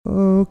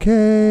Okay.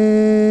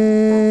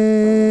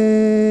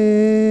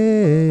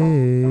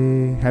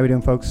 How we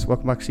doing, folks?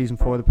 Welcome back to season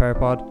 4 of the Power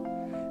Pod.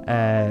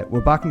 We're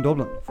back in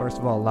Dublin. First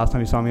of all, last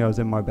time you saw me I was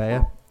in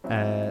Marbella.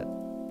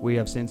 We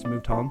have since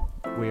moved home.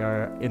 We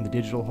are in the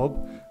digital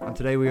hub, and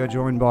today we are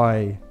joined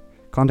by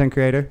content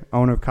creator,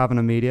 owner of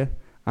Kavanagh Media,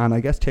 and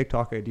I guess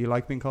TikToker. Do you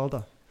like being called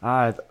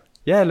that?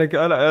 Yeah, like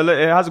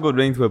it has a good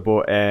ring to it,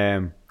 but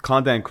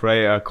content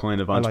creator,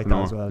 kind of entrepreneur. I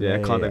like that as well. Yeah,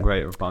 content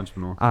creator,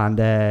 entrepreneur. And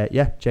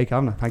Jay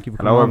Kavanagh, thank you for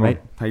coming Hello, on, everyone.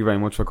 mate. Thank you very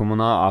much for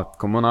coming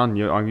on.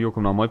 You're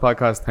coming on my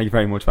podcast. Thank you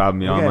very much for having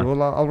me on, man.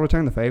 Well, I'll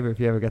return the favour if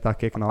you ever get that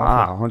kicking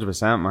off.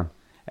 100%,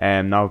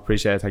 man. No,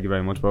 appreciate it. Thank you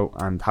very much, bro.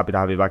 And happy to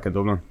have you back in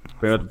Dublin.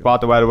 We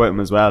brought the weather with him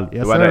as well.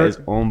 Yes, the weather sir. is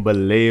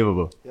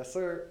unbelievable. Yes,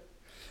 sir.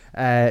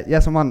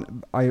 Yes, I'm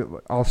on.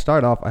 I'll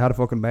start off. I had a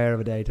fucking mare of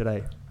a day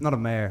today. Not a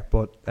mare,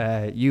 but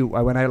I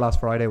went out last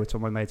Friday with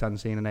some of my mates I hadn't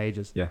seen in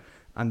ages. Yeah.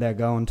 And they're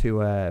going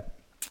to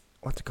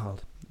what's it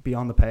called?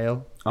 Beyond the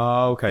Pale.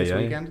 Oh, okay. This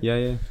weekend.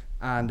 Yeah.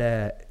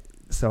 And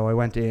so I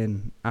went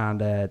in, and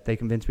they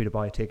convinced me to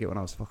buy a ticket when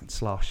I was fucking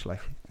slosh,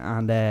 like.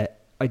 And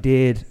I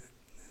did.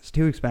 It's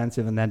too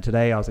expensive. And then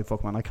today I was like,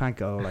 fuck, man, I can't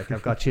go. Like,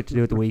 I've got shit to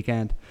do at the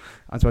weekend.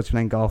 And so I was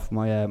playing golf with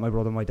my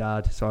brother and my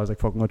dad. So I was like,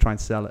 fuck, I'm gonna try and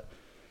sell it.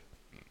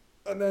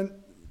 And then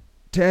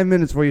 10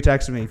 minutes before you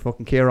texted me,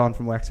 fucking Kieran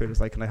from Wexford was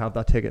like, can I have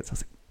that ticket? So I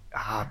was like,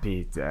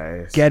 happy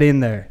days. get in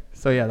there.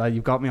 So yeah,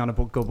 you've got me on a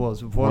good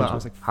buzz. Before that, I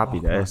was like, happy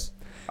fuck, days.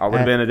 I would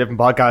have been a different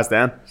podcast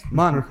then.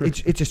 Man,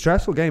 it's a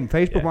stressful game.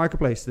 Facebook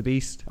Marketplace, the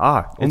beast.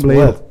 It's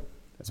Unbelievable. wild.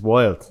 It's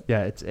wild.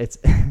 Yeah, it's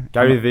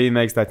Gary Vee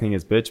makes that thing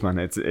his bitch, man.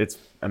 It's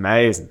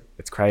amazing.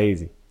 It's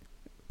crazy.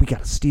 we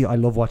gotta steal. I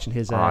love watching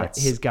his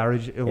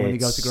garage when he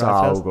goes to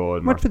garage sales. So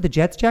good, man. What for the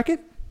Jets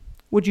jacket?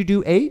 Would you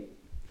do 8?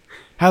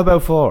 How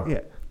about 4? Yeah,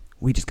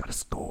 we just gotta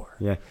score.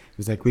 Yeah, it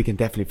was like, we can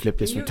definitely flip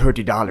this for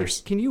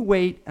 $30. Can you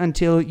wait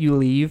until you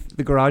leave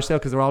the garage sale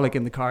because they're all like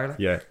in the car? Like?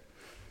 Yeah.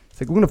 It's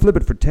like, we're gonna flip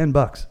it for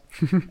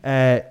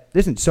 $10.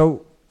 Listen,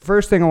 so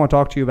first thing I want to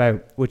talk to you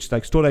about, which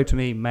like stood out to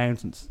me,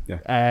 mountains.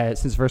 Yeah.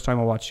 Since the first time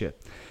I watched it.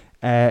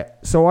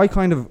 So I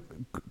kind of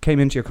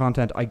came into your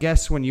content, I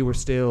guess, when you were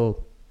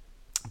still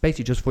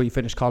basically just before you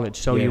finished college.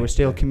 So you were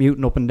still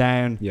commuting up and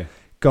down. Yeah.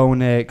 Going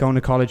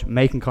to college,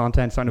 making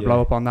content, starting to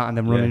blow up on that, and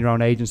then running your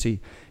own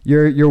agency.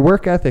 Your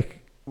work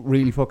ethic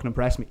really fucking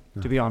impressed me,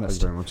 to be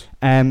honest. Thank you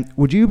very much.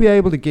 Would you be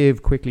able to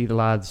give quickly the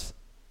lads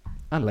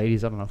and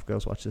ladies, I don't know if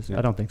girls watch this,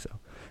 I don't think so.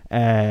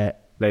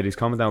 Ladies,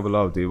 comment down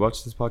below. Do you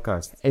watch this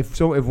podcast?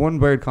 If one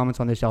bird comments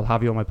on this, I'll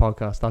have you on my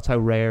podcast. That's how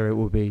rare it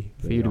would be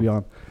for you to be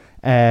on.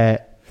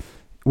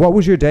 What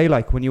was your day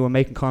like when you were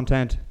making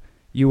content?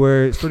 You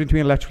were studying to be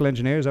an electrical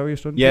engineer, is that what you're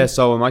studying? Yeah,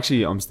 so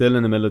I'm still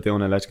in the middle of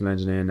doing electrical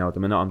engineering now. At the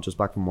minute, I'm just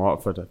back from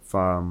Waterford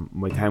from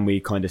my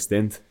 10-week kind of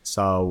stint.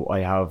 So I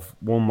have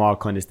one more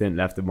kind of stint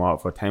left in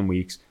Waterford for 10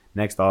 weeks.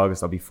 Next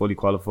August, I'll be fully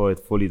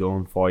qualified, fully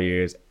done, 4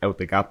 years out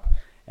the gap.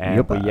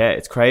 But yeah,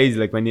 it's crazy.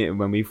 Like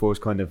when we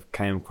first kind of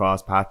came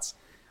across paths,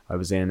 I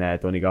was in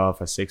Donegal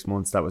for 6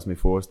 months. That was my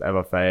first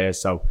ever phase.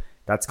 So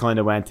that's kind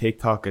of when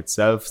TikTok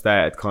itself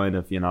started kind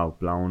of,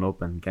 blowing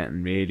up and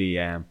getting really,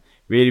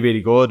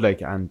 really good.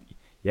 Like, and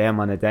yeah,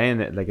 man, a day in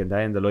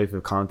the life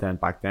of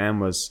content back then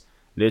was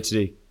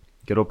literally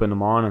get up in the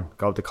morning,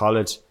 go to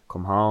college,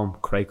 come home,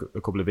 create a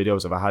couple of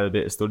videos. If I had a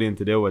bit of studying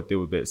to do, I'd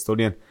do a bit of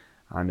studying,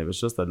 and it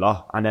was just a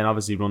lot. And then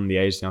obviously running the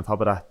agency on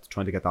top of that,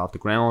 trying to get that off the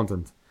ground,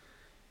 and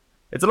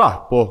it's a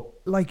lot. But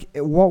like,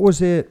 what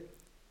was it?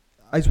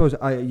 I suppose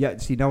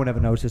see, no one ever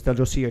noticed. They'll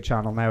just see your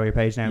channel now or your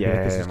page now and be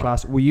like, this is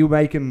class. Were you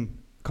making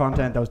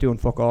content that was doing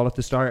fuck all at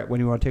the start when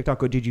you were on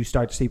TikTok, or did you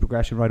start to see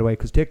progression right away?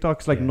 Because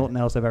TikTok's like nothing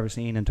else I've ever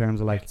seen in terms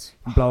of like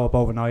blow up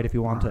overnight if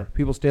you want to.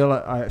 People still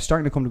are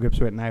starting to come to grips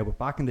with it now, but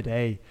back in the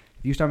day,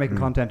 if you start making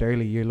content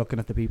early, you're looking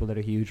at the people that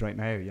are huge right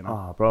now,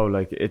 Oh, bro,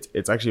 like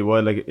it's actually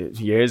wild. Like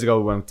years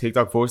ago when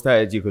TikTok first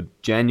started, you could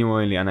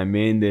genuinely, and I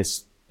mean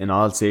this in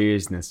all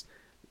seriousness,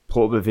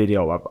 put up a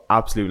video of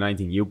absolute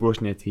anything. You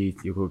brushing your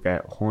teeth, you could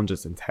get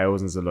hundreds and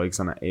thousands of likes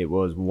on it. It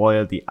was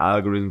wild. The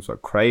algorithms were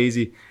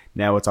crazy.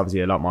 Now it's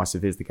obviously a lot more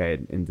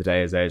sophisticated in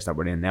today's age that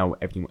we're in now.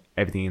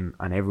 Everything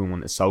and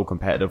everyone is so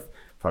competitive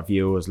for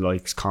views,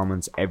 likes,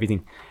 comments,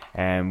 everything.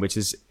 Which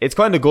is, it's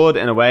kind of good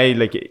in a way.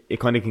 Like it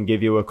kind of can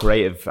give you a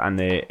creative and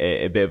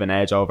a bit of an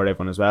edge over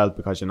everyone as well,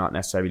 because you're not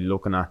necessarily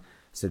looking at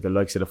the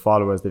likes of the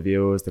followers, the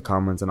views, the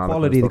comments, and all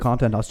quality that kind of the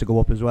content has to go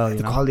up as well.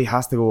 The quality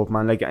has to go up,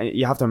 man. Like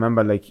you have to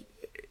remember, like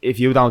if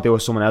you don't do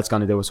it, someone else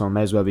gonna do it, so it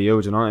may as well be you.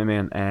 Do you know what I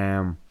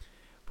mean?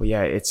 But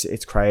yeah,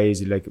 it's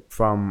crazy. Like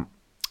from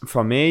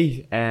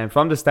me,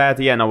 from the start,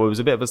 it was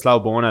a bit of a slow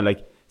burner.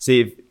 Like,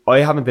 see, if I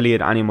haven't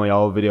deleted any of my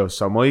old videos,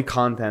 so my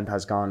content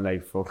has gone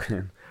like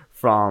fucking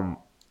from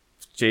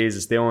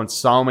Jesus doing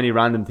so many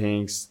random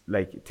things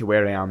like to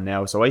where I am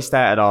now. So I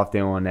started off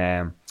doing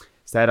I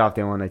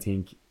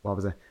think, what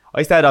was it?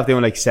 I started off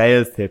doing like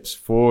sales tips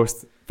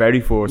first.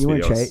 Very first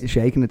videos. You weren't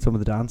shaking at some of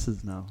the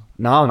dances, no?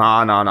 No,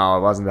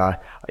 it wasn't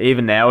that.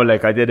 Even now,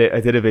 like I did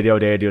a video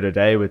there the other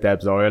day with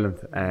Debs Ireland.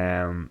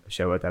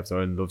 Shout out Debs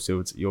Ireland, love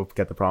suits. You'll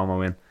get the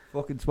promo in.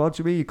 Fucking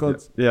sponsor me, you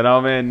could. You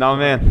know what I mean? No,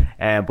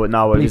 man. But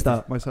no, Believe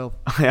that myself.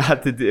 I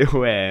had to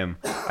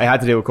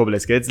do a couple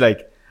of skits,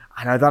 like,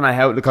 and I don't know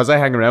how, because I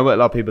hang around with a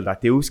lot of people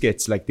that do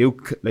skits, like do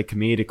like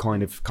comedic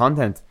kind of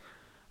content,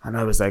 and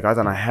I was like, I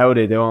don't know how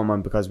they do it,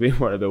 man, because we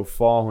were about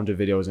 400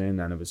 videos in,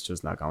 and it was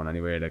just not going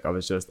anywhere. Like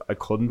I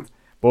couldn't,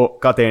 but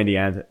got there in the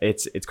end.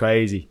 It's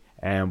crazy.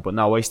 But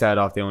no, I started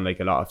off doing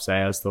like a lot of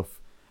sales stuff.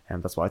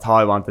 And that's what I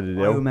thought I wanted to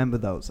do. I remember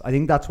those. I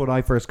think that's what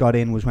I first got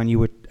in, was when you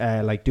were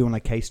like doing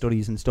like case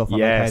studies and stuff on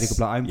like how to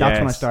apply. That's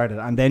when I started,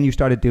 and then you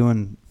started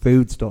doing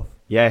food stuff.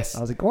 Yes.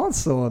 I was like, go on,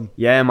 son.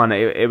 Yeah, man,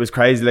 it was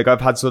crazy. Like, I've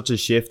had such a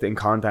shift in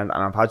content,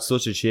 and I've had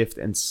such a shift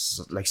in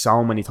like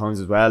so many times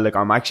as well. Like,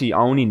 I'm actually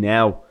only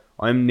now,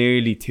 I'm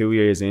nearly 2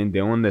 years in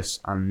doing this,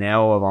 and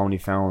now I've only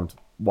found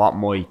what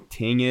my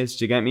thing is.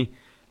 Do you get me?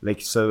 Like,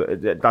 so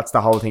that's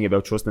the whole thing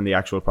about trusting the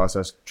actual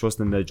process,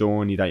 trusting the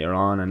journey that you're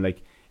on, and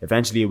like,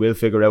 eventually you will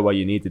figure out what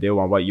you need to do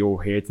and what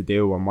you're here to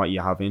do and what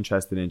you have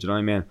interested in. Do you know what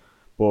I mean?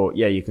 But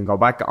yeah, you can go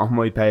back on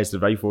my page, the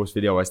very first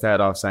video. I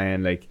started off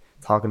saying, like,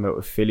 talking about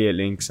affiliate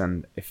links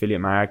and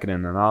affiliate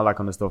marketing and all that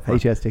kind of stuff.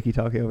 HS Ticky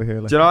Talkie over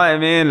here. Like. Do you know what I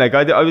mean? Like,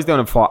 I was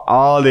doing it for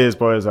all these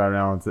boys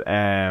around.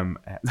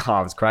 It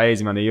was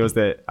crazy, man. I used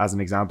it as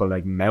an example,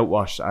 like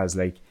mouthwash as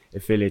like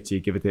affiliates. You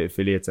give it to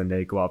affiliates and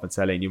they go up and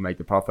sell it and you make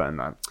the profit, and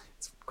that.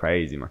 It's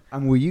crazy, man.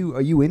 And are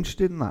you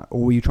interested in that,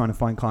 or were you trying to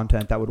find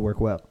content that would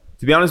work well?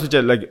 To be honest with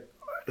you, like,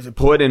 to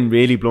put it in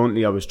really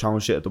bluntly, I was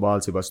throwing shit at the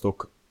wall till I got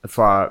stuck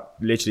for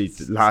literally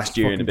last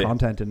year and a bit.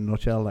 Content in a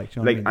nutshell, like,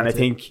 you know like, what I mean? And I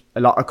think a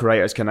lot of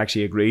creators can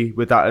actually agree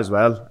with that as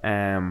well.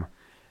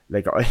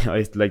 Like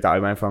I like that I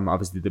went from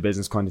obviously the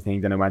business kind of thing,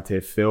 then I went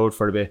to field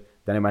for a bit,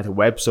 then I went to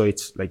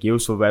websites, like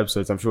useful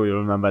websites. I'm sure you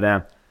remember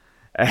them.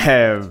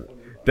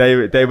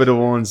 They were the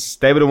ones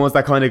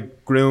that kind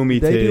of grew me.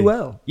 They do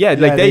well. Yeah,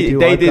 like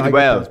they did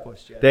well.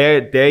 Pushed, yeah.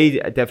 They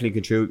definitely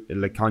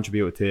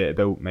contributed to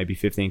about maybe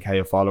 15k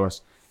of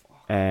followers.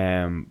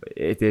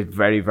 It did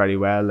very, very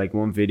well. Like,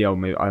 one video,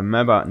 I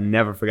remember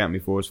never forgetting my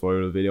first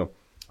viral video.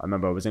 I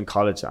remember I was in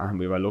college and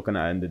we were looking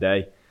at it in the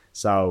day.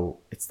 So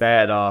it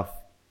started off,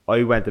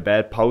 I went to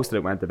bed, posted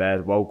it, went to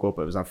bed, woke up,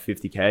 it was on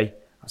 50k. I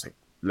was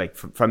like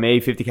for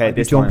me, 50k at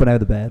this jumping time,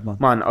 out of bed, man.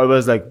 Man, I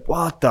was like,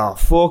 what the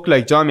fuck?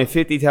 Like, join me,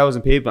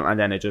 50,000 people, and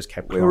then it just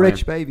kept going. We're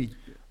rich, baby.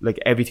 Like,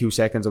 every 2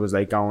 seconds I was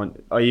like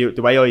going,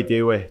 the way I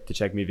do it to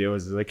check my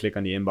views is I click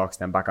on the inbox,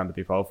 then back onto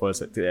the profile,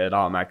 so it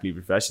automatically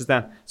refreshes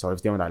them. So I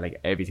was doing that like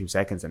every 2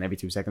 seconds, and every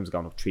 2 seconds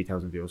going up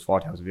 3,000 views,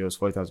 4,000 views,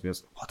 5,000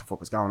 views. What the fuck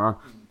was going on?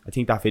 I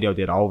think that video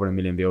did over 1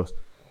 million views.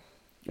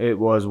 It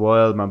was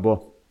wild, man.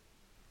 But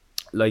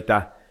like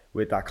that,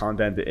 with that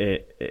content,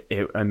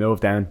 I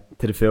moved down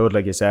to the field,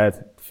 like you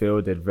said. The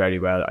field did very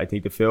well. I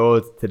think the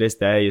field to this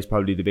day is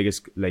probably the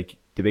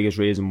biggest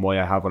reason why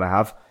I have what I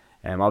have.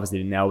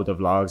 Obviously now the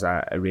vlogs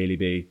are a really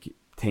big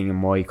thing in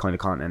my kind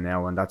of content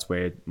now, and that's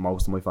where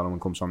most of my following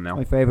comes from now.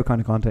 My favourite kind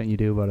of content you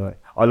do, by the way.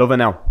 I love it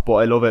now, but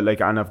I love it, like,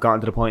 and I've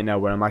gotten to the point now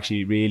where I'm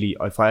actually really,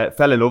 I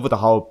fell in love with the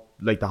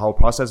whole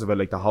process of it,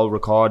 like the whole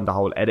recording, the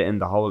whole editing,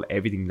 the whole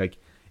everything. Like,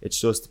 it's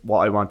just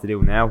what I want to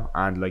do now,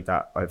 and like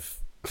that I've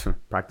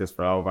practiced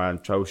for over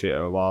and throw shit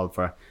at a wall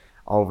for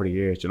over the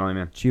years. Do you know what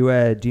I mean?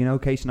 Do you know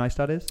Casey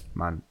Neistat is?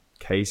 Man,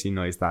 Casey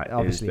Neistat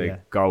obviously, is the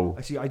go.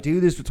 I do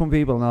this with some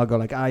people, and I'll go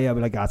like, yeah,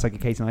 but like, it's like a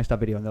Casey Neistat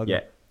video, and they'll go,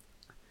 yeah.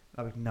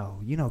 I'm like, no,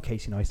 you know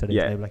Casey Neistat is.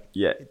 Yeah, they're like,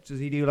 yeah. Does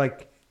he do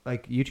like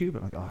YouTube?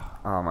 I'm like,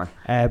 oh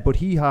man. But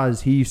he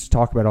used to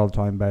talk about all the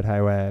time about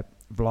how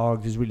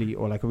vlogs is really,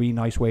 or like a really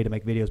nice way to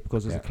make videos,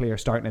 because there's a clear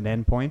start and an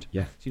end point.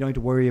 Yeah. So you don't have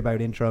to worry about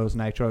intros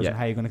and outros and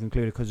how you're going to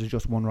conclude it, because there's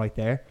just one right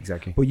there.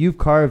 Exactly. But you've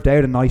carved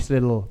out a nice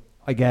little,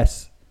 I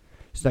guess,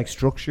 it's like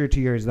structure to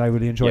yours that I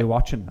really enjoy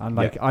watching. And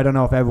like, I don't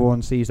know if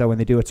everyone sees that when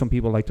they do it. Some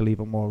people like to leave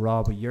it more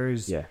raw, but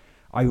yours,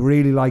 I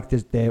really like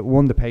this.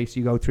 The pace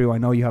you go through. I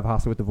know you have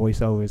hassle with the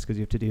voiceovers because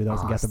you have to do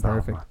those and get them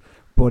perfect. Man.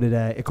 But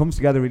it comes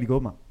together really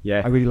good, man.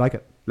 Yeah, I really like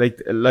it.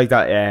 Like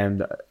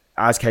that.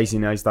 As Casey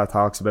Neistat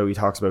talks about, he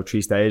talks about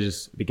 3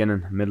 stages: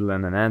 beginning, middle,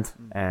 and an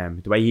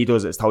end. The way he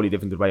does it is totally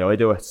different to the way I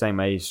do it. Same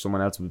way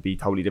someone else would be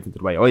totally different to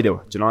the way I do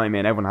it. Do you know what I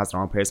mean? Everyone has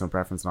their own personal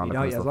preference and all that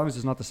kind of stuff. As long as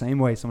it's not the same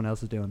way someone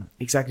else is doing it.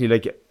 Exactly.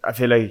 Like, I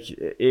feel like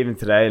even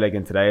today, like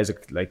in today's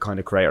like kind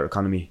of creator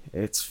economy,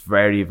 it's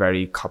very,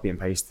 very copy and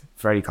paste.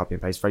 Very copy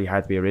and paste. Very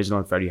hard to be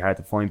original. Very hard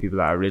to find people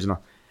that are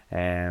original.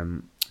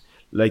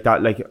 Like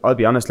that, like, I'll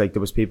be honest, like,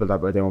 there was people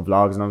that were doing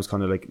vlogs and I was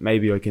kind of like,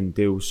 maybe I can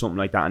do something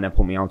like that and then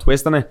put my own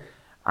twist on it.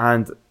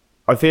 And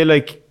I feel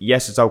like,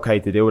 yes, it's okay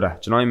to do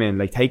that. Do you know what I mean?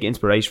 Like, take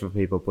inspiration from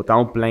people, but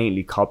don't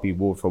blatantly copy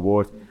word for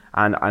word.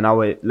 And I know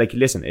it, like,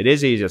 listen, it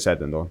is easier said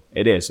than done.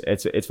 It is.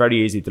 It's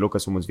very easy to look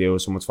at someone's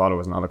views, someone's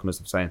followers and all that kind of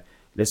stuff, saying,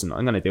 listen,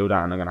 I'm going to do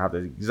that and I'm going to have the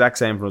exact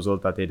same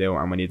result that they do.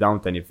 And when you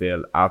don't, then you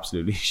feel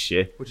absolutely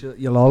shit. But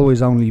you'll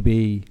always only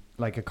be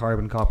like a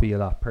carbon copy of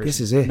that person.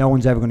 This is it. No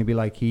one's ever going to be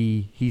like,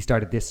 he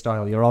started this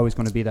style. You're always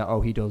going to be that,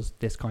 he does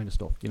this kind of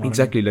stuff. You know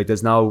exactly. What I mean?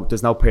 Like,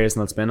 there's no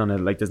personal spin on it.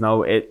 Like, there's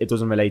no, it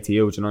doesn't relate to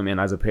you. Do you know what I mean?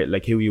 As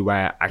like who you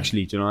are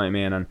actually. Do you know what I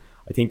mean? And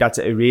I think that's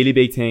a really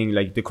big thing.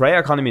 Like, the creator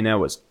economy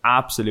now is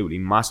absolutely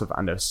massive,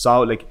 and there's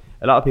so, like,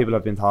 a lot of people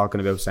have been talking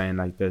about saying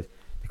like the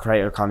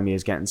creator economy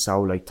is getting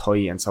so like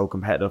tight and so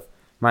competitive.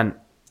 Man,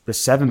 there's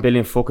 7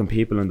 billion fucking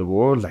people in the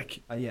world.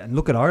 Like, yeah, and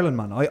look at Ireland,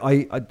 man.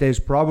 I there's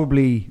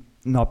probably,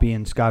 not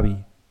being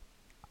scabby,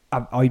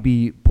 I'd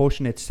be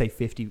pushing it to say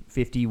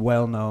 50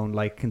 well-known,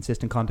 like,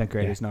 consistent content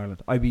creators in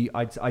Ireland. I'd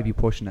be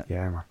pushing it.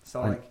 Yeah, man.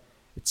 So and like,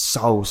 it's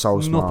so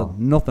small.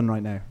 Nothing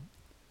right now.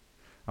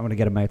 I'm gonna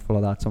get a mouthful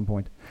of that at some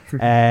point.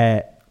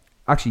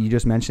 Actually, you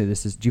just mentioned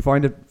this. Do you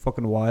find it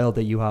fucking wild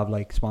that you have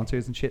like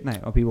sponsors and shit now,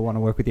 or people want to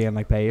work with you and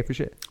like pay you for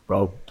shit?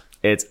 Bro,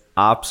 it's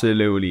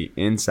absolutely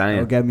insane.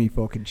 Don't get me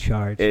fucking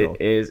charged.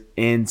 It is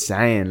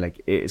insane.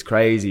 Like, it is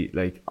crazy.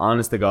 Like,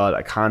 honest to God,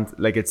 I can't.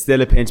 Like, it's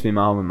still a pinch me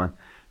moment, man.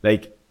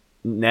 Like,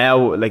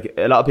 now, like,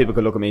 a lot of people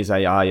could look at me and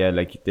say, "Ah, yeah,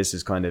 like this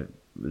is kind of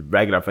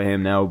regular for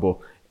him now," but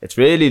it's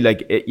really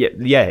like,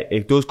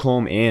 it does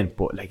come in,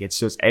 but like, it's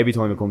just every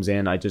time it comes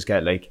in, I just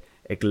get like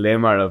a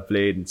glimmer of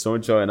bleeding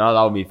sunshine all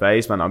over my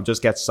face, man. I'm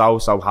just get so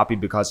happy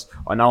because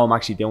I know I'm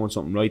actually doing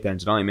something right then.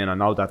 Do you know what I mean? I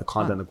know that the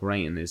content I'm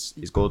creating is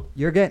good.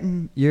 They're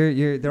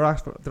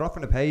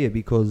offering to pay you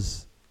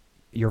because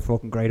you're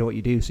fucking great at what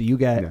you do, so you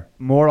get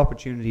more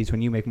opportunities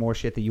when you make more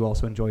shit that you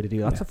also enjoy to do.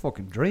 That's a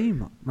fucking dream,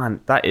 man.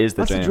 Man, that is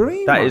the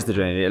dream. That is the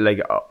dream.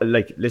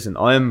 Like, listen,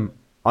 I'm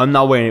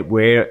nowhere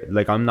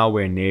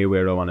near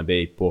where I want to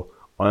be, but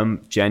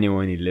I'm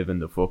genuinely living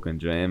the fucking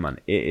dream, man.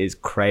 It is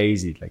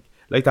crazy.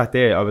 Like that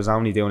day, I was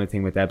only doing a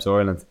thing with Debs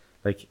Ireland.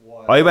 Like,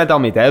 I went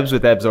on my Debs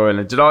with Debs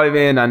Ireland. Do you know what I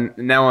mean? And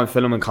now I'm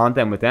filming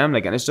content with them.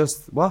 Like, and it's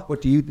just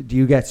What do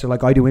you get? So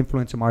like, I do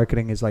influencer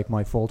marketing is like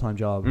my full-time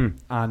job,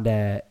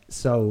 and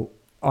so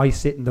I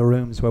sit in the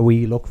rooms where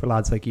we look for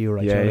lads like you,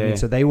 right? Yeah, you know what I mean? yeah.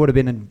 So they would have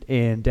been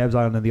in Debs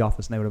Ireland in the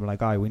office, and they would have been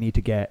like, we need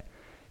to get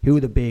who are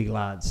the big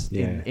lads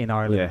in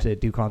Ireland to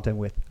do content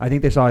with. I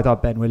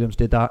thought Ben Williams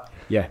did that.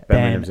 Yeah,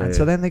 Ben Williams. And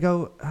so then they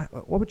go,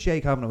 what would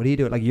Jay Kavanagh, would he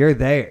do it? Like, you're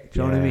there.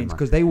 Do you know what I mean?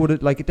 Because they would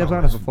have, like, Debs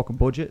Ireland have a fucking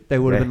budget. They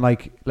would have been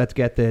like, let's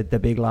get the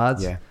big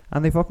lads. Yeah.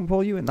 And they fucking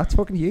pull you in. That's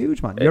fucking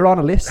huge, man. You're on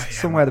a list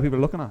somewhere that people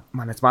are looking at.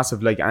 Man, it's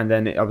massive. Like, and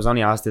then I was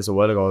only asked this a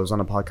while ago. I was on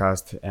a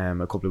podcast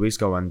a couple of weeks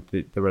ago, and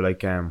they were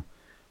like,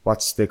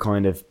 what's the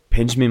kind of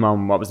pinch me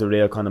moment? What was the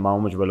real kind of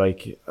moment where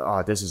like,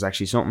 this is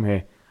actually something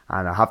here?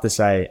 And I have to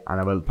say,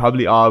 and I will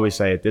probably always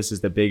say it, this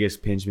is the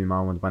biggest pinch me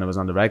moment when I was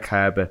on the red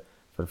carpet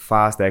for the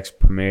Fast X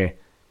premiere.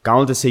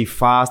 Going to see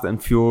Fast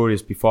and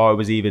Furious before it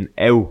was even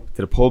out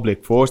to the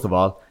public, first of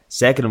all.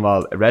 Second of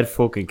all, a red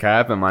fucking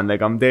carpet, man.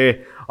 Like, I'm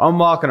there, I'm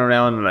walking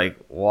around and like,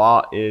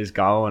 what is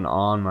going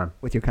on, man?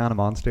 With your can of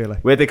Monster,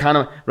 like. With the can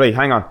of, right,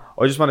 hang on.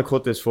 I just want to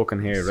cut this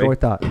fucking hair, right?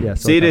 Sort that, yeah.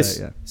 See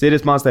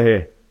this monster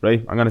here,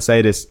 right? I'm going to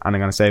say this, and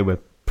I'm going to say it with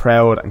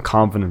proud and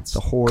confidence.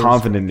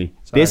 Confidently.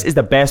 This is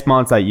the best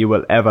monster you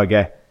will ever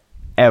get.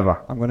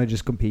 Ever. I'm going to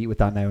just compete with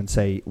that now and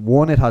say,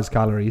 1, it has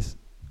calories,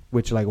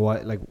 which like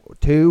what? Like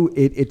 2,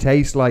 it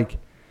tastes like.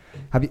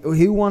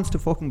 Who wants to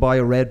fucking buy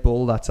a Red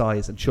Bull that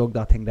size and chug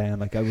that thing down?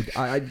 Like,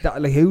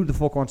 like, who the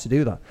fuck wants to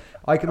do that?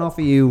 I can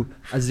offer you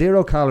a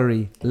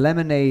 0-calorie,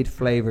 lemonade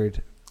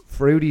flavored,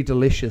 fruity,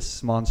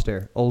 delicious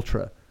Monster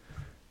Ultra.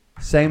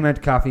 Same amount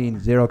of caffeine,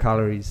 0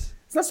 calories.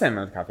 It's not the same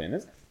amount of caffeine,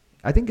 is it?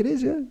 I think it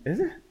is, yeah. Is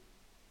it?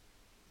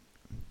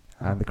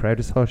 And the crowd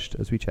is hushed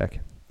as we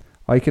check.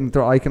 I can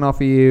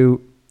offer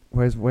you.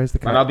 Where's the?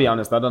 And I'll be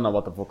honest, I don't know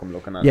what the fuck I'm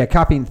looking at. Yeah,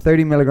 caffeine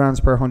 30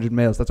 milligrams per 100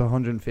 mils. That's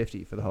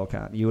 150 for the whole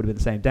can. You would have been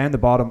the same. Down the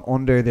bottom,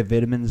 under the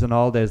vitamins and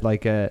all, there's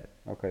like a.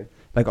 Okay.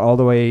 Like all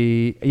the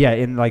way,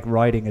 in like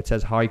writing, it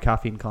says high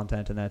caffeine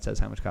content, and then it says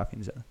how much caffeine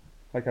is in it.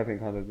 High caffeine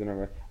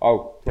content,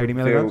 oh, 30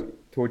 milligrams.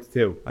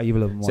 32. Oh, you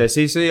will have more. So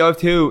see, I have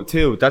two.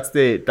 That's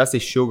the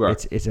sugar.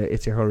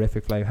 It's a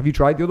horrific flavour. Have you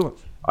tried the other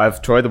ones?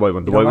 I've tried the white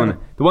one. The white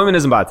one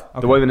isn't bad.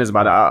 Okay. The white one isn't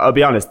bad. I'll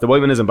be honest. The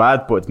white one isn't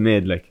bad, but it's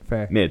mid. Like,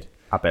 fair. Mid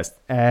at best.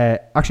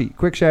 Actually,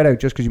 quick shout out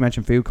just because you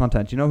mentioned food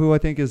content. Do you know who I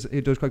think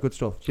it does quite good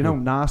stuff? Do you know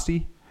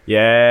Nasty?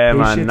 Yeah, his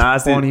man. Shit's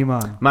Nasty. Funny,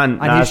 man.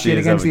 And his shit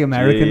against the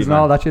Americans and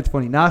all that shit's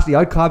funny. Nasty,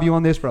 I'd cob you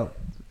on this, bro.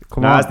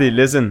 Come Nasty, on.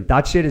 Listen.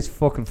 That shit is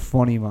fucking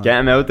funny, man. Get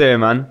him out there,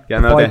 man. Get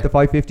him out there. The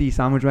 550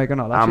 sandwich maker,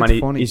 no, that shit's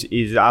funny.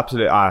 He's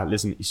absolutely.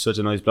 Listen, he's such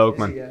a nice bloke,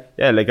 man.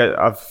 Yeah, like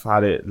I've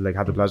had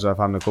the pleasure of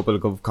having a couple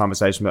of good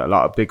conversations with a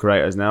lot of big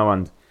creators now,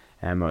 and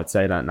I'd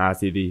say that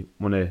Nasty be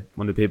one of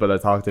the people I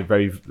talk to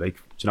very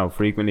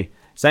frequently.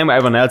 Same with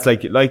everyone else,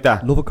 like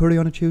that. Love a curry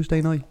on a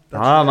Tuesday night.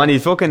 Man,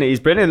 he's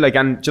brilliant. Like,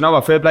 and do you know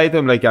what? Fair play to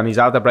him. Like, and he's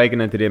out there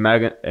breaking into the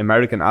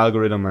American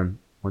algorithm, and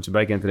once you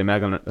break into the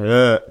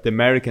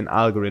American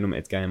algorithm,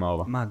 it's game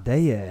over. Man,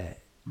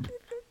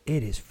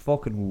 it is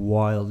fucking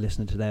wild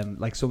listening to them.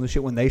 Like some of the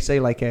shit when they say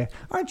like,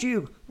 "Aren't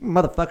you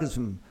motherfuckers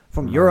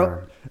from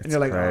Europe?" And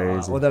you're like,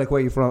 "Oh," they're like,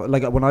 "Where are you from?"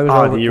 Like when I was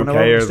over the UK when I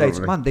was over or the States,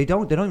 something. man, they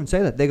don't even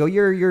say that. They go,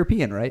 "You're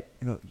European, right?"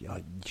 You go, yeah,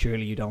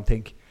 surely you don't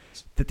think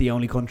that the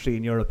only country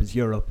in Europe is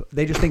Europe.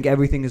 They just think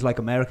everything is like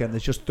America, and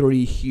there's just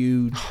 3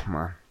 huge.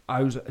 Man.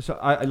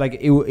 I like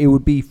it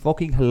would be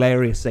fucking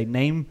hilarious. Say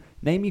name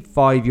me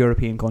 5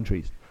 European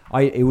countries.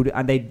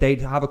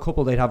 They'd have a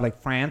couple. They'd have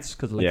like France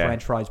because like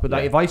French fries. But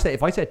like, if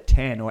I said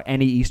 10 or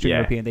any Eastern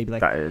European, they'd be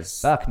like,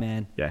 "Fuck,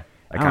 man." Yeah.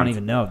 I don't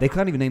even know. They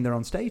can't even name their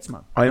own states,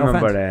 man. I No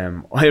offense.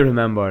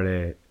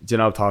 remember. Do you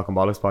know Talking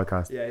Bollocks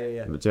podcast?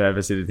 Yeah. Did you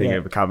ever see the thing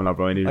about Kavanagh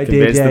Brian? He I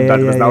convinced did, them that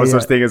there was no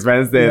such yeah. thing as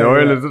Wednesday in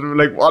Ireland. And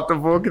like, what the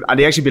fuck? And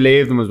they actually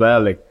believed them as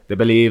well. Like, they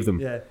believed them.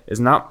 Yeah.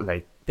 Isn't that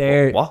like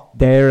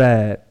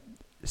what?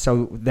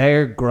 So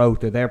their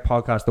growth or their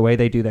podcast, the way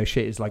they do their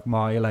shit is like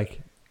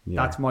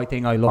that's my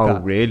thing I look at. Oh,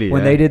 really?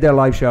 When they did their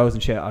live shows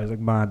and shit, I was like,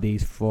 man,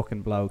 these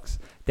fucking blokes.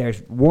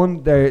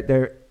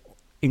 They're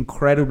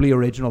incredibly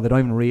original. They don't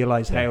even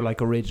realize how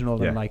like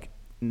original and like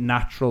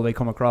natural they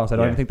come across. I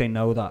don't even think they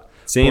know that.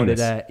 Seamless.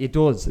 But it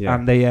does,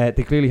 and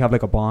they clearly have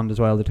like a bond as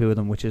well, the two of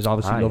them, which is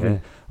obviously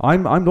lovely.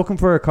 I'm looking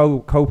for a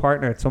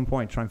co-partner at some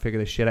point to try and figure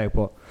this shit out,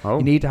 but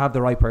you need to have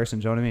the right person.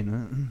 Do you know what I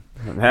mean?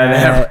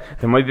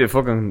 There might be a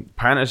fucking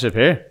partnership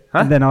here, huh?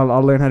 And then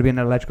I'll learn how to be an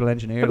electrical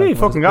engineer. There you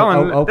fucking go.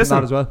 I'll open Listen,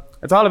 that as well.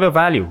 It's all about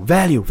value.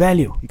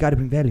 You got to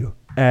bring value.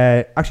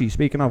 Actually,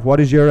 speaking of, what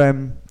is your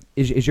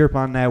is your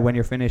plan now when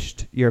you're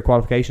finished your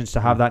qualifications to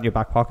have that in your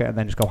back pocket and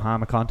then just go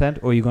ham at content,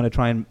 or are you going to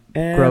try and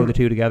grow the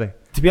two together?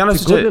 To be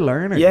honest, it's a good little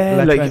learner.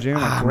 Electrical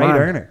engineering, great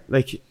learner.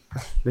 Like,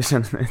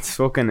 listen, it's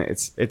a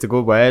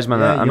good wage, man.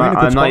 Yeah, I'm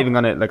not even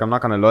gonna I'm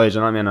not gonna lie. Do you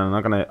know what I mean?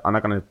 I'm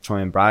not gonna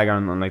try and brag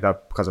on like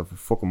that because I've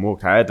fucking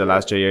worked hard the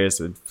last 2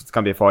 years. It's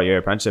gonna be a 4-year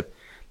apprenticeship.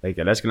 Like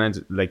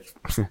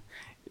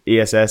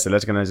ESS,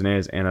 electrical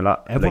engineers, and a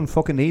lot. Everyone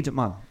fucking needs it,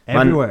 man.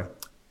 Everywhere.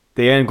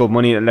 They earn good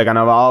money. Like, and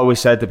I've always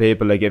said to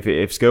people, like,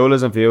 if school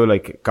isn't for you,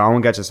 like, go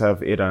and get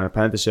yourself either an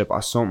apprenticeship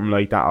or something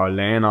like that, or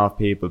learn off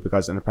people,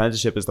 because an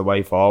apprenticeship is the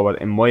way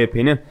forward, in my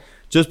opinion.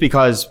 Just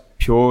because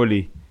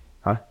purely,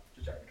 huh?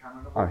 Just check the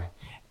camera. Alright.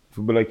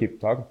 Will I keep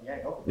talking?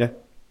 Yeah.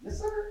 Yes,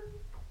 sir.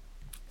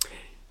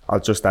 I'll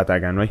just start that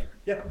again, right?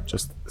 Yeah.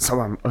 Just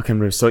so I can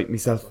recite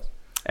myself.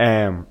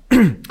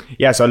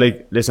 So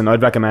like, listen,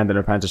 I'd recommend an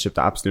apprenticeship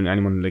to absolutely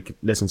anyone. Like,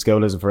 listen,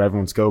 school isn't for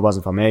everyone. School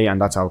wasn't for me, and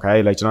that's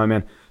okay. Like, do you know what I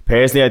mean?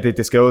 Personally, I think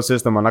the school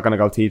system, I'm not going to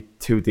go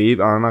too deep.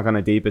 I'm not going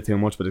to deep it too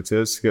much, but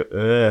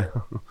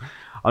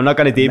I'm not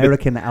going to deep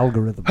American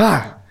algorithm.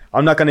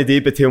 I'm not going to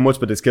deep it too much,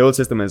 but the school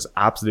system is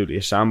absolutely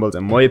a shambles.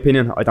 In my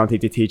opinion, I don't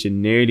think they teach you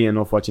nearly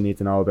enough what you need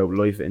to know about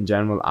life in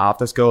general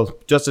after school.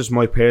 Just as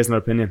my personal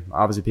opinion.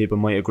 Obviously, people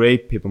might agree,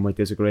 people might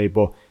disagree,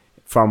 but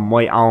from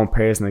my own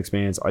personal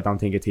experience, I don't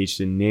think it teaches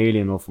you nearly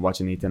enough of what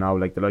you need to know.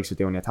 Like, the likes of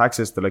doing your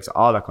taxes, the likes of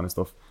all that kind of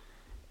stuff.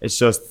 It's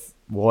just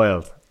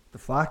wild. The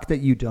fact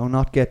that you do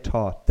not get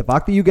taught, the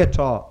fact that you get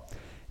taught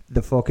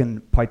the fucking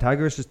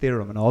Pythagoras'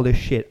 theorem and all this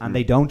shit, and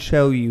they don't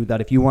show you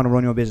that if you want to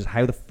run your business,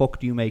 how the fuck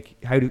do you make,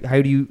 how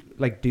do you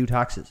like do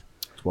taxes?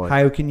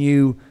 How can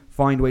you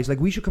find ways?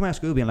 Like, we should come out of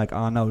school being like,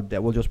 oh no,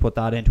 that we'll just put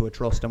that into a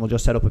trust and we'll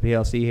just set up a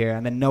PLC here,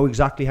 and then know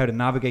exactly how to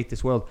navigate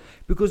this world.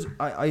 Because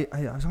I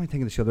was only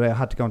thinking this the other day, I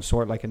had to go and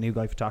sort like a new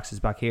guy for taxes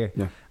back here,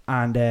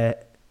 and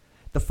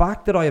the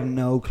fact that I have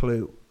no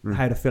clue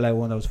how to fill out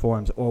one of those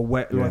forms, or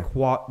like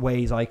what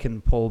ways I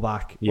can pull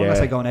back, unless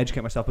I go and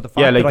educate myself. But the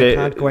fact that I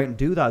can't go out and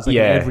do that is like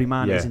every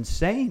man is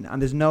insane. And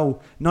there's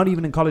not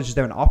even in college is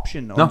there an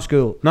option in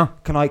school. No.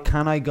 Can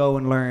I go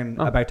and learn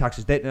about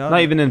taxes? Not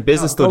even in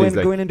business studies.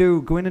 Go in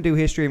and do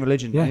history and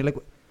religion. Yeah. Like,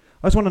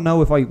 I just want to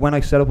know when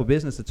I set up a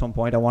business at some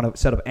point, I want to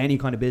set up any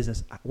kind of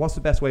business, what's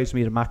the best ways for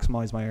me to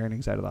maximize my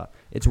earnings out of that?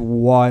 It's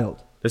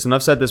wild. Listen,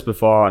 I've said this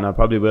before, and I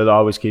probably will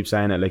always keep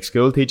saying it. Like,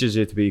 school teaches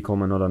you to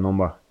become another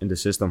number in the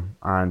system.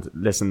 And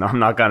listen, I'm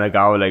not gonna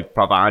go like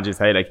proper and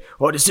say like,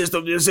 oh, the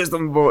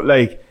system, but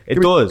like,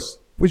 it does.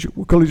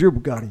 What colour is your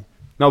Bugatti?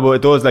 No, but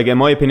it does. Like, in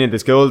my opinion,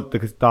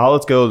 the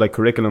whole school like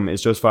curriculum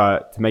is just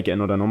to make it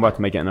another number,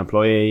 to make it an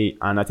employee.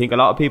 And I think a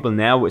lot of people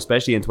now,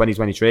 especially in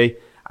 2023,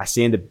 are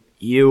seeing the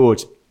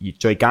huge,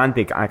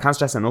 gigantic, and I can't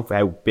stress enough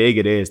how big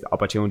it is, the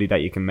opportunity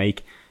that you can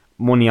make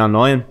money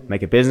online,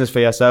 make a business for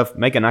yourself,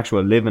 make an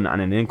actual living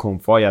and an income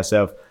for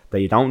yourself, that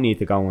you don't need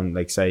to go and,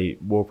 like, say,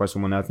 work for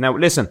someone else. Now,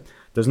 listen,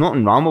 there's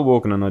nothing wrong with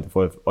working a 9 to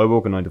 5. I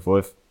work a 9 to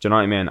 5. Do you know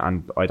what I mean?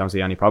 And I don't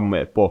see any problem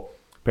with it. But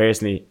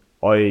personally,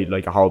 I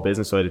like a whole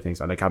business side of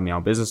things. I like having my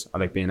own business. I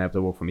like being able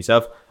to work for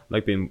myself. I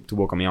like being to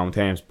work on my own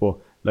terms. But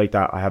like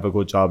that, I have a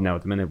good job now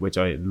at the minute, which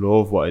I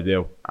love what I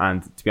do.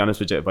 And to be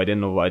honest with you, if I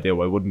didn't love what I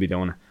do, I wouldn't be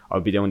doing it.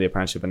 I'd be doing the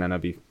apprenticeship, and then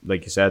I'd be,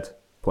 like you said,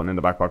 putting in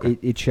the back pocket.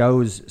 It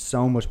shows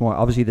so much more.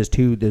 Obviously, there's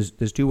two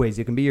ways.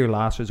 You can be your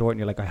last resort and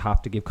you're like, I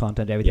have to give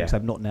content everything because I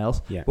have nothing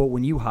else. But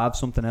when you have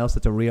something else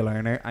that's a real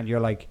earner, and you're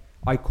like,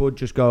 I could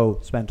just go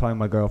spend time with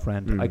my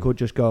girlfriend, I could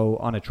just go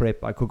on a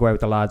trip, I could go out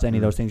with the lads, any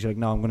of those things. You're like,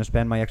 no, I'm going to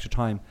spend my extra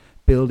time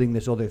building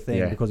this other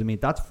thing, because I mean,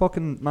 that's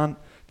fucking, man,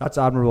 that's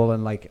admirable.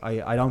 And like,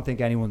 I don't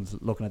think anyone's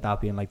looking at that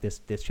being like,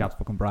 this chap's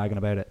fucking bragging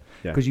about it,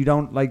 because you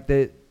don't, like,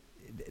 the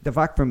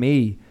fact for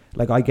me,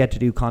 like, I get to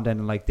do content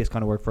and like this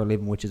kind of work for a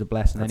living, which is a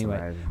blessing. That's anyway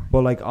amazing.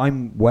 But like,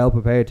 I'm well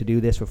prepared to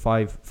do this for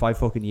five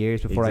fucking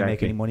years before I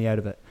make any money out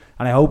of it.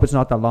 And I hope it's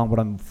not that long, but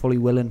I'm fully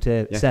willing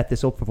to set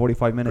this up for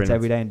 45 minutes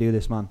every day and do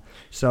this, man.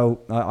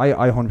 So I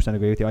 100%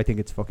 agree with you. I think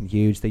it's fucking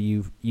huge that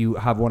you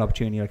have one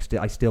opportunity. Like,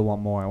 I still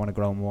want more. I want to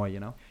grow more, you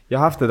know? You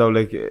have to though,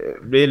 like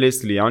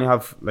realistically, you only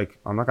have like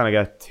I'm not gonna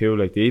get too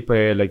like deep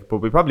here, like, but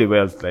we probably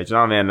will. Like, you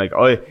know what I mean?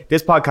 Like,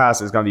 this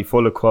podcast is gonna be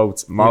full of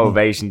quotes,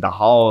 motivation, the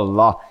whole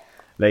lot.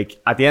 Like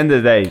at the end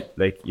of the day,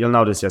 like you'll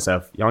know this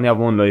yourself. You only have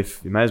one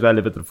life. You may as well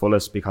live it to the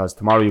fullest because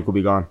tomorrow you could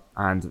be gone.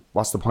 And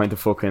what's the point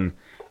of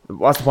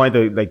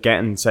like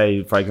getting,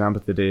 say, for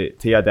example, to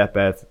your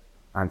deathbed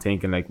and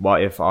thinking like,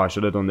 what if I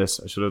should have done this?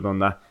 I should have done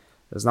that.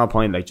 There's no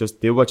point. Like, just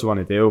do what you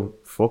want to do.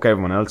 Fuck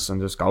everyone else and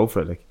just go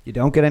for it. Like, you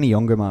don't get any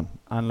younger, man.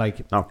 And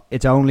like,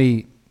 it's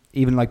only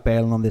even like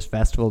bailing on this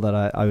festival that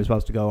I was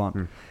supposed to go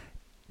on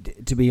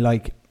to be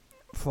like,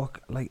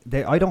 fuck, like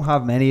I don't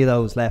have many of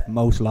those left.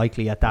 Most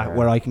likely at that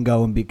where I can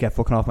go and get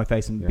fucking off my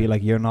face and be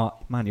like, you're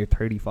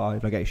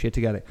 35. Like, get your shit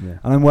together. Yeah.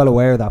 And I'm well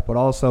aware of that. But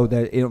also,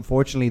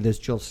 unfortunately, there's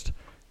just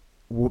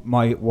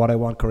what I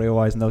want career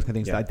wise and those kind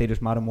of things that they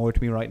just matter more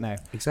to me right now.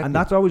 Exactly. And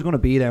that's always going to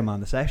be there, man.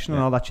 The session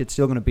and all that shit's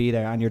still going to be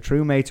there, and your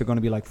true mates are going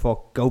to be like,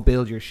 fuck, go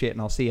build your shit and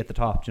I'll see you at the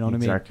top. Do you know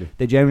what I mean?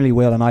 They generally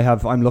will. And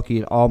I'm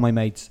lucky all my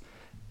mates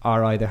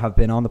are either have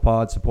been on the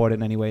pod, supported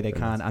in any way they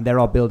can, and they're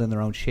all building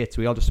their own shit,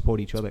 so we all just support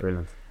each other.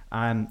 Brilliant.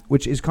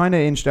 Which is kind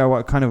of interesting.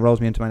 What kind of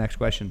rolls me into my next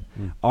question.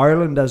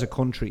 Ireland as a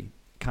country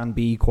can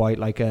be quite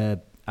like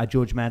a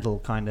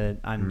judgmental kind of,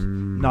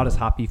 and not as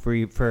happy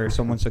for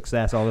someone's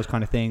success, all those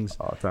kind of things.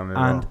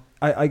 And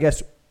I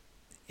guess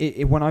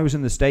when I was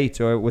in the States,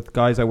 or with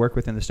guys I work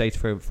with in the States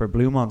for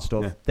Bloom on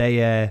stuff,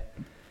 they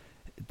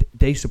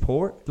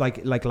support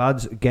like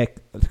lads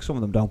get, some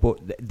of them don't, but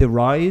the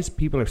rise,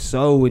 people are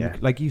so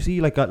like, you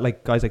see like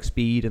guys like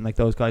Speed and like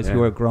those guys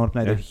who are grown up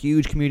now, they're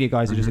huge community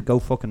guys who just go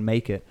fucking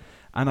make it.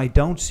 And I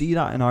don't see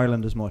that in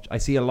Ireland as much. I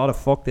see a lot of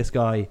fuck this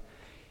guy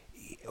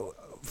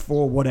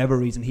for whatever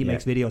reason he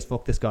makes videos,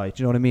 fuck this guy.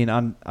 Do you know what I mean?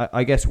 And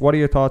I guess, what are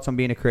your thoughts on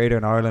being a creator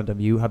in Ireland?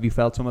 Have you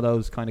felt some of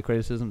those kind of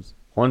criticisms?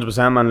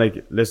 100%, man.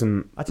 Like,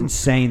 listen, that's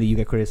insane that you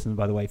get criticism,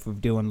 by the way, for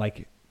doing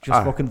like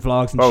just fucking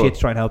vlogs and shit to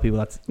try and help people.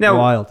 That's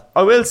wild.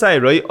 I will say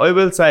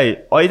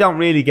I don't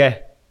really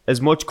get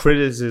as much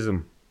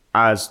criticism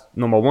as,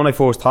 number one, I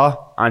first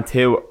thought, and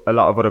two, a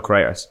lot of other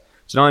creators.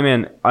 Do you know what I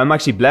mean? I'm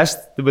actually blessed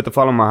with the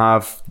following I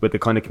have, with the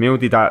kind of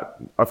community that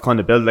I've kind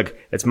of built. Like,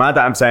 it's mad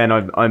that I'm saying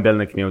I'm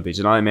building a community, do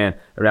you know what I mean,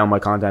 around my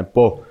content,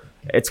 but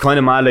it's kind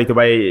of mad, like, the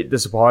way the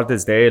support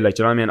is there. Like,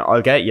 do you know what I mean?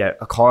 I'll get you,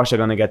 of course you're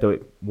going to get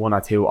the one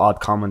or two odd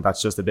comment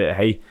that's just a bit of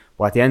hate,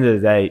 but at the end of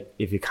the day,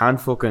 if you can't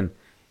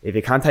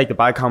take the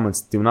bad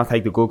comments, do not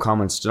take the good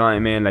comments. Do you know what I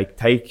mean? Like,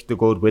 take the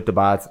good with the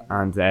bad.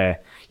 And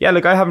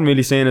like, I haven't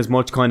really seen as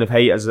much kind of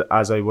hate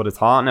as I would have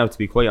thought now, to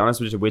be quite honest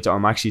with you, which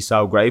I'm actually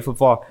so grateful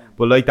for.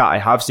 But like that, I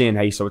have seen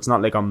hate, so it's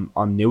not like I'm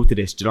new to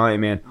this. Do you know what I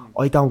mean?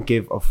 I don't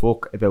give a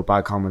fuck about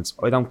bad comments.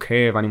 I don't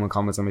care if anyone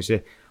comments on my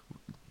shit.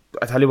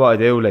 I tell you what I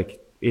do,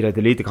 like, either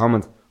delete the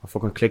comment or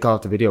fucking click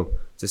off the video.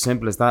 It's as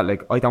simple as that.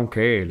 Like, I don't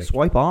care. Like,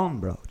 swipe on,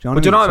 bro. Do you know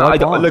what I mean? I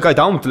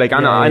don't. Like,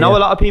 I know a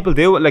lot of people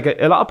do. Like,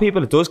 a lot of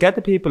people, it does get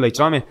the people. Like,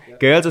 do you know what I mean?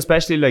 Girls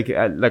especially. Like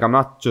I'm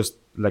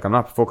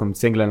not fucking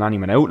singling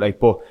anyone out. Like,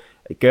 but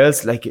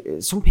girls, like,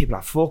 some people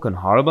are fucking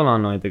horrible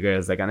online, the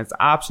girls. Like, and it's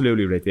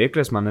absolutely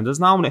ridiculous, man. And there's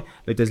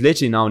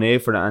literally no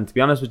need for that. And to be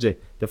honest with you,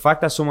 the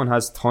fact that someone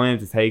has time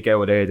to take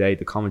out of their day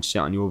to comment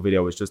shit on your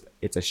video is just,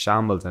 it's a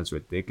shambles and it's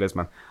ridiculous,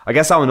 man. I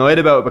guess I'm annoyed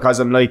about it because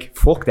I'm like,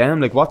 fuck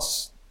them. Like,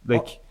 what's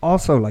like,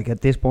 also, like,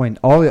 at this point,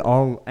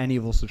 all any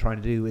of us are trying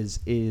to do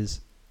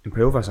is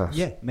improve ourselves.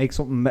 Yeah, make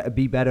something,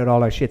 be better at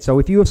all our shit. So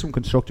if you have some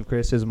constructive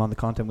criticism on the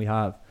content we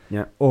have,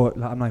 or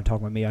I'm not even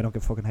talking about me, I don't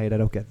get fucking hate, I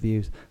don't get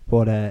views,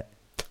 but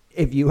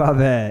if you have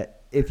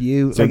if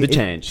you soon like, to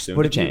change,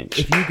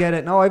 if you get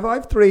it, no,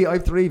 I've three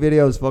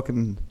videos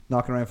fucking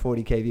knocking around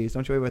 40k views.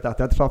 Don't you worry about that.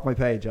 That's off my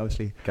page,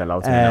 obviously. Get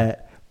loads of them.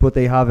 But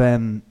they have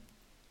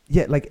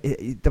like,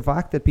 the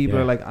fact that people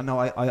are like, I know,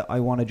 I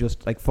want to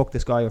just like fuck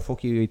this guy, or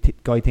fuck you,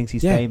 guy thinks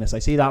he's famous. I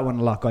see that one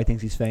a lot. Guy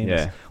thinks he's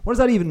famous. What does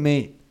that even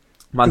mean?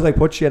 Because I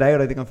put shit out,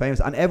 I think I'm famous.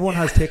 And everyone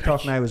has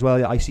TikTok now as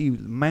well. I see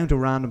amount of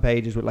random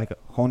pages with like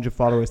 100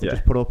 followers that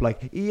just put up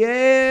like,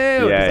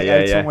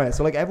 somewhere.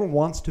 So like, everyone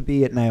wants to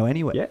be it now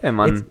anyway. Yeah,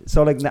 man.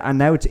 So like, and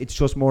now it's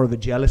just more of a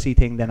jealousy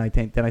thing than I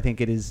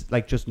think it is,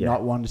 like, just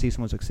not wanting to see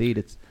someone succeed.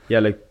 It's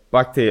like,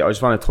 back to, I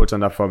just want to touch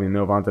on that before we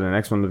move on to the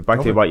next one.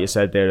 Back to what you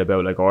said there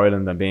about like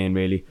Ireland and being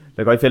really,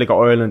 like, I feel like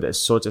Ireland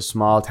is such a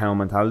small town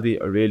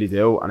mentality. I really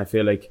do. And I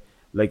feel like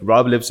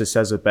Rob Lipsis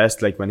says it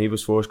best, like, when he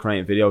was first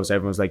creating videos,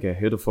 everyone's like,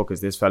 who the fuck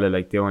is this fella,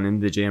 like, doing in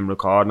the gym,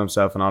 recording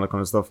himself and all that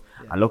kind of stuff.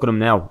 And look at him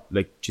now.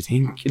 Like, do you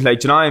think, like,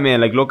 do you know what I mean?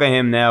 Like, look at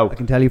him now. I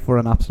can tell you for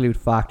an absolute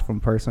fact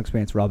from personal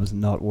experience, Rob is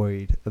not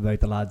worried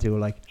about the lads who are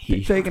like,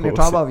 keep taking your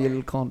top off, you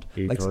little cunt.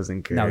 He like,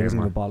 doesn't care. No, he doesn't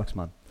give a bollocks,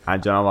 man.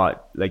 And do you know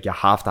what? Like, you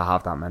have to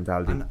have that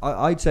mentality. And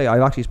I'd say,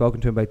 I've actually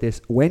spoken to him about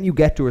this. When you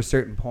get to a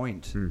certain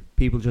point,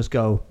 people just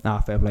go,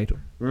 fair play to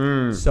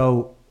him.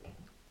 So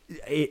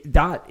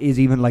that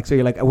is even like, so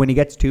you're like, when he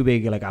gets too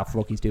big, you're like,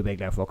 fuck, he's too big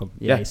now, fuck him.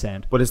 He's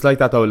sound. But it's like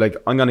that though, like,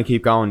 I'm gonna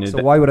keep going.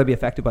 So why would I be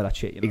affected by that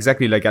shit, you know?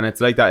 Exactly, like, and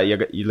it's like that,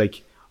 you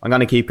like, I'm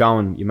gonna keep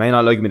going. You may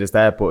not like me to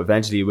start, but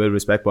eventually you will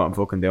respect what I'm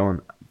fucking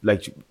doing.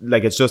 like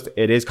it's just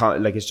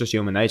it's just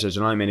human nature. Do you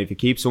know what I mean? If you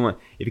keep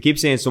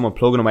seeing someone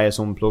plugging away at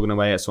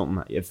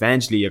something,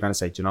 eventually you're gonna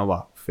say, do you know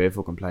what, fair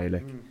fucking play,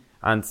 like.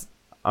 And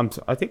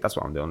I think that's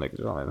what I'm doing. Like, do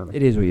you know what I mean?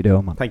 It is what you're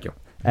doing, man. Thank you.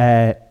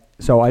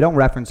 So I don't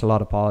reference a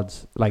lot of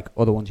pods like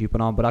other ones you've been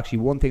on, but actually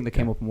one thing that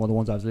came up in one of the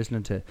ones I was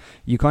listening to,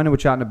 you kind of were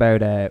chatting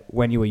about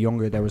when you were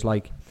younger, there was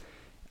like,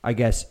 I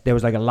guess there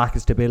was like a lack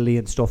of stability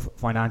and stuff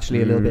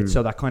financially a little bit,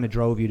 so that kind of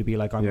drove you to be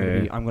like, I'm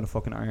gonna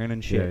fucking earn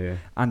and shit.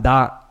 And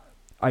that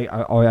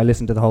I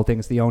listened to the whole thing.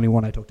 It's the only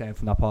one I took down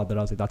from that pod that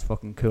I was like, that's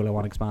fucking cool. I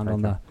want to expand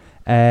on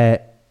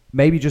that.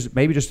 Maybe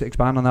just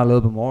expand on that a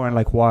little bit more, and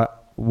like what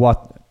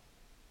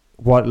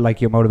like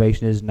your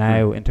motivation is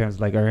now in terms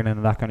of like earning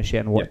and that kind of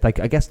shit, and what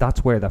like I guess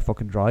that's where that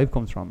fucking drive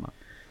comes from, man.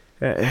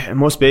 It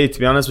must be, to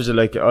be honest with you.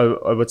 Like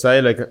I would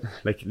say,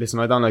 like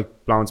listen, I don't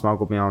like blowing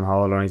smoke up my own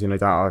hole or anything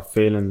like that, or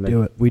feeling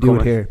like we do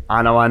it here.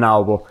 I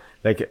know, but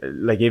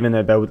like even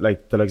about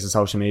like the likes of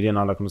social media and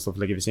all that kind of stuff.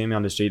 Like if you see me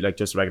on the street, like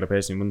just a regular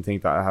person, you wouldn't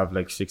think that I have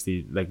like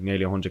 60, like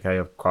nearly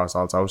 100k across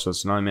all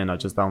socials. You know what I mean?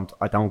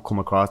 I don't come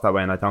across that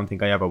way, and I don't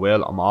think I ever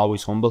will. I'm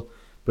always humble,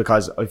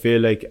 because I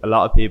feel like a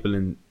lot of people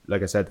in,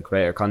 like I said, the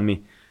creator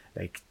economy,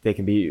 like they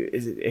can be,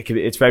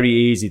 it's very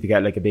easy to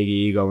get like a big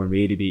ego and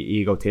really be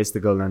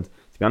egotistical. And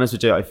to be honest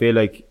with you, I feel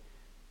like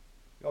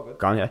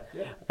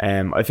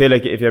I feel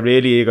like if you're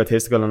really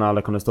egotistical and all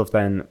that kind of stuff,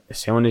 then as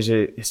soon as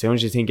you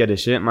think you're the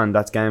shit, man,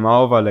 that's game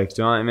over. Like,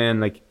 do you know what I mean?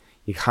 Like,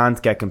 you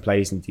can't get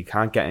complacent, you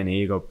can't get an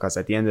ego, because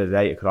at the end of the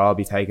day it could all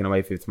be taken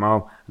away from you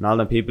tomorrow, and all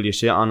the people you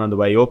shit on the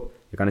way up,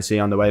 you're going to see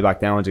on the way back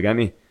down. Do you get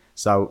me?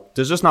 So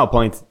there's just no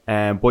point.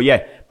 But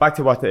yeah, back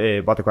to what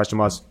the question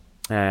was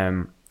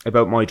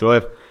about my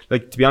drive.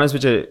 Like, to be honest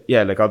with you,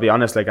 yeah, like I'll be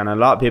honest, like, and a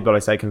lot of people I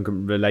say can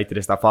relate to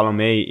this, that follow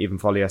me, even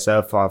follow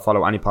yourself, or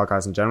follow any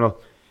podcast in general.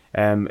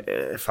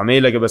 For me,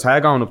 like, it was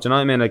hard going up. Do you know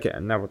what I mean?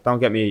 Like, no, don't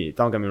get me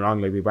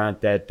wrong. Like, we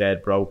weren't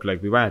dead broke.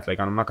 Like, we weren't. Like,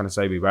 and I'm not gonna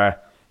say we were.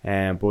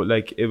 But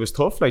like, it was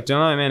tough. Like, do you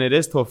know what I mean? It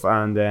is tough,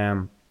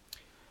 and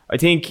I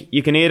think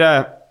you can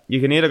either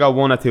go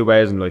one or two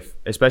ways in life,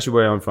 especially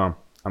where I'm from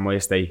and my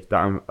estate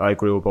that I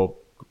grew up on.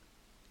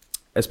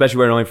 Especially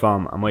where I'm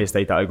from and my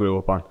estate that I grew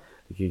up on.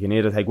 Like, you can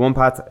either take one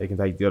path, or you can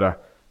take the other.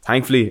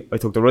 Thankfully, I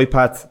took the right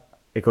path.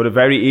 It could have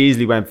very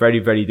easily went very,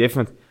 very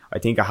different. I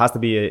think it has to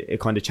be a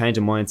kind of change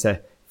of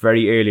mindset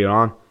very early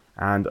on.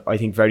 And I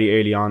think very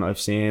early on, I've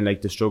seen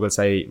like the struggle,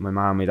 say my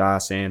mum, my dad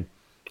saying,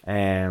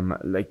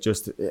 like,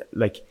 just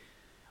like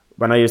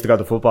when I used to go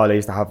to football, I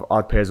used to have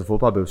odd pairs of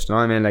football boots. You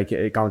know what I mean?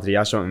 Like, going to the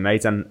restaurant with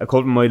mates, and a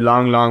couple of my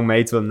long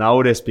mates will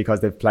know this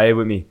because they've played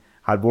with me.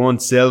 Had one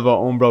silver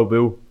Umbro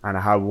boot and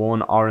I had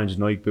one orange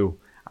Nike boot,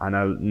 and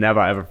I'll never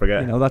ever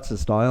forget. You know, that's the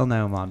style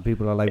now, man.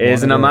 People are like,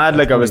 isn't it mad?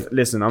 Like, I'm a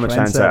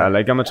trendsetter.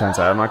 Like, I'm a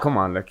trendsetter. Man, come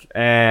on, like,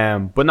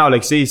 but now,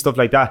 like, see stuff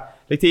like that.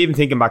 Like, to even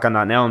thinking back on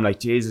that now, I'm like,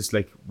 Jesus,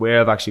 like,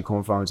 where I've actually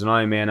come from. Do you know what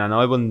I mean? And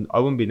I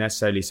wouldn't be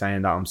necessarily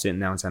saying that I'm sitting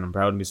down and saying I'm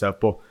proud of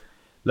myself, but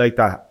like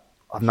that,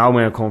 I know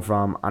where I come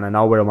from, and I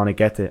know where I want to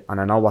get to,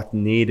 and I know what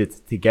needed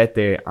to get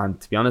there. And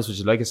to be honest with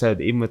you, like I said,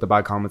 even with the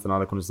bad comments and all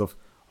that kind of stuff,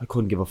 I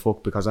couldn't give a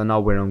fuck, because I know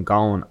where I'm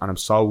going, and I'm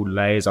so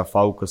laser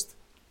focused.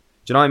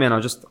 Do you know what I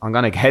mean? I'm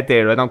gonna get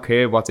there. I don't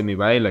care what's in my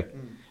way, like,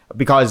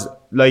 because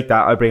like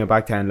that, I bring it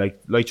back to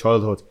like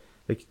childhood.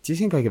 Like, do you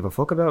think I give a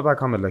fuck about a bad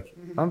comment? Like,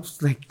 I'm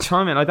just like, do you know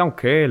what I mean? I don't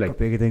care. Like, got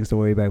bigger things to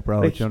worry about, bro.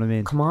 Like, do you know what I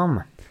mean? Come on,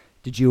 man.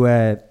 Did you?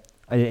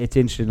 It's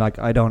interesting. Like,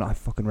 I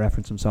fucking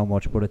reference him so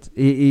much, but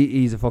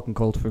he's a fucking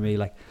cult for me.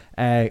 Like,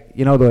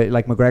 you know,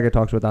 like McGregor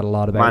talks about that a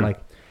lot about, man, like,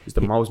 he's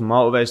the most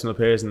motivational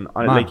person.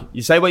 And like,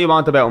 you say what you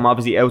want about him,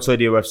 obviously outside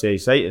the UFC.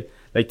 Say,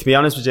 like, to be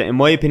honest with you, in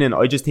my opinion,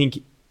 I just think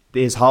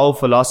his whole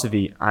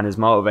philosophy and his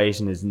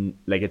motivation is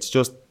like, it's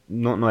just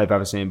nothing I've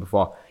ever seen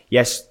before.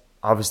 Yes,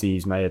 obviously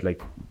he's made like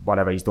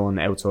whatever he's done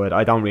outside,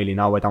 I don't really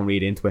know. I don't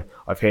read into it.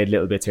 I've heard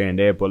little bits here and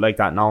there, but like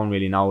that, no one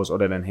really knows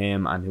other than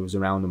him and who's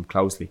around him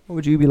closely. What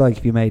would you be like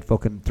if you made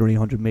fucking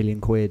 300 million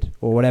quid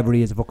or whatever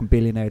he is, a fucking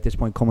billionaire at this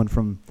point, coming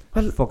from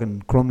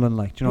fucking crumbling?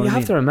 Like, do you know what I mean? You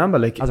have to remember,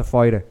 like, as a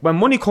fighter, when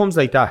money comes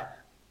like that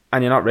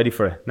and you're not ready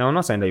for it. Now, I'm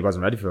not saying that he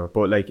wasn't ready for it,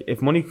 but like, if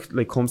money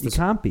like comes to, you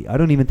can't be. I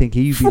don't even think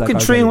he'd be fucking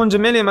like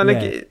 300 million, man.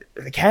 Yeah.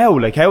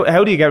 Like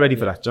how do you get ready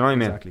for that? Do you know what I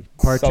mean? Exactly.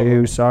 Part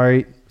two.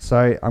 Sorry.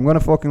 I'm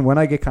gonna fucking, when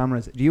I get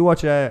cameras. Do you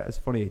watch? It's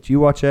funny. Do you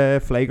watch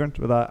Flagrant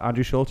with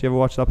Andrew Schultz? You ever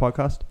watch that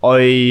podcast?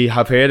 I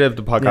have heard of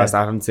the podcast. Yeah.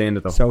 I haven't seen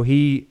it though. So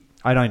I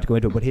don't need to go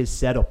into it, but his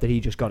setup, that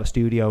he just got a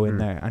studio in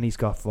there, and he's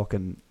got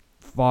fucking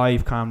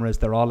 5 cameras.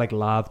 They're all like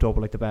laved up,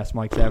 like the best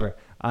mics ever,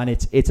 and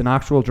it's an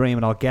actual dream.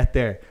 And I'll get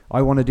there.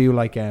 I want to do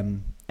like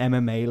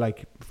MMA,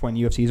 like when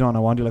UFC's on, I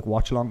want to do like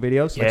watch along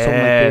videos, like something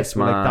like this,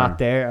 with like that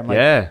there, and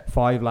like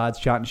 5 lads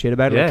chatting shit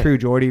about it, like True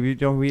Geordie, you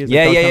know who he is?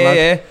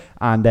 Yeah.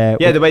 And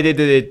the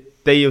way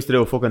they used to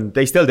do fucking,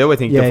 they still do, I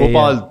think, the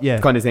football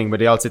kind of thing, where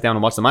they all sit down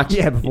and watch the match.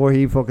 Yeah, before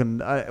he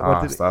fucking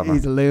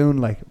he's a loon,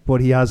 like,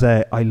 but he has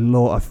I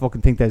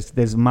fucking think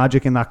there's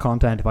magic in that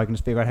content if I can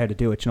just figure out how to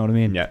do it. You know what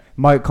I mean?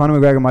 Yeah. Conor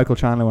McGregor, Michael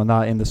Chandler on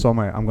that in the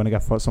summer. I'm gonna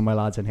get some of my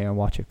lads in here and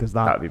watch it, because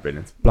that'd be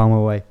brilliant. Blow me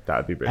away.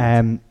 That'd be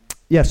brilliant.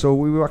 Yeah, so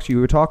we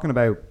were talking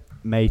about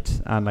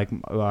mates and like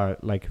or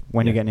like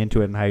when you're getting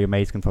into it and how your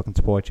mates can fucking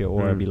support you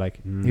or be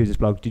like, who's this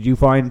bloke? Did you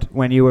find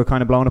when you were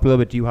kind of blown up a little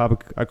bit, do you have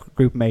a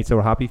group of mates that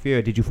were happy for you,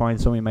 or did you find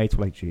some of your mates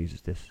were like,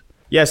 Jesus, this?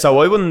 Yeah, so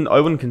I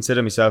wouldn't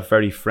consider myself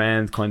very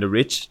friend kind of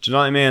rich. Do you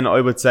know what I mean?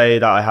 I would say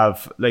that I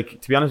have, like,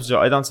 to be honest with you,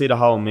 I don't see the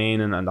whole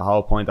meaning and the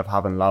whole point of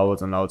having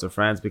loads and loads of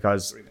friends,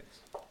 because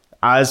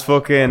as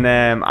fucking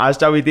as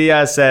Joey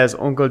Diaz says,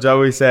 Uncle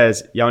Joey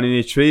says, you only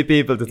need 3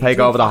 people to take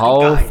over the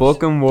whole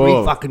fucking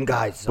world. 3 fucking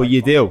guys. But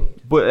you do.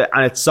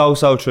 And it's so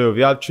true. If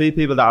you have 3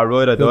 people that are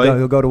ride or die,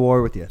 he'll go to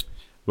war with you.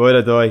 Ride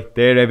or die,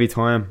 there every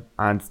time.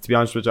 And to be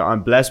honest with you,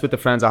 I'm blessed with the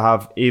friends I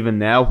have even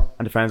now,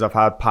 and the friends I've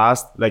had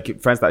past,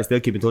 like friends that I still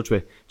keep in touch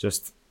with.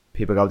 Just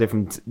people go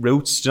different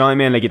routes, do you know what I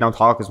mean? Like, you don't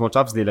talk as much.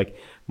 Obviously, like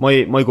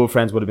my good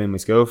friends would have been my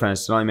school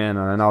friends, do you know what I mean?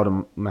 And I know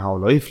them my whole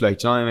life, like,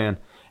 do you know what I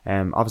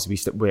mean?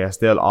 Obviously we are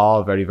still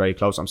all very, very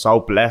close. I'm so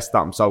blessed that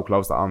I'm so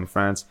close to all my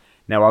friends.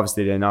 Now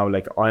obviously they know,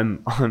 like,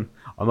 I'm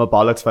a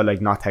bollocks for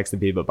like not texting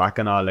people back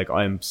and all. Like,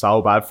 I'm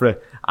so bad for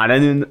it.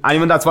 And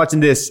anyone that's watching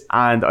this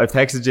and I've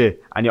texted you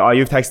and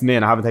you've texted me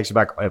and I haven't texted you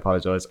back, I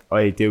apologise.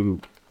 I do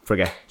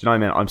forget. Do you know what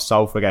I mean? I'm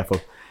so forgetful.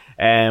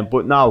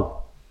 But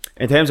no,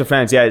 in terms of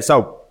friends, yeah.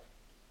 So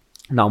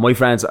no, my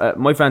friends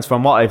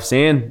from what I've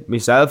seen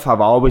myself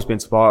have always been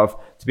supportive.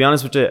 To be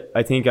honest with you,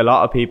 I think a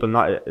lot of people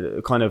not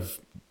kind of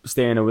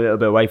staying a little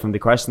bit away from the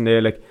question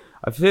there. Like,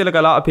 I feel like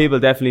a lot of people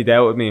definitely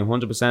doubted me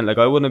 100%. Like,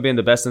 I wouldn't have been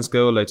the best in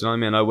school, like, do you know what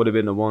I mean? I would have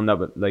been the one that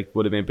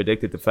would have been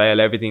predicted to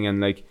fail everything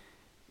and like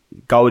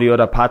go the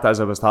other path as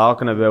I was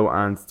talking about.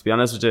 And to be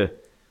honest with you,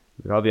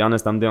 like, I'll be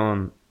honest, I'm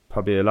doing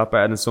probably a lot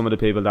better than some of the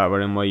people that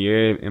were in my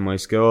year in my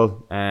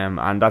school.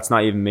 And that's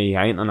not even me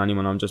hating on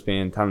anyone. I'm just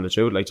telling the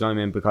truth, like, do you know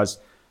what I mean? Because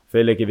I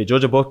feel like if you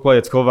judge a book by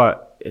its cover,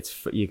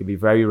 you can be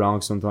very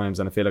wrong sometimes.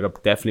 And I feel like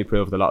I've definitely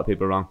proved a lot of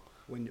people wrong.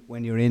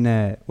 When you're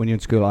in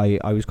school,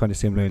 I was kind of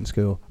similar in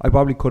school. I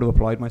probably could have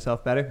applied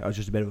myself better. I was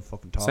just a bit of a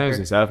fucking talker. Same as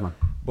yourself, man.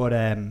 But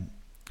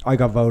I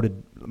got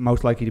voted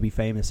most likely to be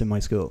famous in my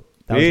school.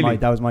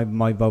 That was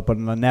my vote. But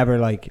I never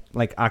like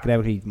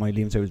academically, my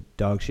leaving cert was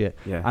dog shit.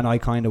 Yeah. And I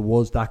kind of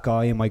was that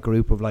guy in my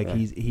group of like,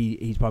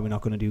 he's probably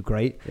not going to do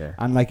great. Yeah.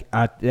 And like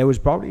there was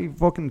probably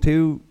fucking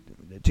two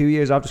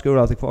years after school,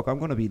 I was like, fuck, I'm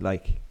going to be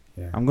like,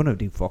 I'm going to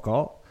do fuck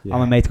all. Yeah.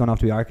 And my mate's going off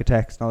to be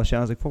architects and all that shit.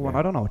 I was like, fuck, man,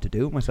 I don't know what to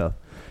do with myself.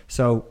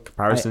 So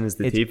comparison is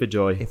the thief of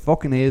joy. It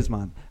fucking is,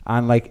 man.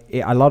 And like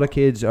a lot of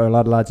kids or a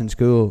lot of lads in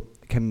school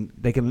can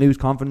lose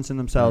confidence in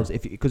themselves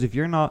because if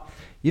you're not,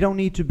 you don't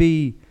need to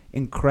be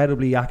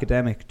incredibly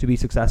academic to be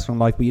successful in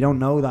life, but you don't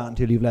know that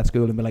until you've left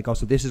school and be like, oh,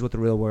 so this is what the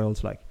real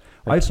world's like.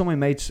 I have some of my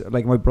mates,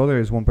 like my brother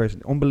is one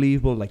person,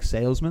 unbelievable, like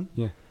salesman.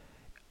 Yeah,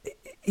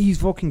 he's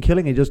fucking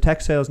killing it. He does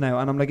tech sales now,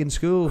 and I'm like, in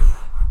school,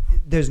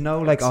 there's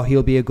no like, oh,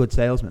 he'll be a good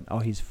salesman.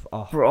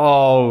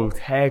 Bro,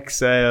 tech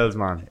sales,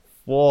 man.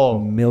 Whoa,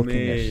 milking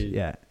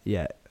it.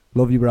 Yeah.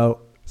 Love you, bro.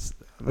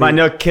 Man,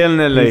 you're killing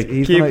it, like.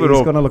 He's Keep it up.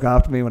 He's gonna look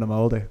after me when I'm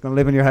older. Gonna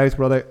live in your house,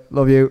 brother.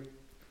 Love you,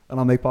 and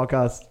I'll make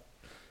podcasts.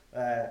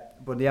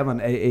 But yeah,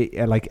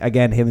 man. Like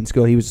again, him in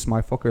school, he was a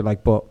smart fucker.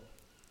 Like, but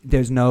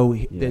there's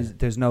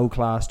no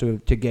class to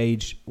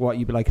gauge what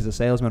you'd be like as a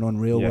salesman on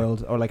real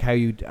world, or like how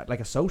you like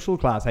a social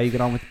class, how you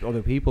get on with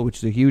other people, which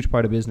is a huge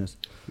part of business.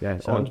 Yeah,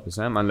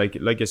 100%, man.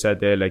 Like you said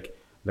there, like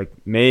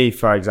me,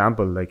 for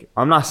example, like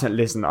I'm not saying,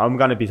 listen, I'm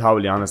gonna be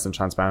totally honest and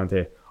transparent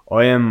here.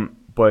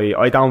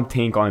 I don't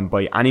think I'm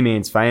by any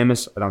means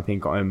famous. I don't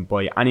think I'm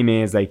by any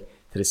means like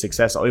to the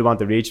success I want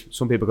to reach.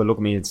 Some people could look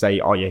at me and say,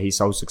 oh yeah, he's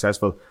so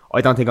successful.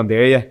 I don't think I'm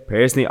there yet,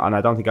 personally, and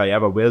I don't think I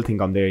ever will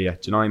think I'm there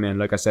yet. Do you know what I mean?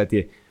 Like I said to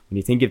you, when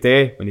you think you're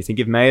there, when you think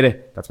you've made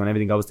it, that's when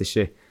everything goes to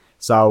shit.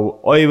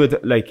 So I would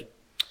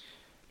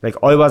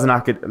I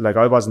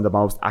wasn't the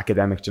most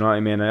academic, do you know what I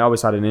mean? I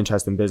always had an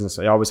interest in business.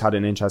 I always had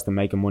an interest in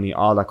making money,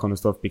 all that kind of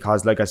stuff,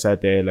 because like I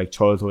said there, like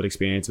childhood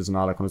experiences and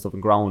all that kind of stuff,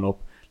 and growing up,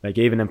 like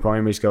even in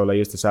primary school, I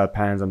used to sell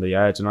pens on the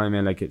yard, do you know what I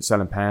mean? Like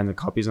selling pens and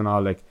copies and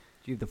all, like.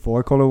 Do you have the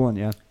 4-colour one,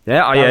 yeah?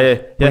 Yeah,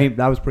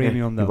 that was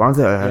premium though. You want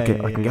it?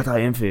 I can get that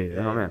in for you, you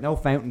know what I mean? No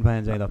fountain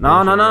pens,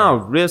 No,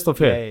 real stuff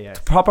here. Yeah.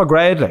 Proper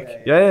grade,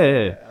 like.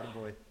 Yeah.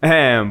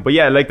 But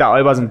yeah, like that,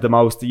 I wasn't the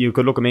most, you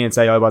could look at me and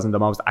say I wasn't the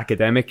most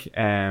academic,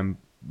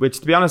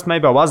 which to be honest,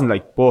 maybe I wasn't,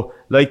 like, but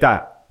like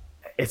that,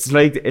 it's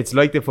like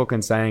the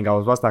fucking saying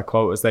goes, what's that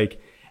quote? It's like,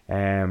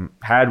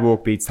 hard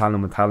work beats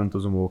talent when talent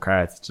doesn't work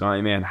hard. Do you know what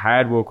I mean?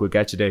 Hard work will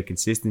get you there.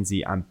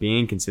 Consistency and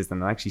being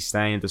consistent and actually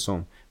staying to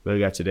something will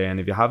get you there. And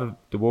if you have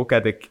the work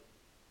ethic,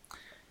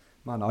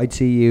 man, I'd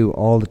see you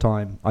all the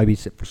time. I'd be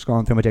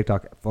scrolling through my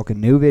TikTok, fucking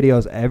new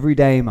videos every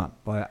day, man.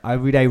 But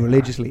every day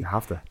religiously. You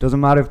have to. Doesn't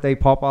matter if they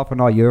pop off or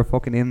not. You're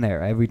fucking in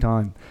there every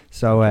time.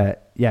 So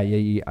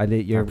you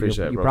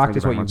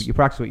practice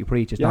what you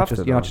preach. You're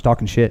not just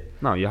talking shit.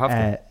 No, you have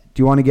to.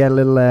 Do you want to get a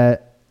little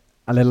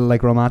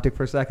like romantic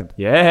for a second?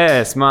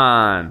 Yes,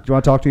 man. Do you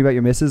want to talk to me about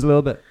your missus a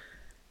little bit?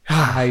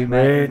 How you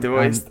met? Where do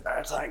I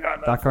start?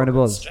 That kind of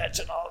buzz.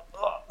 Stretching all.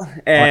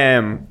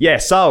 Yeah.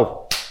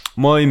 So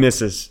my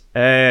missus.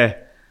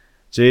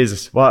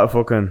 Jesus, what a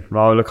fucking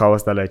roller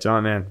coaster, like, do you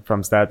know what I mean?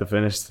 From start to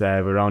finish,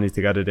 we're only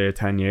together there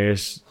 10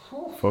 years.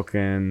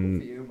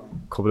 fucking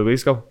couple of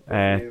weeks ago.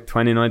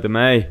 29th of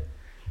May.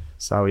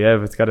 So yeah,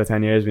 we've together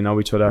 10 years. We know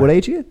each other. What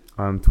age are you?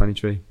 I'm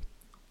 23.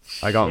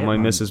 I got my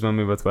missus when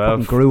we were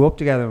 12. Fucking grew up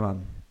together,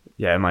 man.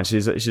 Yeah, man,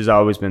 she's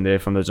always been there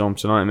from the jump,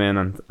 do you know what I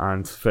mean?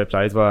 And fair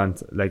play to her,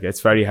 and like it's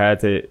very hard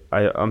to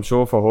I'm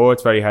sure for her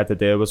it's very hard to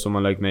deal with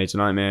someone like me, do you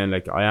know what I mean?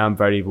 Like I am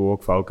very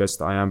work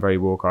focused, I am very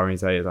work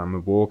orientated, I'm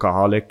a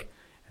workaholic,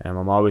 and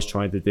I'm always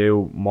trying to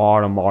do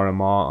more and more and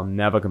more. I'm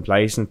never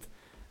complacent,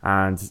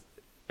 and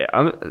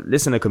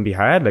listen, it can be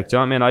hard, like, do you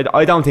know what I mean?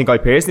 I don't think I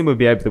personally would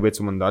be able to with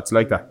someone that's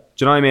like that,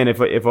 do you know what I mean?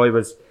 If I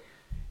was,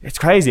 it's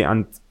crazy,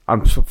 and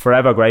I'm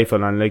forever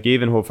grateful, and like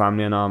even her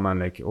family and all, man,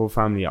 like her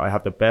family, I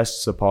have the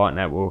best support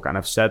network, and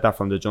I've said that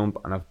from the jump,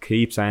 and I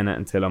keep saying it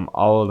until I'm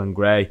old and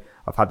grey.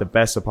 I've had the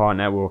best support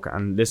network,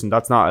 and listen,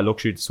 that's not a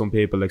luxury to some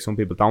people. Like some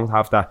people don't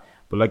have that,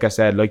 but like I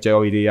said, like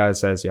Joey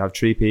Diaz says, you have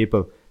 3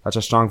 people. That's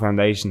a strong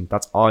foundation.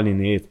 That's all you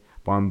need.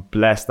 But I'm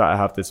blessed that I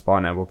have the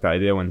support network that I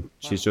do, and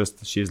she's always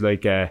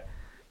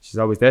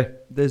there.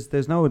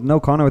 There's no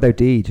Connor without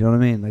D. Do you know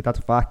what I mean? Like that's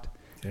a fact.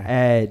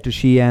 Yeah.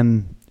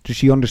 Does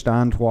she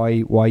understand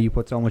why you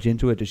put so much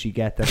into it? Does she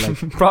get that? Like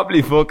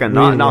probably fucking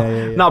really?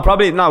 No. No,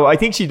 probably no. I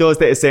think she does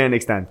to a certain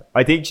extent.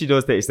 But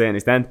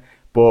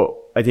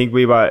I think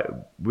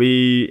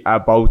we are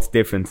both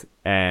different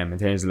in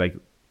terms of like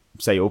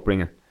say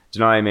upbringing. Do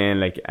you know what I mean?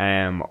 Like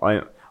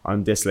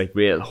I'm this like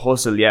real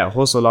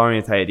hustle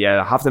orientated.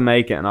 Yeah, I have to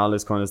make it and all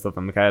this kind of stuff.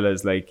 And Michaela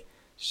is like,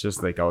 she's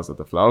just like goes with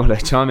the flow.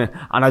 Like, do you know what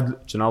I mean?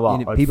 And do you know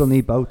what? People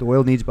need both. The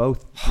world needs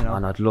both. You know?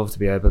 And I'd love to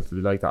be able to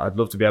be like that. I'd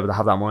love to be able to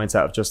have that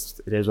mindset of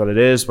just it is what it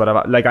is.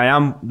 Whatever. Like I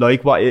am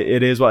like what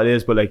it is what it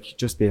is. But like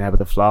just being able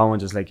to flow and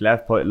just like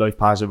let life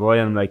pass you by.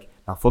 And I'm like,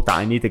 nah, fuck that.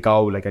 I need to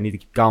go. Like I need to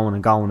keep going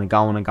and going and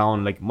going and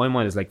going. Like my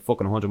mind is like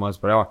fucking 100 miles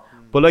per hour.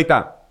 But like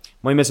that.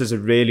 My missus is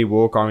really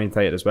work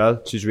orientated as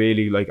well. She's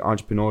really like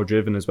entrepreneur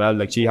driven as well.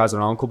 Like she has her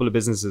own couple of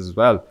businesses as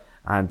well.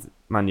 And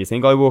man, you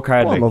think I work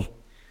hard?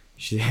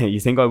 You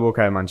think I work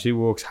hard, man? She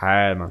works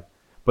hard, man.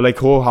 But like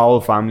her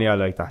whole family are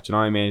like that. Do you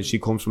know what I mean? She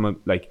comes from a,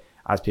 like,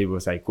 as people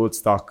would say, good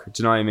stock. Do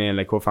you know what I mean?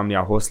 Like her family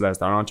are hustlers,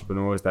 they're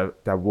entrepreneurs, they're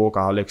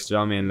workaholics. Do you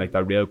know what I mean? Like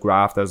they're real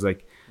grafters,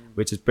 like,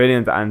 which is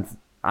brilliant. And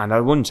I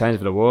wouldn't change it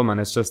for the world, man.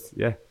 It's just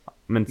I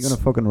mean, you're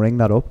gonna fucking ring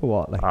that up or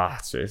what? Like,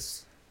 it's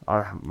just.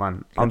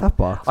 Man, that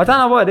box. I don't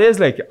know what it is.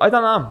 Like, I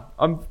don't know.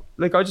 I'm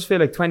like, I just feel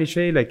like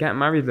 23, like getting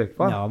married. Like,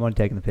 what? No, I'm only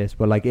taking the piss.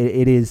 But like,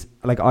 it is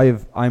like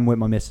I'm with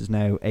my missus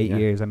now 8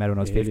 years. I met her when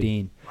I was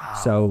 15. Wow.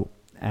 So,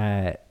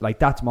 like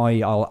that's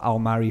I'll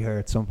marry her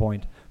at some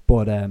point.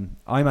 But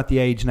I'm at the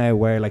age now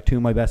where like 2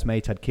 of my best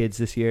mates had kids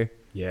this year.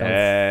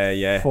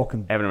 Yeah.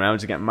 Fucking everyone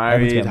around you getting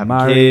married,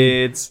 having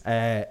kids.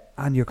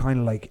 And you're kind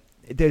of like,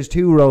 there's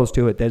 2 roles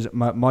to it. There's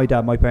my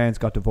dad, my parents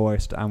got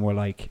divorced, and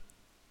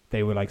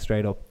they were like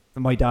straight up.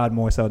 My dad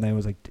more so than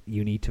was like,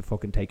 you need to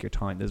fucking take your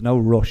time. There's no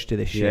rush to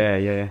this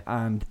shit. Yeah.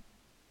 And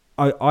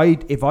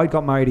if I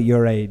got married at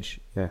your age,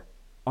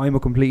 I'm a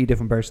completely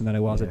different person than I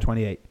was at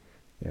 28.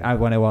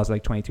 When I was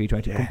like 23,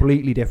 22,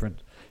 completely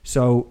different.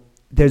 So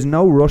there's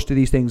no rush to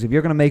these things. If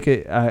you're going to make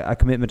a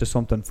commitment to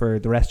something for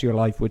the rest of your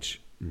life, which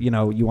you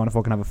know you want to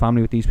fucking have a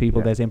family with these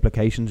people, there's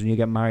implications when you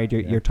get married.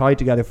 You're tied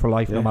together for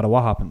life no matter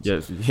what happens.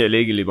 Yes, you're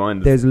legally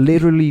binded. There's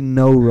literally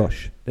no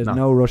rush. There's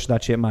no rush to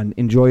that shit, man.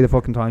 Enjoy the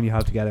fucking time you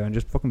have together and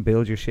just fucking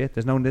build your shit.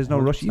 There's no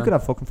rush. You could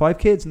have fucking 5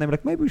 kids and they were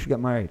like, maybe we should get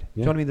married. Do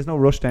you know what I mean? There's no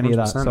rush to any of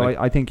that. So like,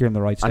 I think you're in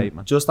the right state,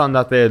 man. Just on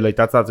that there, like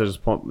that's just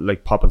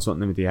like popping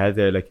something into your head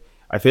there. Like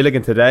I feel like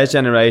in today's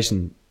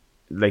generation,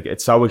 like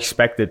it's so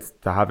expected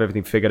to have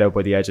everything figured out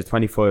by the age of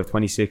 25,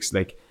 26.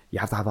 Like you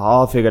have to have it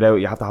all figured out.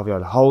 You have to have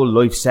your whole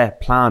life set,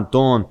 plan,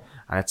 done.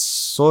 And it's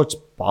such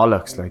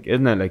bollocks, like,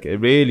 isn't it? Like, it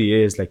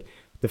really is. Like,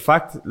 the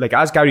fact, like,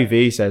 as Gary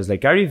Vee says,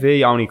 like, Gary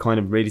Vee only kind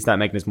of really started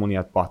making his money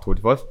at, what,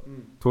 35?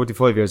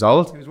 35 years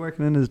old. He was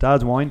working in his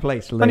dad's wine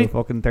place till he was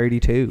fucking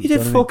 32. He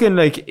did fucking,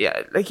 like,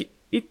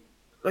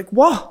 like,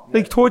 what? Yeah.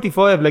 Like,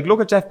 35. Like,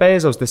 look at Jeff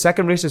Bezos, the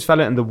second richest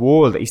fella in the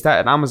world. He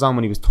started Amazon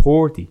when he was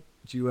 30.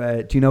 Do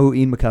you know who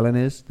Ian McKellen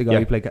is? The guy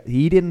who played...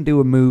 He didn't do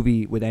a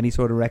movie with any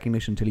sort of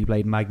recognition until he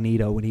played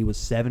Magneto when he was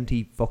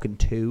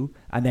 72.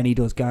 And then he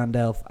does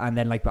Gandalf. And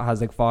then like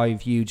has like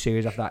 5 huge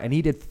series after that. And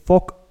he did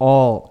fuck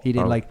all. He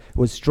did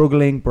was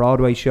struggling,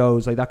 Broadway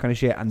shows, like that kind of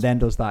shit. And then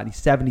does that. And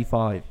he's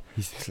 75.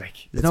 He's just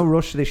like... There's no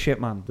rush to this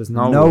shit, man. There's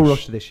no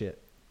rush to this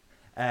shit.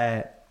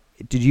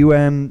 Did you...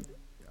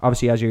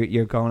 obviously, as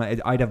you're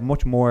going... I'd have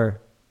much more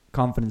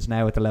confidence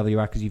now at the level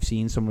you're at because you've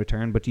seen some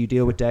return. But do you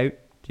deal with doubt?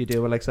 Do you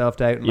deal with like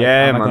self-doubt? And, like,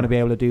 am I going to be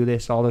able to do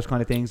this? All those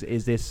kind of things.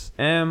 Is this?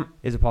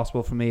 Is it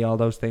possible for me? All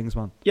those things,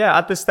 man. Yeah,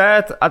 at the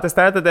start, I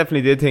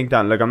definitely did think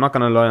that. Like, I'm not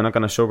going to lie. I'm not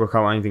going to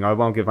sugarcoat anything. I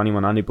won't give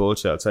anyone any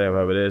bullshit. I'll tell you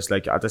how it is.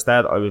 Like at the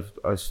start, I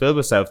was filled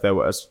with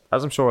self-doubt, as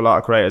I'm sure a lot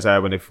of creators are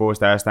when they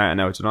first are starting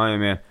out. You know what I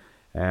mean?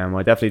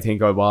 I definitely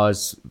think I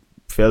was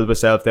filled with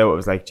self-doubt. It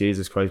was like,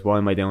 Jesus Christ, why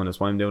am I doing this?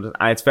 Why am I doing this?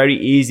 And it's very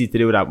easy to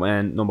do that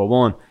when, number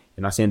one,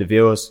 you're not seeing the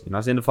views, you're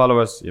not seeing the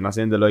followers, you're not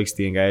seeing the likes,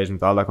 the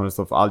engagement, all that kind of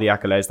stuff, all the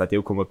accolades that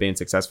do come with being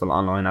successful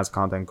online as a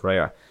content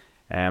creator.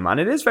 And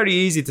it is very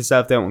easy to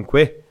self-doubt and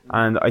quit.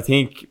 And I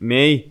think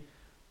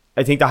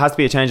I think there has to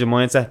be a change of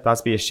mindset. There has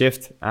to be a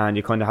shift, and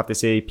you kind of have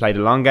to play the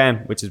long game,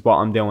 which is what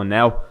I'm doing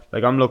now.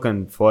 Like, I'm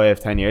looking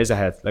 5-10 years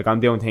ahead. Like, I'm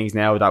doing things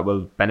now that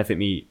will benefit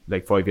me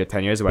like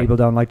 5-10 years away. People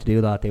don't like to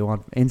do that. They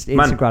want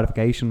instant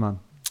gratification, man.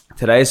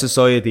 Today's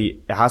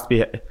society, it has to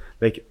be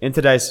like, in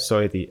today's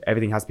society,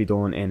 everything has to be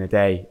done in a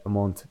day, a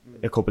month,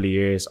 a couple of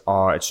years,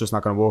 or it's just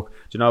not going to work.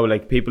 Do you know,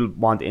 like, people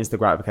want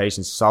instant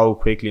gratification so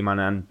quickly, man,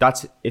 and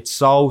it's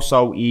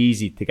so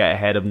easy to get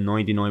ahead of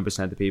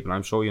 99% of people.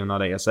 I'm sure you know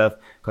that yourself,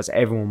 because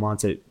everyone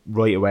wants it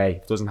right away.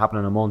 If it doesn't happen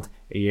in a month,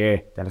 a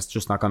year, then it's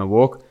just not going to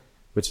work,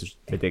 which is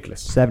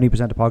ridiculous.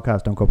 70% of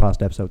podcasts don't go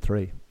past episode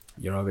 3.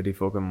 You're already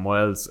fucking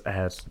miles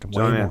ahead.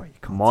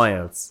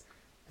 Miles.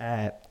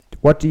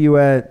 What do you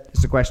this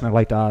is a question I'd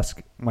like to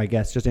ask my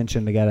guests, just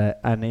interesting to get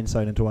an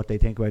insight into what they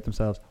think about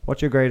themselves.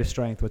 What's your greatest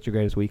strength? What's your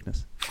greatest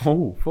weakness?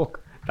 Oh,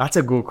 fuck. That's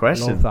a good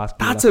question.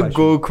 That's a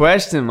good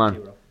question,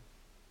 man.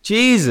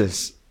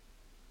 Jesus.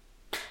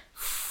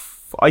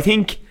 I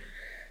think,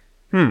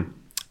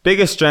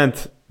 biggest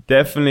strength,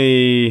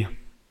 definitely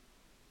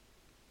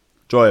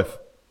drive.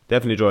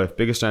 Definitely drive.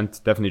 Biggest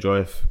strength, definitely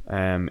drive,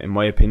 in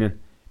my opinion.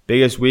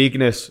 Biggest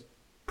weakness,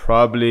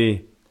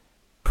 probably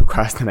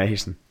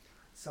procrastination.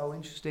 So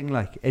interesting,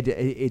 like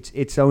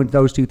it's so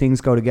those two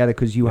things go together,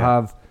 because you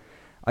have,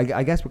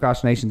 I guess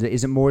procrastination,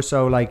 is it more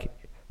so like,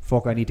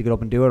 fuck, I need to get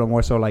up and do it, or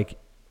more so like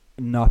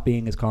not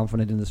being as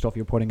confident in the stuff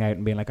you're putting out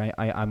and being like,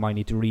 I might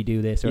need to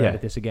redo this or edit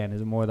this again?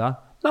 Is it more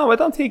that? No, I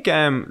don't think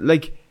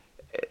like,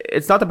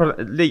 it's not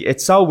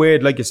it's so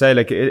weird, like you say,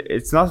 like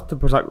it's not the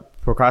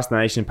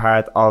procrastination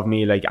part of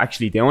me like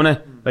actually doing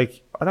it.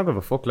 Like, I don't give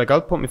a fuck. Like,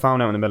 I'll put my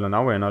phone out in the middle of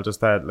nowhere and I'll just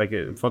start like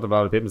in front of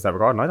all the people start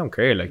recording. I don't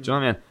care. Like, do you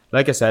know what I mean?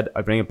 Like I said,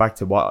 I bring it back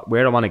to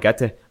where I want to get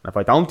to. And if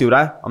I don't do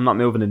that, I'm not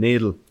moving the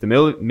needle.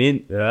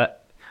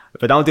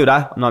 If I don't do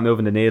that, I'm not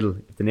moving the needle.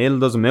 If the needle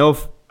doesn't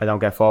move, I don't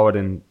get forward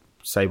and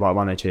say what I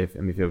want to achieve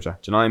in my future.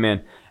 Do you know what I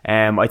mean?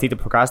 I think the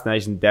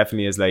procrastination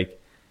definitely is like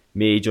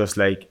me just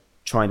like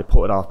trying to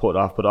put it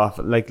off.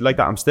 Like that,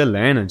 I'm still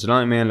learning. Do you know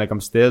what I mean? Like,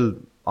 I'm still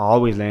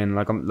always learning.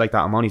 Like, I'm like that.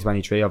 I'm only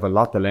 23. I have a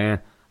lot to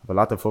learn. I have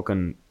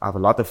a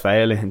lot to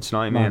fail in. Do you know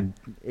what I mean?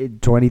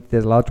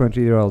 There's a lot of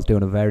 20-year-olds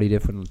doing a very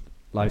different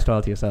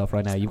lifestyle to yourself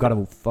right now. You've got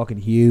a fucking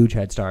huge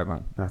head start,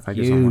 man. Thank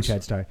you so much. Huge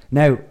head start.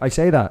 Now, I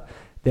say that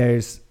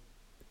there's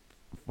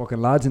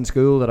fucking lads in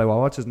school that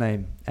what's his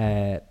name?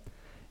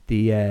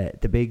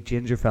 The big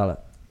ginger fella.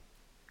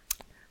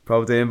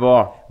 Protein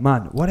bar.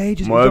 Man, what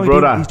age is he?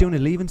 He's doing a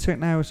leaving cert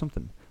now or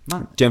something.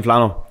 Man. Jim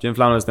Flannel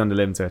is doing the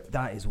leaving cert.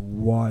 That is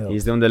wild.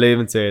 He's doing the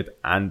leaving cert,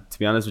 and to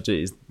be honest with you,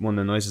 he's one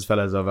of the nicest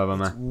fellas I've ever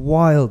met. It's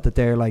wild that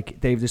they're like,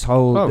 they've this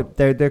whole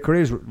their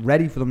career's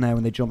ready for them now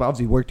when they jump.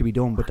 Obviously work to be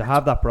done, but to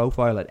have that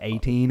profile at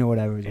 18 or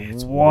whatever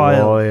is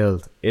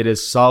wild. It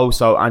is so,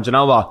 and you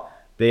know what?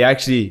 They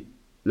actually,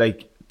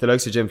 like, the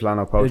likes of Jim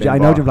Flannel. I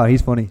know Jim Flannel,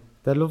 he's funny.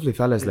 They're lovely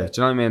fellas, like, do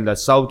you know what I mean? They're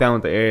so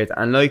down to earth,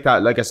 and like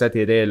that, like I said to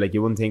you there, like,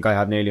 you wouldn't think I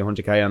have nearly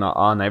 100k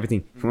on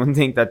everything. You wouldn't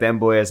think that them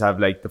boys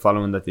have like the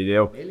following that they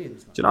do.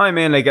 Millions, do you know what I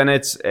mean? Like, and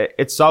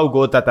it's so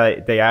good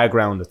that they are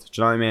grounded. Do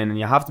you know what I mean? And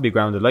you have to be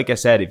grounded. Like I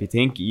said, if you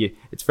think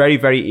it's very,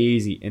 very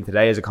easy in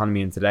today's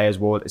economy, in today's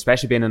world,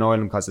 especially being in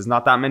Ireland, because there's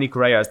not that many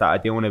careers that are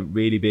doing it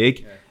really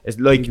big. It's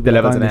like the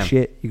levels of them.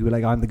 Shit. You could be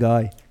like, I'm the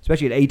guy.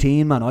 Especially at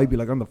 18, man. I'd be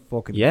like, I'm the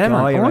fucking guy.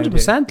 Man,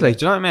 100%. Like,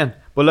 do you know what I mean?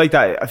 But like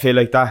that, I feel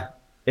like that.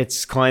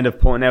 It's kind of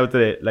pointing out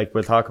to like,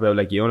 we'll talk about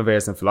like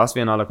universe and philosophy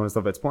and all that kind of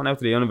stuff. It's pointing out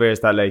to the universe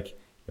that like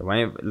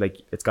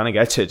it's gonna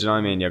get you. Do you know what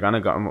I mean? You're gonna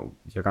go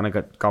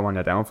on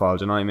your downfall.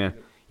 Do you know what I mean?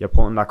 You're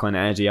putting that kind of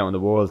energy out in the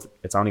world.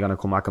 It's only gonna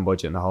come back and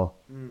bite you in the hole.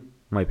 In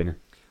my opinion.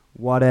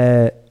 What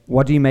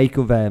do you make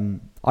of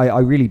I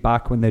really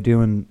back when they're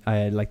doing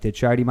like the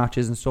charity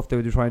matches and stuff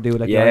they're trying to do with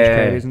like the Irish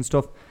creators and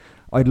stuff.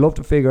 I'd love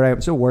to figure out.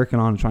 I'm still working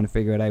on trying to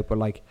figure it out, but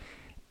like,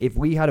 if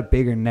we had a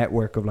bigger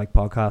network of like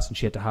podcasts and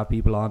shit to have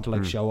people on to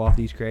like show off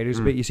these creators,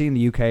 but you see in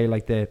the UK,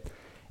 like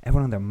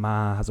everyone on their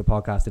ma has a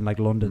podcast in like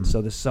London.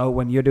 So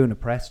when you're doing a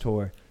press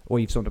tour or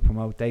you've something to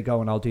promote, they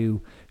go and I'll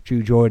do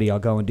Drew Geordie, I'll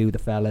go and do the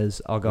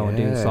fellas, I'll go and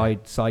do the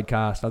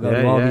sidecast, I'll go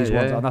do all these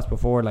ones, and that's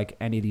before like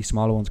any of these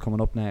smaller ones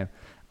coming up now.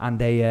 And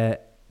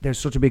there's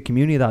such a big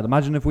community of that.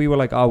 Imagine if we were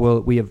like,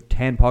 we have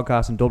 10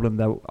 podcasts in Dublin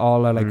that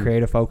all are like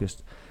creator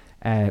focused.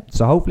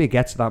 So hopefully it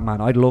gets to that,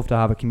 man. I'd love to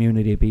have a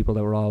community of people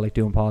that were all like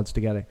doing pods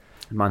together,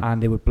 man,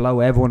 and they would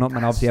blow everyone up.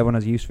 And obviously everyone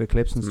has use for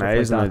clips and stuff like that.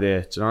 Amazing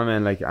idea. Do you know what I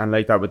mean? Like, and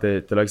like that with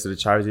the likes of the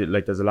charity,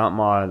 like there's a lot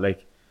more.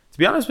 Like, to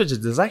be honest with you,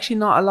 there's actually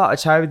not a lot of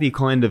charity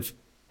kind of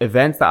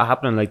events that are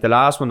happening. Like the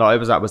last one that I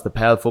was at was the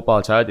Pell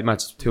football charity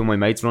match. Two of my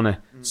mates run it.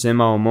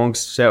 Simo and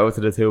Monks. Shout out to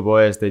the two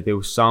boys. They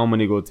do so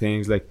many good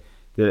things. Like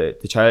the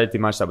charity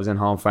match that was in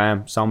Home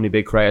Farm. So many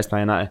big creators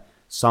playing at it.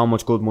 So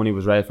much good money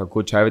was raised for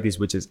good charities,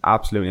 which is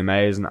absolutely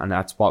amazing, and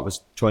that's what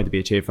was trying to be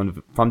achieved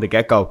from the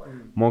get-go.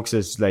 Monks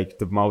is like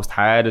the most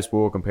hardest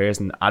working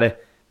person at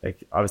it.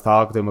 Like, I was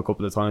talking to him a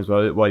couple of times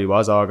while he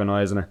was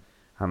organising it,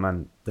 and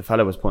man, the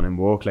fella was putting in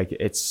work. Like,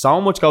 it's so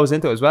much goes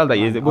into it as well that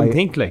you wouldn't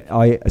think. Like,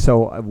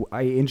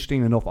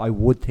 interesting enough, I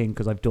would think,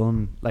 because I've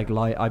done like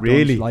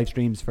done live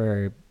streams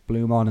for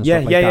Blue Mon and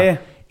stuff like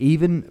that.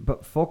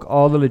 But fuck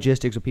all the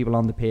logistics of people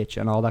on the pitch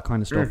and all that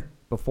kind of stuff.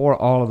 Before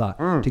all of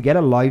that, to get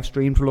a live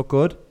stream to look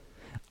good,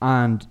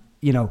 and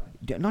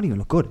not even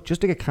look good,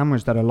 just to get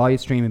cameras that are live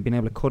streaming, being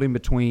able to cut in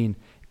between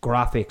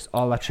graphics,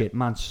 all that shit,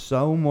 man,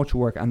 so much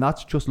work, and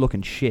that's just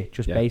looking shit,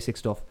 just basic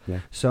stuff.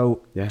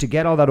 So to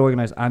get all that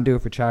organised and do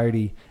it for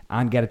charity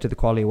and get it to the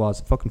quality it was,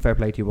 fucking fair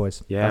play to you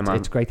boys. Man,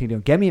 it's a great thing to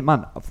do. Get me,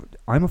 man,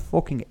 I'm a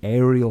fucking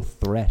aerial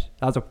threat.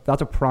 That's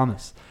a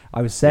promise.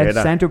 I was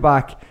centre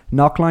back,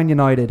 Knockline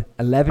United,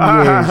 11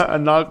 years.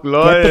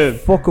 Knockline. Get the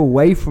fuck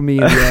away from me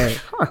in the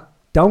air.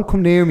 Don't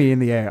come near me in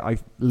the air. I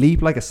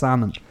leap like a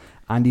salmon.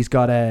 And he's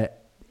got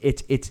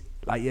it's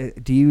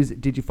like,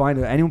 did you find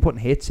anyone putting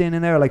hits in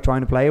there, like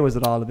trying to play, or was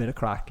it all a bit of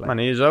crack? Like? Man,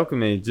 you're joking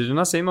me. Did you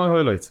not see my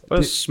highlights? I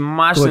was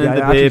smashing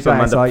into people,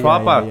 man.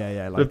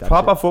 The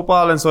proper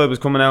football inside was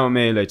coming out of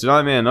me, like, do you know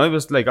what I mean? I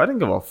was like, I didn't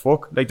give a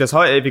fuck. Like,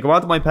 if you go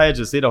onto my page,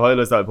 you'll see the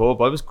highlights that I put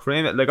up. I was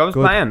creaming, like, I was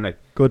playing, like.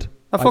 Good.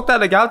 Fuck that,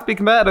 like, you have to be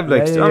competitive,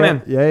 like, do you know what I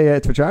mean? Yeah,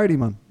 it's for charity,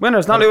 man.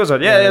 Winners, not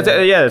losers.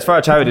 Yeah, it's for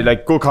a charity,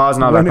 like, good cause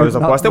and all that kind of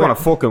stuff. I still want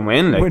to fucking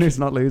win, like. Winners,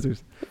 not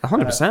losers.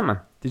 100%,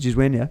 man. Did you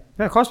win? Yeah,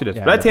 of course we did.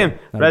 Red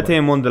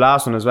team won the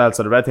last one as well,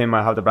 so the red team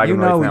might have the bragging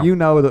rights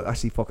now.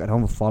 Actually, fuck, I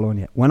don't have a following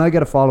yet. When I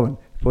get a following,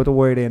 put the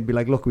word in, be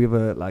like, look, we have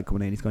a lad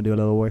coming in, he's going to do a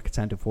little work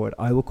incentive for it.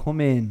 I will come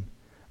in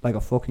like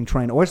a fucking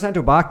trainer, or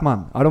centre back,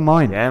 man. I don't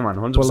mind. Yeah, man,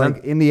 100%. But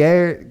like in the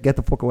air, get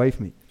the fuck away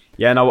from me.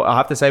 Yeah, no, I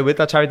have to say, with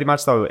that charity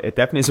match though, it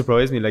definitely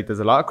surprised me. Like,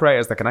 there's a lot of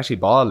creators that can actually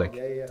ball. Like,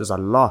 there's a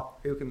lot.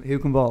 Who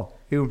can ball?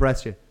 Who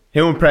impressed you?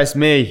 Who impressed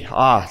me?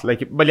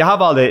 Well, you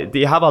have all the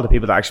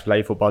people that actually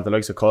play football. The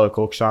likes of Kyle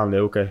Cook, Sean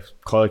Luca,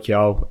 Kyle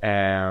Keogh,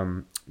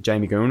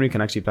 Jamie Goonry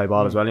can actually play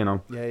ball as well. You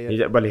know.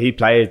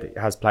 He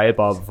has played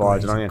ball before.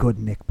 Do you know what I mean? Good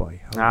nick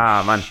boy.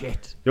 Man.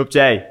 Shit. Yup,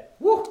 Jay.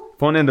 Woo.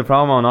 Putting in the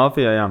promo and all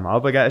for you. I am. I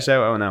hope I get a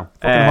shout out now.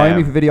 Fucking hire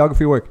me for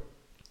videography work.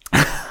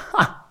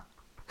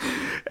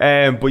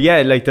 But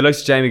yeah, like the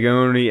likes of Jamie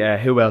Goonry.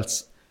 Who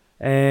else?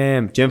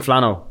 Jim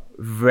Flano.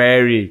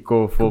 Very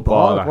good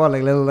footballer. What,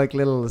 little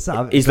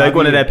he's like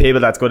one of them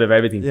people that's good at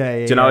everything.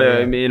 Yeah. Do you know?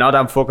 You know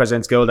them fuckers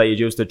in school that you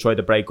used to try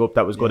to break up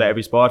that was good at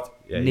every sport.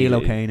 Neil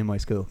O'Kane in my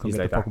school. He's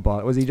like the fucking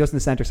ball. Was he just in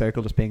the centre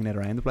circle, just pinging it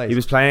around the place? He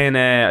was playing.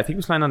 I think he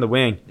was playing on the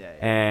wing.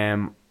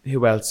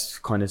 Who else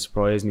kind of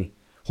surprised me?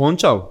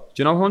 Huncho.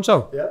 Do you know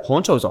Huncho? Yeah.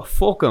 Huncho's a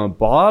fucking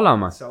baller,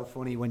 man. So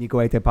funny when you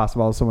go out there, pass the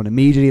ball to someone,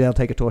 immediately they'll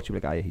take a touch. You're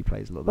like, he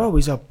plays a little bit. Bro,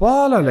 he's a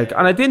baller, like,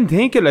 and I didn't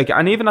think it, like,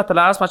 and even at the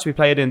last match we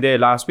played in there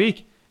last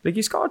week. Like,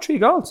 he scored 3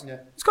 goals. Yeah.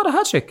 He's got a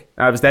hat trick.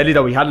 I was deadly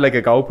though. We had like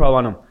a GoPro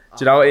on him.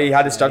 Do you know? He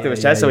had it stuck to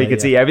his chest so he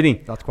could see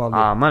everything. That's quality.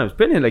 Man, it was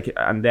brilliant. Like,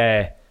 and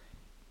that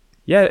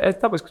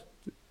was.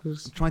 I'm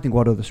trying to think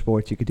what other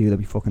sports you could do that'd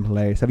be fucking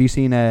hilarious. Have you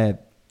seen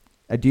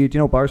do you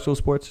know Barstool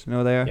Sports? You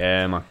know they are?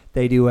 Yeah, man.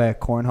 They do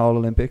cornhole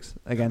Olympics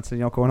against, you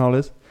know, cornhole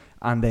is.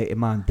 And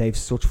they've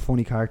such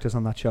funny characters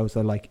on that show.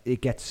 So like,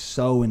 it gets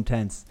so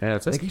intense. Yeah,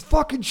 that's like, he's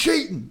fucking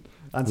cheating.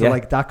 And so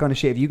like that kind of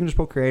shit, if you can just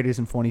put creators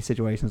in funny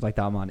situations like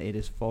that, man, it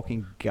is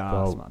fucking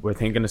gas, man. We're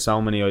thinking of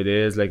so many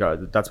ideas. Like,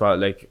 that's why,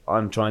 like,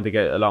 I'm trying to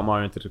get a lot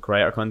more into the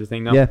creator kind of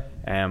thing now. Yeah.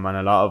 And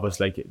a lot of us,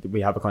 like,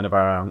 we have a kind of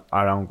our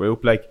own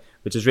group, like,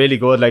 which is really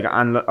good. Like,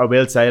 and I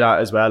will say that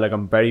as well. Like,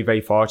 I'm very,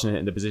 very fortunate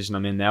in the position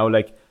I'm in now.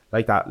 Like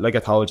that. Like I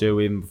told you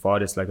even before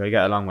this, like, I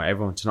get along with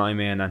everyone. Do you know what I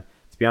mean? And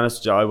to be honest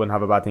with you, I wouldn't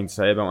have a bad thing to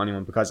say about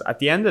anyone, because at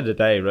the end of the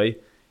day, right?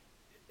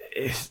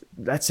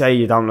 Let's say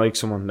you don't like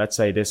someone. Let's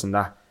say this and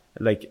that.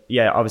 Like,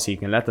 yeah, obviously you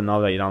can let them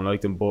know that you don't like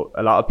them, but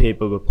a lot of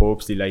people will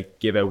purposely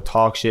like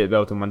talk shit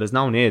about them, and there's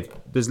no need.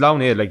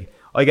 Like,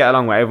 I get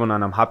along with everyone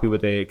and I'm happy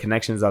with the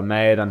connections I've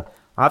made, and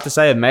I have to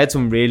say I've made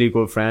some really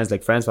good friends,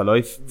 like friends for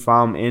life,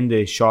 from in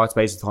the short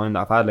space of time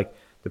that I've had. Like,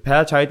 the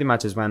Pale charity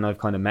matches when I've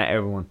kind of met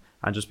everyone,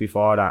 and just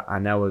before that,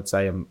 and now I'd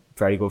say I'm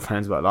very good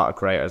friends with a lot of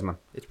creators, man.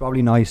 It's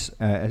probably nice,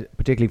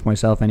 particularly for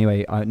myself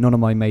anyway. None of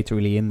my mates are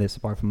really in this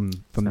apart from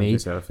me,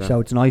 so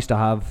it's nice to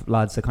have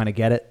lads that kind of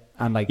get it.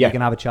 And like, you can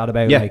have a chat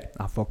about like,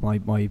 fuck, my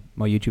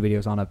YouTube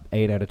videos on a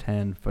 8 out of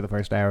 10 for the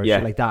first hour,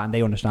 shit like that, and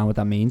they understand what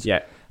that means.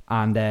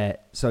 And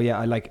so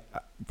I like,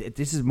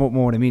 this is more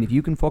what I mean. If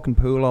you can fucking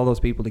pool all those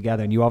people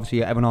together, and you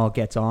obviously everyone all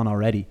gets on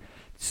already,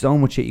 so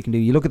much shit you can do.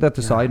 You look at that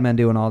the sidemen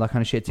do and all that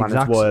kind of shit. It's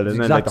it's wild, isn't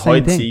it? Like the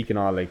hide and seek and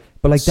all, like.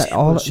 But like that,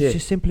 all it's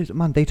just simple.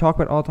 Man, they talk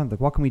about it all the time. Like,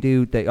 what can we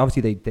do? They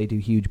obviously they do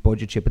huge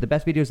budget shit, but the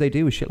best videos they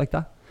do is shit like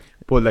that.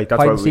 But like,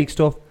 that's hide and seek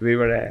stuff. We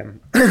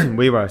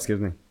were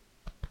excuse me.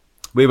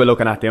 We were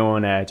looking at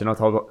doing,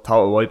 Total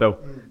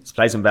Wipeout. It's a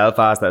place in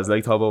Belfast that is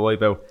like Total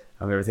Wipeout,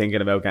 and we were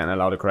thinking about getting a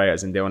lot of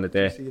creators and doing it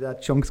there. See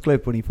that Chunks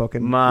clip when he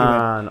fucking...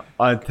 Man,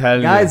 I'm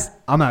telling you. Guys,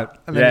 I'm out.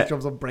 And then he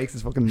jumps up, breaks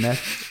his fucking neck.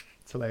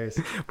 It's hilarious.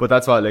 But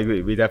that's what, like,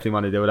 we definitely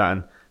want to do that.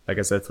 And like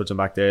I said, touching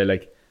back there,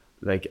 like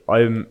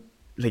I'm...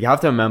 Like, you have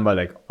to remember,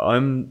 like,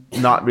 I'm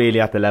not really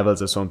at the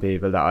levels of some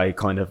people that I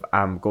kind of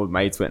am good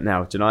mates with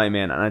now. Do you know what I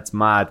mean? And it's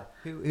mad.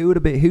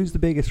 Who's the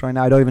biggest right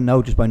now? I don't even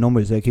know just by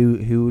numbers. Like,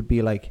 who would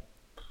be like...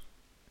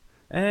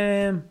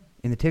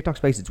 in the TikTok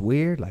space, it's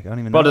weird. Like I don't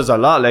even know. But there's a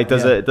lot. Like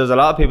there's a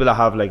lot of people that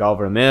have like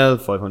over 1 mil,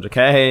 500k,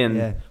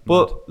 and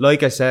but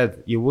like I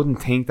said, you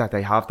wouldn't think that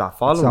they have that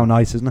following. It's so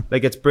nice, isn't it?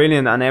 Like it's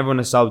brilliant, and everyone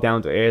is so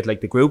down to earth.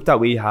 Like the group that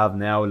we have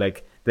now,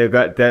 like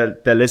they'll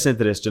listen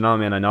to this. Do you know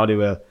what I mean? I know they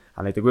will.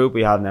 And like the group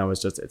we have now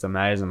is just, it's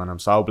amazing, and I'm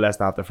so blessed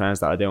to have the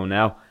friends that I do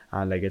now.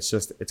 And like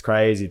it's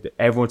crazy.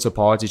 Everyone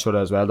supports each other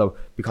as well though,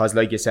 because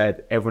like you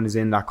said, everyone is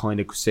in that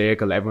kind of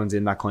circle, everyone's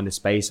in that kind of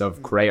space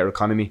of creator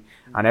economy,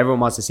 and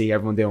everyone wants to see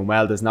everyone doing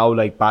well. There's no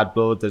like bad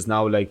blood, there's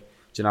no like,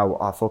 you know,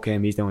 oh fuck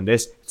him, he's doing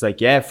this. It's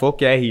like, yeah,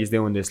 fuck yeah, he's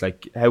doing this.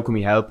 Like, how can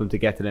we help him to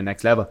get to the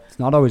next level? It's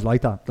not always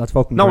like that. That's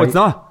fucking no, great. It's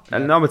not.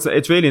 And no,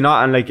 it's really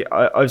not. And like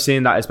I've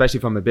seen that,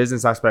 especially from a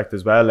business aspect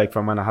as well. Like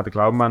from when I had the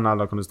Cloud Man and all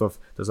that kind of stuff.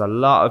 There's a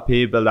lot of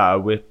people that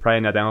are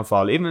praying their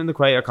downfall. Even in the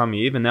creator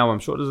economy, even now, I'm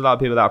sure there's a lot of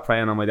people that are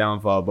praying on my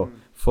downfall. But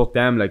fuck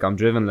them. Like I'm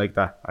driven like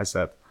that. I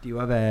said. Do you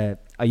have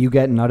are you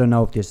getting, I don't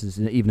know if this is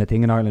even a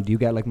thing in Ireland, do you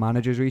get like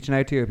managers reaching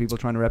out to you, or people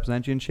trying to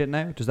represent you and shit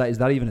now? Is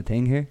that even a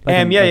thing here?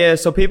 Like,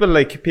 so people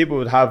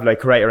would have like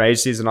creator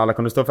agencies and all that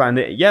kind of stuff, and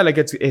like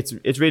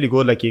it's really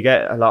good. Like you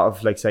get a lot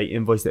of like say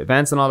invoiced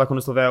events and all that kind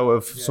of stuff out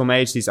of some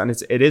agencies, and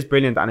it is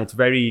brilliant, and it's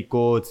very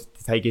good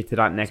to take you to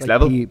that next like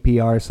level.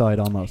 PR side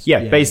almost.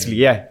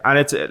 Basically. And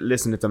it's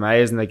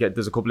amazing. Like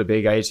there's a couple of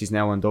big agencies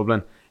now in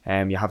Dublin.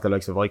 You have the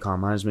likes of Icon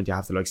Management, you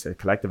have the likes of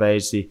Collective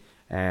Agency,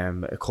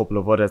 a couple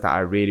of others that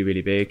are really,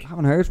 really big. I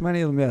haven't heard from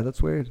any of them yet.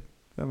 That's weird.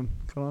 They haven't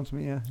come on to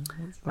me yet.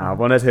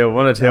 One or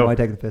two. I might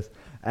take the piss.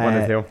 One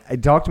or two.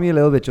 Talk to me a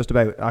little bit just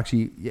about,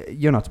 actually,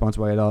 you're not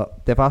sponsored by it at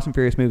all. The Fast and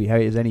Furious movie, how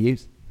is any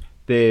use?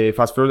 The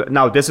Fast and Furious,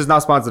 no, this is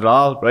not sponsored at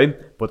all,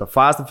 right? But the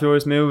Fast and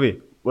Furious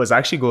movie was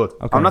actually good.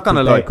 Okay, I'm not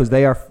gonna lie, because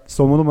they are,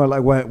 some of them are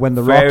like when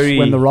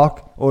the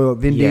Rock or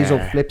Vin Diesel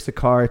flips a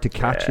car to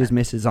catch his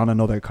missus on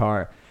another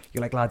car.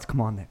 You're like, lads,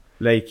 come on now.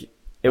 Like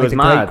it was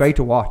mad. Great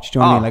to watch. Do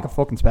you know what I mean? Like a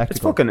fucking spectacle.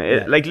 It's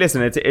fucking like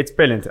listen, it's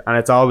brilliant, and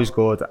it's always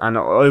good, and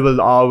I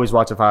will always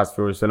watch a Fast and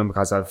Furious film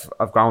because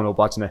I've grown up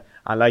watching it,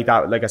 and like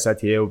that, like I said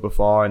to you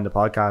before in the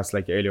podcast,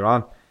 like earlier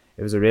on,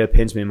 it was a real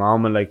pinch me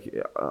moment. Like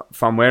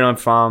from where I'm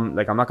from,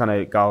 like I'm not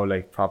gonna go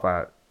like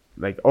proper.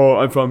 Like, oh,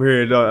 I'm from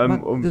here.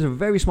 There's a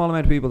very small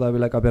amount of people that will be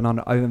like,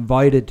 I'm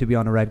invited to be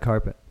on a red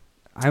carpet.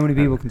 How many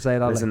people can say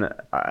that? Listen,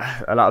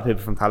 a lot of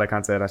people from Tala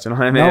can't say that. You know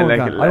what I mean?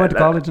 No, I went to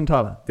college in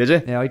Tala. Did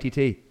you? Yeah,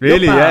 ITT.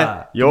 Really?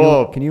 Yeah.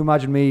 Can you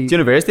imagine me? It's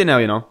university now,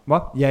 you know.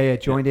 What? Yeah.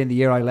 Joined in the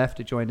year I left.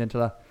 It joined into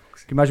that.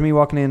 Can you imagine me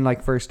walking in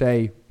like first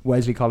day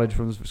Wesley College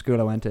from the school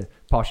I went to?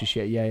 Posh as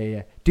shit.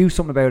 Yeah. Do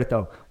something about it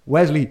though.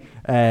 Wesley.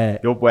 I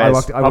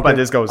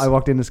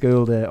walked into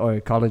school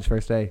or college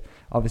first day.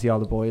 Obviously all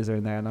the boys are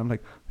in there, and I'm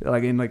like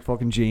in like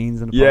fucking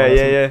jeans and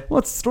yeah.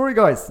 What's the story,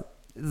 guys?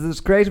 This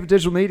creative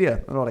digital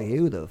media. And I'm like,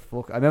 who the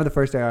fuck? I remember the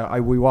first day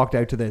we walked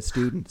out to the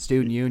student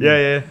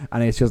union.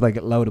 And it's just like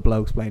a load of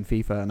blokes playing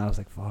FIFA, and I was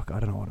like, fuck, I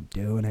don't know what I'm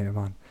doing here,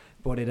 man.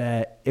 But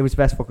it was the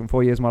best fucking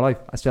 4 years of my life.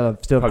 I still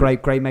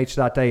have great mates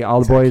that day.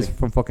 All the boys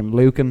from fucking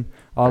Lucan,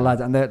 all lads,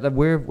 and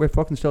we're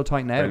fucking still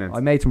tight now. Brilliant. I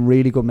made some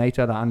really good mates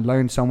out of that and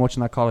learned so much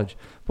in that college.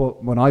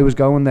 But when I was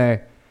going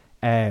there,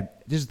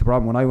 this is the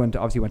problem. When I went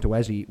to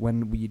Wesley,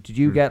 did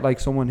you get like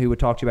someone who would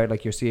talk to you about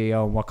like your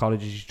CEO and what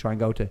colleges you should try and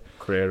go to?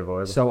 Creative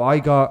oil. So I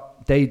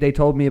got they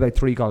told me about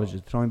 3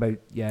 colleges. They told me about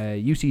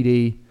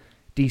UCD,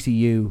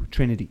 DCU,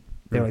 Trinity.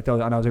 They're like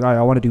those, and I was like, all right,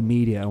 I want to do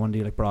media. I want to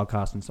do like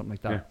broadcasting and something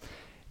like that. Yeah.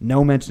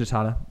 No mention of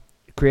Tala.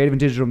 Creative and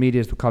digital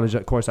media is the college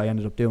course I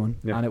ended up doing,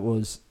 and it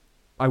was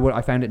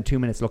I found it in 2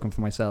 minutes looking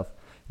for myself.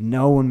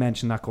 No one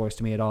mentioned that course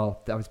to me at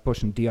all. I was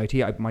pushing DIT.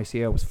 My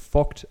CEO was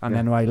fucked. And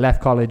then when I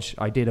left college,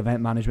 I did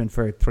event management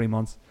for 3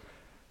 months.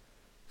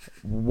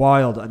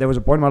 Wild. There was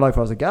a point in my life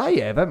where I was like,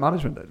 event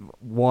management.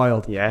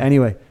 Wild. Yeah.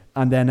 Anyway,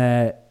 and then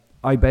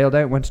I bailed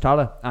out, went to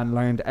Tala, and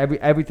learned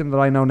everything that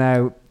I know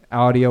now,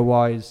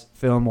 audio-wise,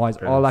 film-wise,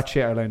 all that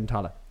shit I learned in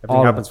Tala.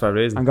 Everything happens for a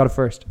reason. And got it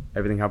first.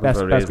 Everything happens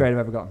for a reason. Best grade I've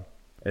ever gotten.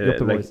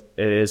 It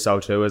is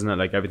so true, isn't it?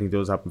 Like everything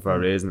does happen for a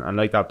reason. And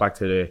like that, back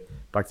to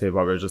what we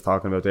were just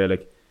talking about there,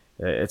 like,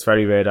 it's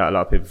very rare that a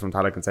lot of people from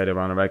Tala can say they were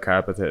on a red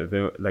carpet to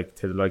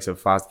the likes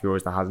of Fast and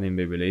Furious that hasn't even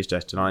been released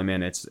yet. Do you know what I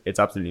mean? It's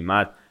absolutely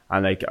mad.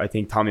 And like I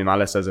think Tommy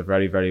Malice does it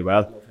very, very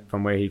well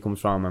from where he comes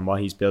from and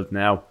what he's built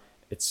now.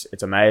 It's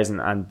amazing.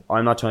 And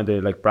I'm not trying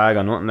to like brag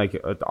on nothing.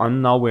 Like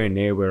I'm nowhere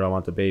near where I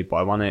want to be, but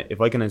I want to.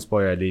 If I can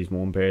inspire at least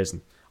one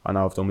person, I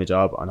know I've done my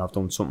job and I've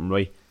done something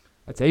right.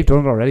 I'd say you've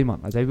done it already, man.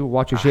 I'd say people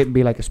watch your shit and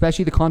be like,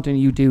 especially the content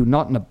you do,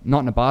 not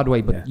in a bad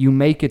way, but you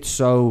make it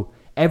so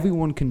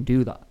everyone can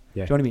do that.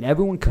 Yeah. Do you know what I mean?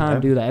 Everyone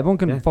can do that. Everyone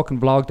can fucking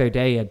vlog their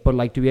day, but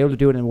like to be able to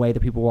do it in a way that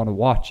people want to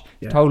watch,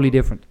 it's totally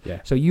different. Yeah.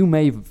 So you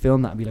may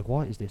film that and be like,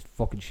 what is this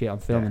fucking shit I'm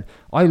filming?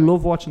 Yeah. I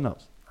love watching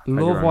those.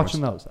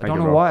 I don't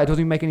know why. It doesn't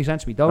even make any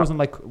sense to me. Those are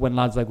like when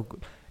lads like,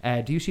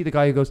 do you see the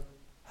guy who goes,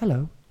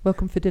 hello,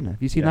 welcome for dinner?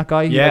 Have you seen that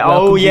guy? Yeah.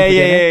 Like,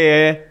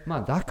 yeah.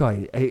 Man, that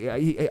guy,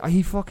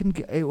 he fucking,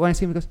 when I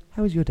see him, he goes,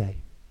 how was your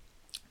day?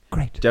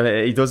 Great.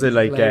 He does it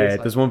like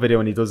hilarious, there's one video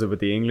when he does it with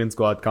the England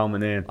squad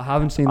coming in. I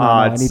haven't seen that.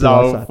 Ah, I it's need so to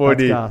watch that.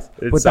 funny. That's gas.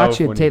 It's But so that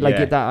shit, funny, like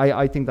yeah. that,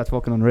 I think that's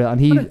fucking unreal. And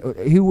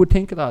who would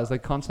think of that as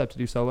like concept to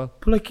do so well?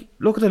 But like,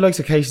 look at the likes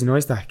of Casey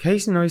Neistat.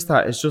 Casey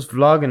Neistat is just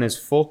vlogging his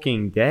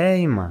fucking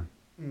day, man.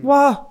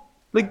 What?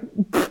 Like,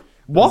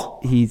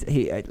 what?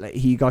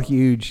 He got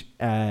huge.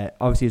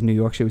 Obviously his New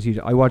York shit was huge.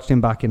 I watched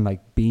him back in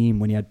like Beam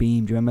when he had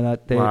Beam. Do you remember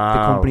that? The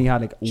company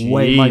had like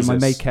way. My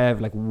mate Kev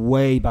like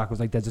way back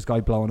was like, there's this guy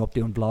blowing up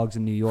doing vlogs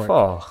in New York.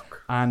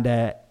 Fuck.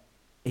 And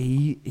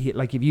he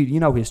like, if you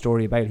know his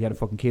story about it, he had a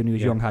fucking kid when he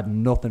was young, had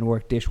nothing to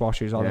work,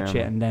 dishwashers, all that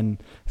shit, and then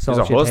he's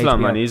a hustler,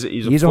 man. He's a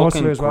fucking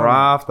hustler as well.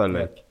 grafter,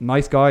 like.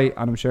 Nice guy,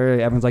 and I'm sure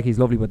everyone's like he's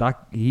lovely, but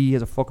that he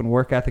has a fucking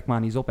work ethic,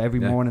 man. He's up every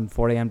morning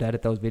 4 a.m. to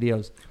edit those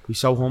videos. He's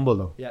so humble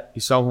though. Yeah,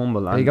 he's so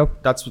humble. There you go.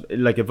 That's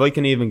like, if I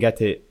can even get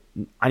to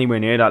anywhere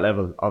near that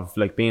level of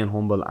like being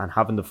humble and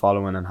having the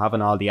following and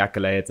having all the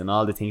accolades and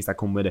all the things that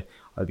come with it,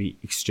 I'll be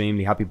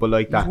extremely happy. But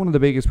like, he's one of the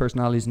biggest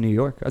personalities in New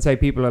York. I'd say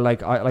people are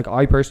like,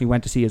 I personally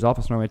went to see his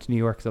office when I went to New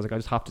York, because I was like, I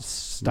just have to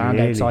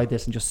stand outside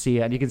this and just see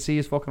it, and you can see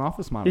his fucking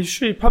office, man.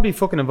 He'd probably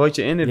fucking invite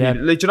you in if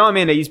like, do you know what I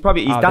mean? Like, he's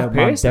that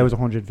person. There was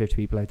 150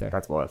 people out there.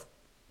 That's wild.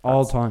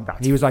 All time.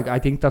 He was like, I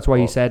think that's why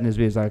he said in his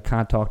videos, I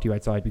can't talk to you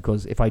outside,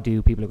 because if I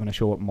do, people are going to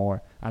show up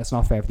more, and it's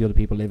not fair for the other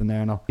people living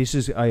there. No, this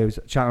is, I was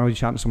chatting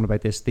to someone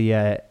about this.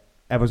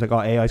 Everyone's like, oh,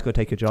 AI's going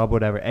to take your job or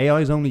whatever. AI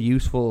is only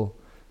useful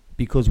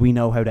because we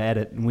know how to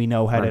edit and we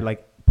know how to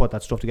like put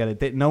that stuff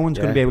together. No one's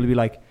going to be able to be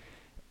like,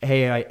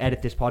 hey, I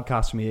edit this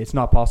podcast for me. It's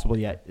not possible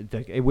yet.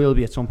 It will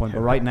be at some point, but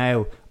right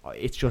now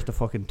it's just a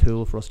fucking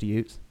tool for us to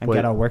use and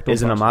get our work done.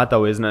 Isn't it mad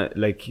though? Isn't it,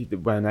 like,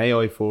 when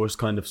AI first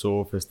kind of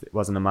surfaced,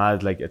 wasn't it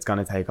mad? Like, it's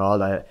going to take all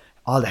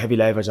the heavy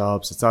labor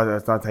jobs. It's going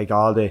to take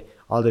all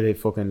the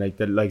fucking, like,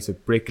 the likes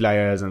of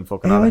bricklayers and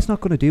fucking. AI's not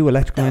going to do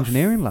electrical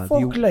engineering, lads.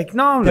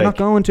 They're not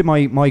going to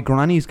my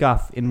granny's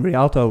gaff in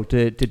Rialto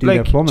to do like,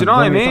 their plumbing. Do you know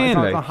what I mean? It's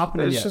like, not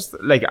happening it's yet.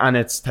 just like, and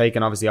it's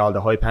taking obviously all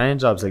the high paying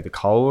jobs, like the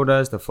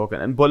coders, the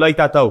fucking, but like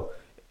that though,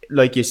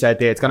 like you said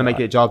there, it's going to make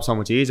your job so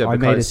much easier. I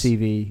made a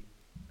CV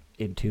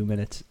in 2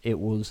 minutes. It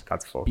was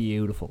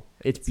beautiful.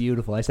 It's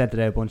beautiful. I sent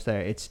it out a bunch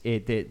there.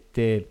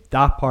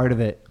 That part of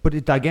it, but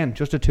again,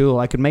 just a tool.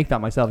 I could make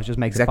that myself. It just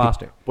makes it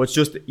faster. But it's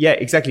just,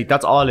 exactly.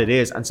 That's all it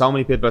is. And so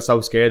many people are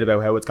so scared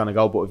about how it's going to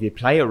go. But if you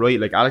play it right,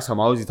 like Alex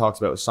Hormozy talks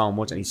about it so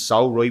much, and he's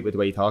so right with the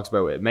way he talks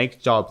about it, it makes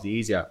jobs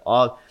easier.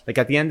 Like,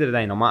 at the end of the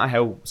day, no matter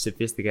how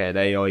sophisticated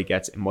AI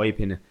gets, in my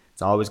opinion,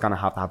 it's always going to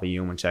have a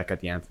human check at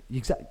the end.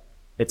 Exactly.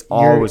 It's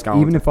always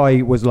going. Even if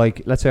I was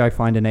like, let's say I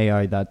find an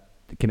AI that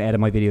can edit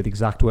my video the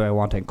exact way I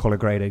want it and color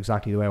grade it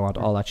exactly the way I want,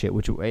 all that shit,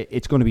 which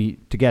it's going to be,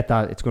 to get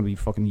that, it's going to be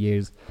fucking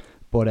years.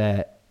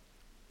 But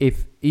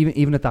if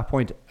even at that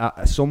point,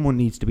 someone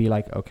needs to be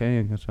like,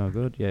 okay, that's all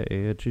good,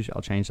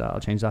 I'll change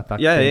that,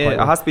 it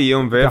has to be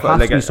human verified.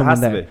 There has to be someone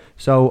there.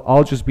 So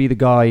I'll just be the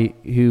guy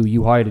who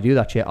you hire to do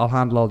that shit. I'll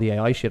handle all the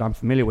AI shit, I'm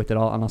familiar with it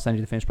all, and I'll send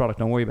you the finished product.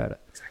 Don't worry about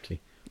it.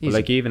 Exactly. But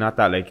like, even at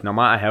that, like, no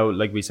matter how,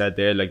 like we said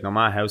there, like, no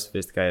matter how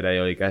sophisticated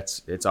AI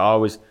gets, it's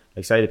always,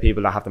 like, say the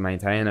people that have to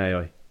maintain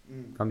AI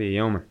can be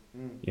a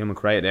human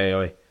created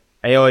AI.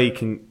 AI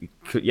can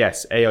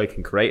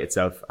create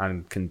itself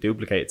and can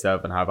duplicate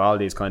itself and have all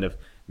these kind of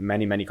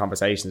many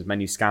conversations,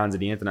 many scans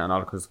of the internet and all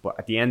that. But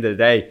at the end of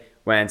the day,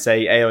 when,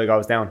 say, AI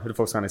goes down, who the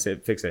fuck's going to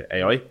fix it?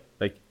 AI?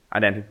 Like,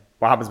 and then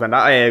what happens when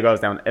that AI goes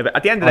down?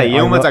 At the end of the day,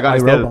 humans are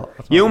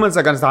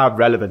going to still have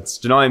relevance.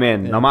 Do you know what I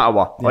mean? No matter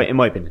what, in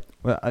my opinion.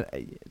 Well,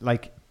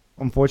 like,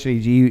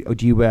 unfortunately,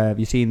 have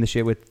you seen the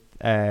shit with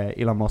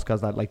Elon Musk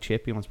has that like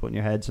chip he wants to put in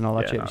your heads and all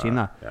that shit? Have you seen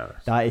that? Yeah.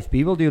 That if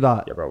people do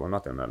that, bro, we're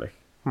not doing that. Like,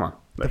 come on.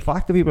 Like, the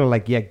fact that people are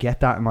like,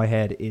 get that in my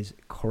head is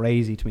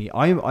crazy to me.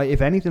 I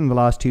if anything, in the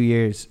last 2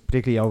 years,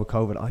 particularly over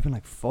COVID, I've been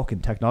like,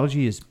 fucking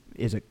technology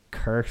is a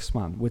curse,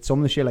 man. With some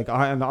of the shit, like,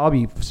 I'll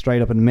be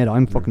straight up and admit,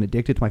 I'm fucking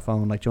addicted to my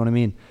phone. Like, do you know what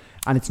I mean?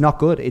 And it's not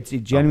good. It's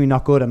genuinely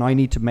not good, and I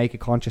need to make a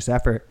conscious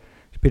effort.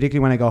 Particularly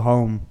when I go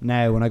home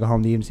now, when I go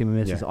home to even see my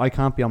missus, I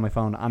can't be on my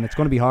phone, and it's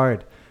going to be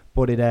hard.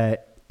 But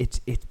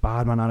it's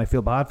bad, man, and I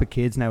feel bad for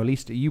kids now. At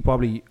least you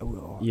probably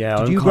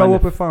Did you grow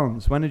up with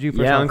phones? When did you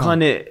first? I'm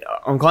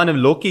kind of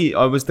lucky.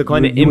 I was the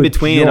kind of in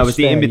between. I was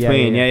the in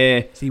between.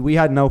 Yeah. See, we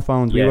had no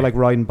phones. We were like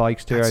riding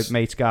bikes to our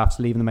mates' gaffs,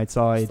 leaving them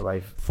outside,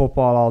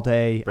 football all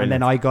day. Brilliant. And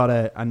then I got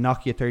a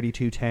Nokia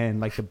 3210,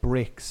 like the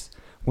bricks,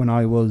 when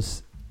I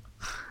was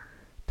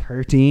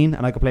 13,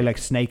 and I could play like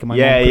Snake, and my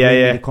mom could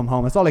ring me to come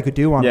home. That's all I could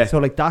do on it. So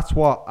like, that's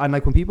what, and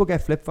like when people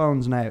get flip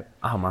phones now,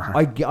 oh man,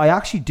 I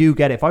actually do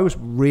get it. If I was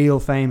real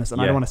famous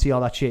and I don't want to see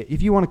all that shit,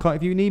 if you want to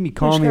if you need me,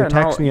 call me or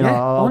text me, and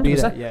I'll be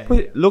there.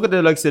 But look at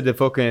the likes of the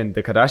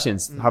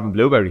Kardashians having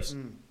blueberries.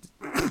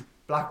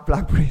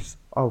 Blackberries.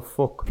 Oh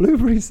fuck,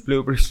 blueberries.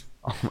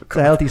 Oh my god, it's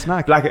a healthy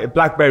snack.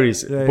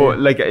 Blackberries. But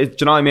like, do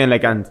you know what I mean?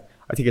 Like, and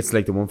I think it's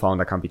like the one phone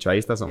that can't be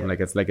traced or something.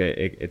 Like, it's like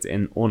it's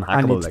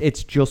unhackable. And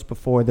it's just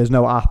before. There's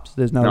no apps.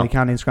 There's no. You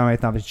can't Instagram or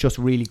anything. It's just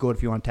really good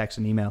if you want text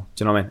and email.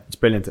 Do you know what I mean? It's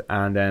brilliant.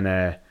 And then,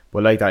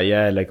 but like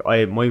that, like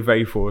my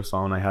very first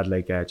phone, I had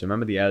like, do you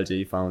remember the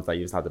LG phones that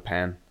used to have the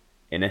pen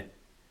in it?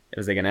 It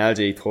was like an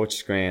LG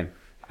touchscreen,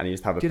 and you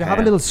used to have a Did it pen. have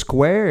a little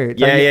square?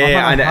 Yeah, I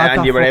had and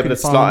that you were able to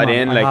fucking slot phone, it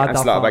in, man. I like, had and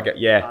that slot it phone. back.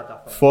 Yeah,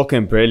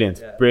 fucking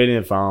brilliant,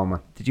 brilliant phone, man.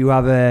 Did you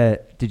have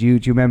do you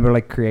remember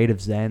like Creative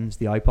Zens,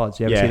 the iPods?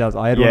 You ever Yeah. see those?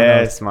 I had one of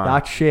those. Man.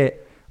 That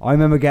shit. I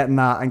remember getting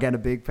that and getting a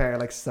big pair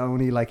like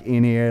Sony like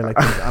in ear like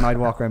this, and I'd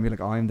walk around and be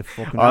like, I'm the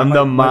fucking. I'm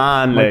the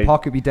man. My like,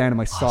 pocket be down to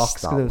my socks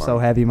because stop, it was so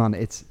man. heavy,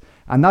 man.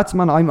 And that's,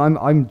 man.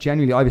 I'm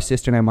genuinely. I have a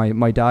sister now.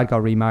 My dad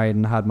got remarried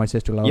and had my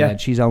sister Lola,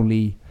 and she's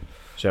only.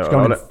 She's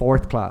going in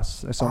 4th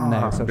class or something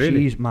now. So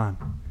really? she's, man.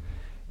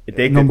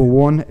 Addicted. Number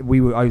one,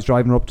 I was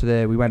driving her up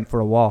to we went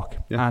for a walk,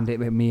 Yeah. and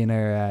me and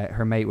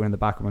her mate were in the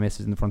back with my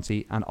missus in the front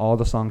seat, and all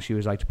the songs she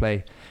was like to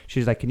play, she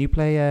was like, can you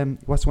play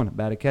what's the one,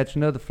 Better Catch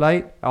Another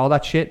Flight, all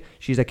that shit.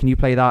 She's like, can you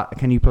play that,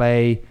 can you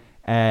play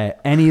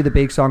any of the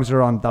big songs that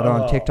are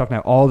on TikTok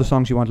now, all the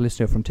songs you want to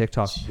listen to from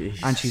TikTok. Jeez.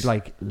 And she's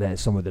like,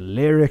 some of the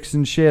lyrics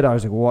and shit. I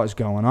was like, what is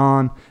going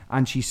on?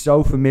 And she's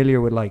so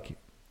familiar with like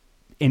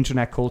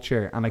internet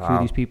culture and like who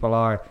these people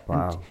are.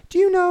 Wow. And do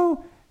you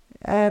know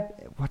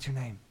what's her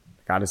name?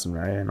 Addison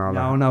Rae and all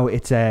that. No,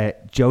 it's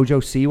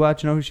Jojo Siwa.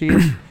 Do you know who she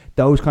is?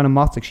 Those kind of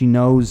mots. Like, she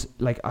knows.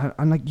 Like,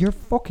 I'm like, you're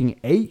fucking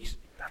 8.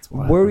 That's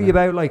wild, worry man.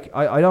 about like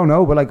I don't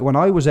know, but like when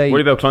I was 8,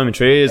 Worry about climbing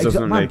trees or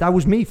something. man, like, that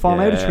was me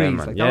falling out of Yeah, trees.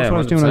 man. Like that was what I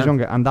was doing when I was 100%.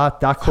 younger, and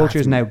that culture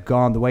is now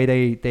gone. The way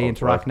they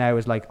interact right. now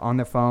is like on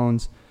their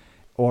phones,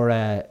 or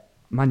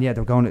man, yeah,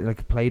 they're going to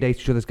like play dates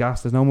to each other's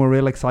gas. There's no more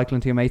real like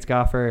cycling to your mate's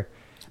gaff.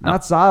 And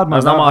that's sad, man.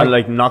 There's no more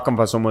like knocking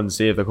for someone to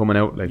see if they're coming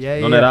out. Like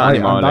none of that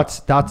anymore.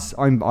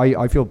 And Like,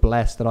 I feel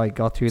blessed that I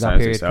got through that Sounds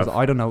period, because yourself.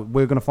 I don't know.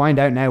 We're gonna find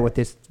out now what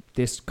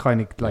this kind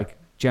of like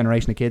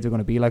generation of kids are going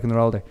to be like when they're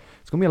older.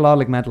 It's gonna be a lot of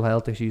like mental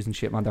health issues and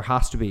shit, man. There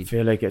has to be. I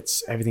feel like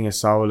everything is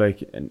so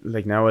like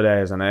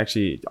nowadays, and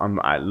I'm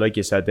like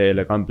you said there,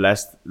 like I'm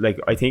blessed. Like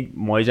I think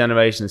my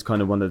generation is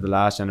kind of one of the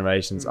last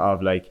generations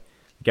of like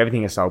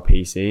everything is so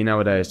PC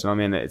nowadays. Do you know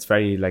what I mean? It's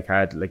very like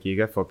hard. Like you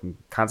get fucking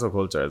cancel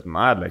culture is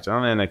mad. Like, do you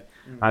know what I mean? Like,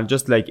 and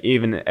just like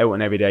even out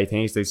and everyday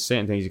things, there's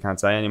certain things you can't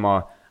say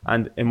anymore.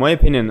 And in my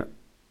opinion,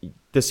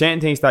 there's certain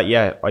things that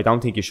I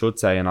don't think you should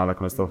say and all that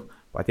kind of stuff.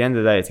 But at the end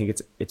of the day, I think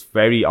it's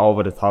very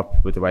over the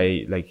top with the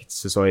way like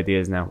society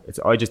is now.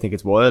 I just think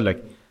it's wild.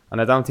 Like,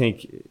 and I don't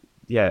think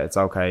it's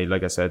okay.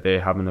 Like I said,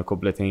 they're having a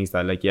couple of things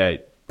that like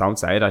don't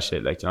say that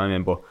shit. Like, do you know what I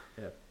mean? But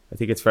I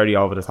think it's very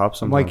over the top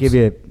sometimes. I might give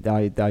you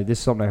this is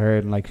something I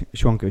heard, and like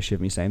she won't give a shit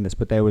me saying this,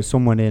 but there was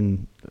someone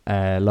in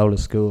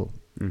Lola's school,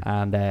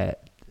 and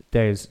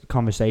there's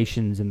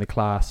conversations in the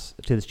class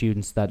to the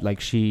students that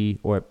like she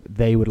or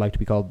they would like to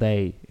be called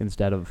they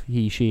instead of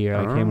he, she, or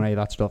like him or any of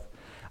that stuff.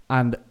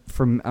 And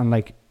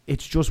like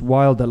it's just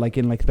wild that like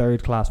in like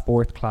 3rd class,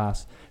 4th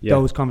class,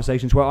 those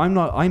conversations where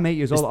I'm 8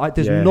 years old.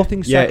 There's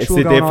nothing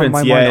sexual going on in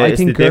my mind. I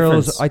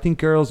think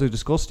girls are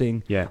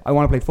disgusting. Yeah. I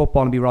want to play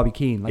football and be Robbie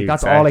Keane. Like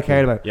that's all I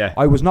cared about. Yeah.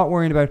 I was not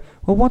worrying about,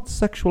 well, what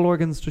sexual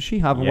organs does she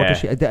have and what does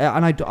she? And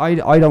I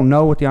don't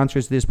know what the answer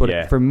is to this,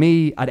 but for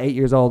me at 8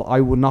 years old,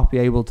 I would not be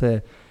able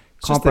to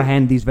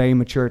comprehend these very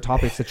mature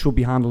topics that should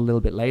be handled a little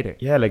bit later.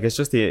 Yeah, like it's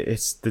just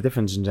the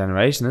difference in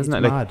generation, isn't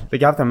It's it? mad.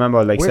 Like you have to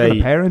remember, like We're say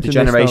gonna parent the in this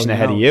generation though,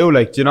 ahead you of know. you.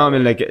 Like, do you know what I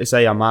mean? Like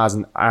say our mas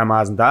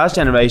and dad's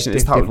generation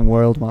is Different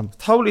world, man.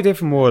 totally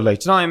different world. Like,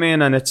 do you know what I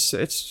mean? And it's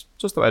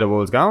just the way the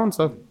world's going.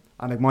 So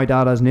And like my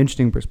dad has an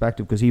interesting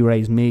perspective because he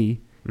raised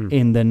me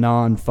in the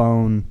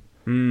non-phone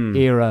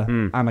era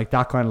and like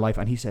that kind of life,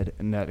 and he said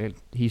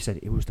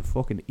it was the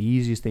fucking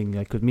easiest thing,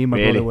 like because me and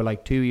my brother were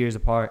like 2 years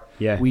apart.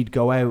 We'd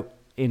go out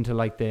into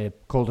like the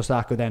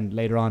cul-de-sac, or then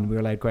later on we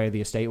were allowed to go out of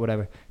the estate,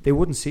 whatever. They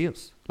wouldn't see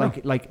us.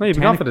 Like 10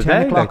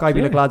 o'clock I'd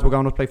be like, lads, we're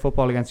going to play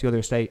football against the other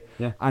estate,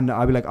 and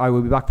I'd be like, I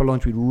will be back for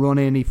lunch. We'd run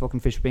in, eat fucking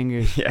fish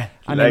fingers,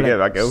 and they'd be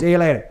like, see you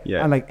later.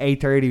 And like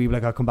 8:30 we'd be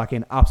like, I'll come back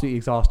in absolutely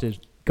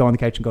exhausted, go on the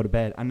couch and go to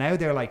bed. And now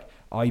they're like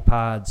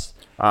iPads,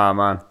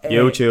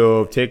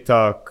 YouTube,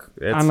 TikTok,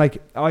 and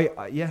like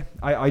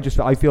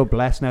I feel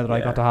blessed now that I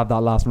got to have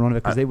that last run of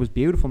it, because it was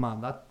beautiful,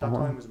 man. That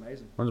time was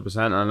amazing.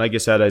 100%. And like you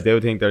said, I do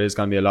think there is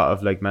going to be a lot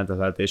of like mental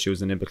health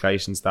issues and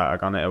implications that are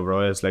going to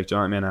arise. Like, do you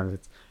know what I mean? And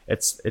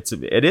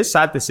it is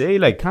sad to see.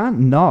 Like, Can't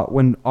not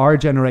when our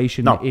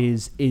generation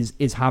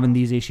is having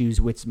these issues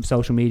with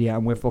social media,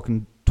 and we're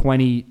fucking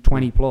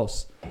 20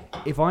 plus.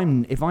 If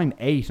I'm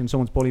 8 and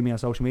someone's bullying me on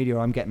social media, or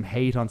I'm getting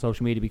hate on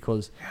social media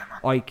because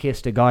I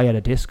kissed a guy at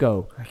a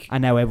disco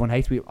and now everyone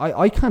hates me,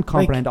 I can't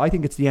comprehend. I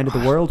think it's the end of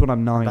the world when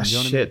I'm 9. that you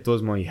know what shit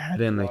does my head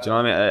in. Like, do you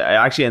know what I mean? It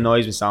actually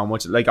annoys me so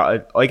much. Like,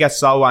 I get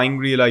so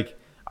angry like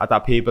at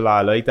that people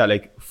are like that.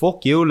 Like,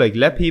 fuck you. Like,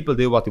 let people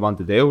do what they want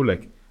to do.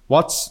 Like,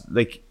 what's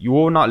like,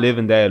 you're not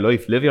living their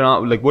life. Live your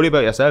own. Like, worry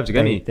about yourselves. You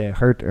get me? They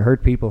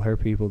hurt people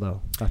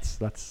though. That's.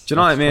 Do you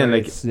know what I mean?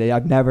 Like,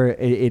 I've never.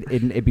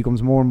 It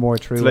becomes more and more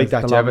true. It's like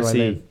that. the Do longer I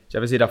live. you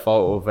ever see that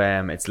photo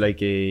of it's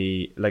like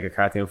a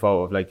cartoon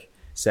photo of like,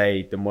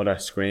 say, the mother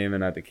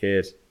screaming at the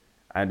kid,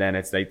 and then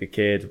it's like the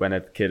kid when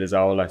a kid is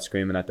older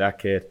screaming at that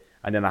kid,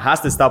 and then it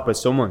has to stop with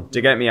someone. Do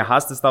you get me? It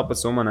has to stop with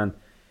someone, and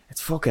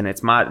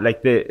it's mad.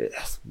 Like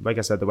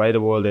I said, the way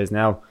the world is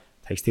now,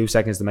 it takes 2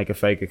 seconds to make a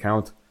fake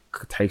account.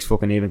 takes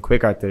fucking even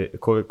quicker to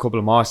a couple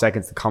of more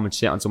seconds to comment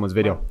shit on someone's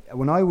video.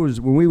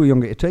 When we were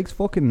younger, it takes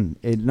fucking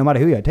no matter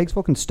who you are, it takes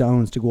fucking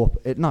stones to go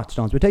up. Not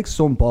stones, but it takes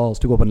some balls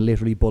to go up and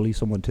literally bully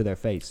someone to their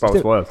face. Bro,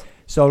 it's wild.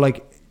 So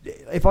like,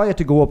 if I had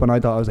to go up and I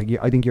thought I was like,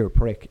 I think you're a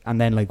prick,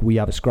 and then like we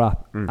have a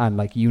scrap and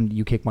like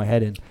you kick my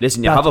head in.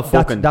 Listen, you have a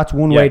fucking. That's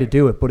one way to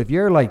do it. But if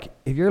you're like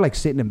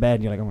sitting in bed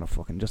and you're like, I'm gonna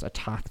fucking just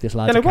attack this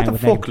lad. Yeah, like, what the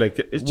fuck? Like,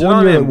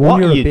 one,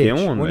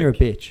 you're a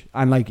bitch,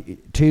 and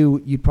like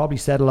two, you'd probably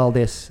settle all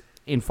this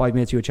in 5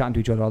 minutes. You were chatting to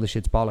each other. All this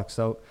shit's bollocks.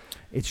 So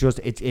it's just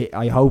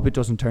I hope it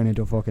doesn't turn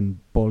into a fucking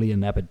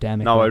bullying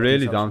epidemic. No, I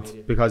really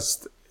don't,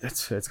 because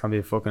it's gonna be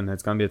a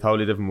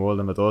totally different world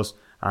than it does.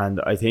 And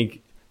I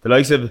think the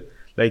likes of,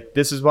 like,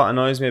 this is what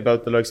annoys me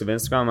about the likes of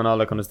Instagram and all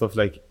that kind of stuff.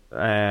 Like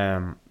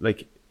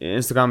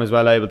Instagram is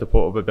well able to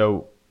put up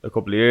about a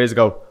couple of years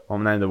ago,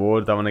 I'm in the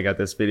word, I want to get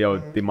this video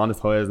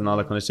demonetized and all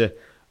that kind of shit.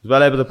 I was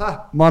well able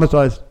to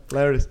monetized.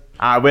 Hilarious.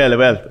 I will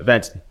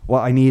eventually.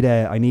 Well, I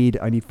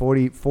need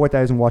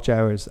 44,000 watch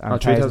hours and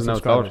 1,000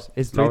 subscribers.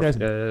 It's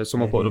 3,000. Yeah,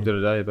 someone put it up the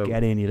other day about.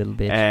 Get in, you little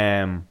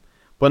bitch.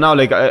 But now,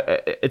 like,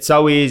 it's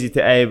so easy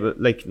to able,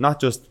 like, not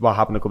just what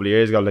happened a couple of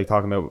years ago, like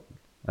talking about.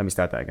 Let me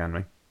start that again,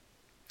 right?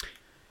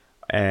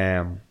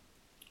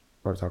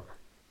 What are we talking about?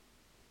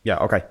 Yeah,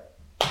 okay.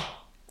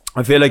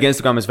 I feel like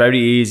Instagram is very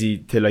easy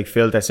to like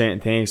filter certain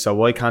things, so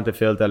why can't I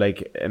filter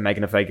like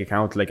making a fake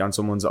account like on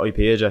someone's IP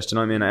address? Do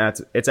you know what I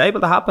mean? It's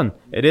able to happen.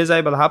 It is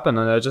able to happen,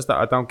 and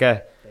I don't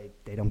get.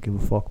 They don't give a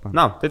fuck, man.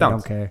 No, they don't. They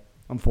don't care.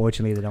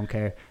 Unfortunately, they don't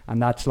care,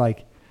 and that's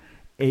like.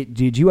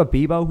 Did you have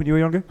Bebo when you were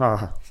younger? Did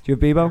you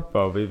have Bebo?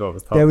 Oh, Bebo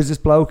was tough. There was this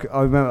bloke.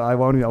 I remember. I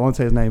won't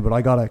say his name, but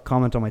I got a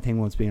comment on my thing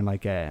once, being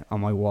like,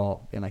 on my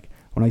wall, being like,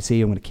 "When I see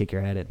you, I'm gonna kick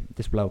your head in."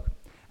 This bloke,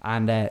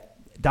 and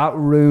that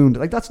ruined.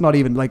 Like, that's not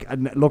even like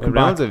looking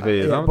back.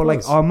 But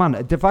like, oh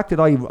man, the fact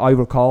that I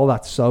recall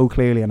that so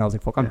clearly, and I was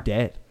like, "Fuck, I'm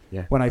dead."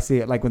 Yeah. When I see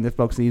it, like when this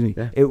bloke sees me,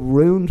 it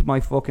ruined my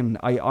fucking.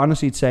 I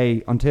honestly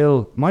say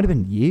until might have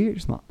been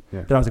years, man.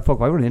 Yeah. That I was like, "Fuck,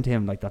 if I run into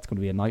him, like that's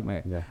gonna be a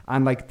nightmare." Yeah.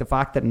 And like the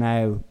fact that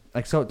now.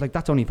 Like, so, like,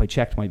 that's only if I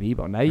checked my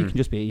Bebo. Now you can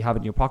just you have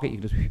it in your pocket. You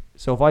can just.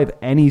 So if I have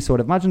any sort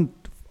of, imagine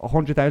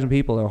 100,000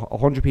 people or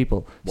 100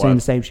 people saying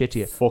the same shit to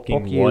you.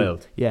 Fucking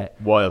wild. Yeah.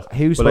 Wild.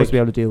 Who's supposed to be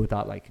able to deal with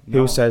that? Like,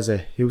 who said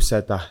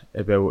that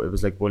about it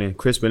was like bullying?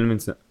 Chris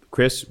Williamson.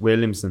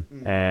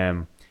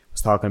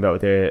 Was talking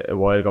about it a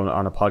while ago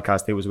on a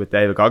podcast. He was with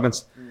David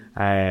Goggins.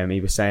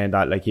 He was saying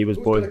that like he was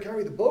bullied.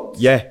 Carry the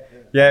boats? Yeah.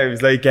 Yeah, it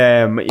was like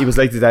he was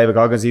like the David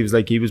Goggins. He was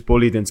like he was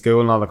bullied in school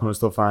and all that kind of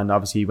stuff, and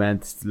obviously he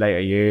went later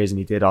years and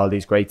he did all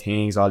these great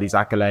things, all these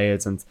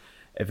accolades, and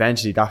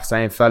eventually that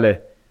same fella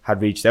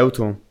had reached out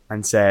to him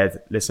and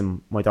said,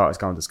 "Listen, my daughter's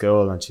going to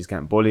school and she's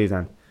getting bullied,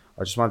 and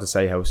I just want to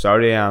say how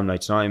sorry I am.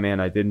 Like, you know what I mean?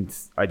 I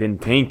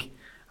didn't think."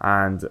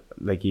 And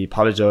like he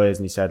apologized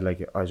and he said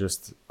like I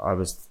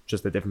was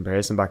just a different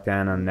person back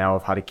then, and now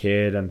I've had a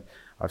kid and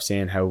I've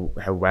seen how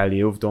well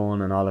you've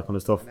done and all that kind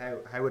of stuff. And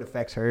how it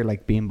affects her,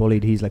 like being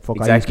bullied. He's like, fuck,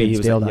 exactly. I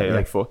still like, that.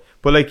 Like, fuck.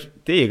 But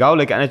like, there you go.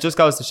 Like, and it just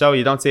goes to show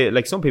you don't see it.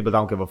 Like, some people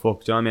don't give a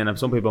fuck. Do you know what I mean? And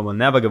some people will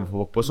never give a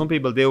fuck. But some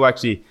people do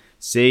actually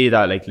see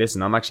that. Like,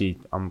 listen,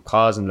 I'm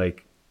causing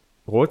like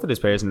hurt to this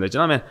person. Like, do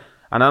you know what I mean?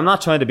 And I'm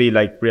not trying to be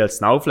like real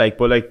snowflake,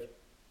 but like,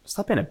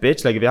 stop being a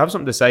bitch. Like, if you have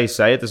something to say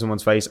it to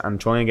someone's face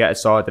and try and get it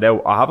sorted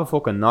out. Or have a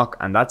fucking knock,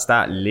 and that's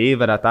that.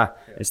 Leave it at that.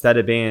 Instead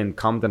of being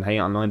comment and hate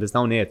online, there's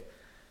no need.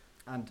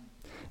 And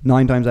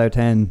 9 times out of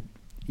 10,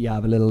 you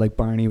have a little like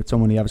Barney with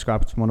someone, you have a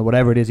scrap with someone, or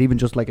whatever it is, even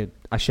just like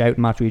a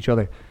shouting match with each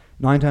other.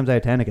 9 times out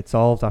of 10, it gets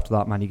solved after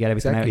that, man. You get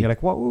everything out, and you're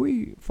like, what were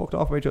we fucked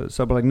off with each other?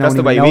 So, but like, no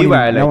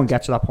one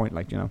gets to that point,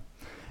 like, you know.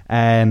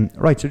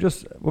 Right, so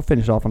just we'll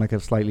finish off on like a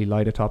slightly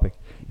lighter topic.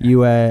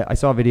 You, I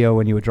saw a video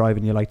when you were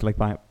driving. You like to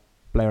like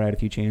blare out a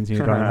few tunes and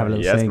you're driving and have a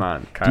little sing.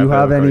 Man. Do you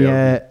have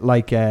any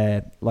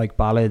like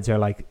ballads or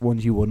like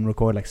ones you wouldn't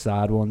record, like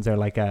sad ones, or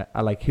like a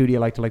like who do you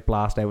like to like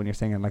blast out when you're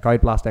singing? Like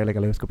I'd blast out like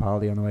a Lewis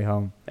Capaldi on the way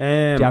home. Do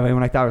you have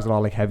anyone like that, or is it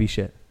all like heavy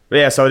shit?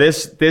 Yeah, so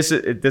this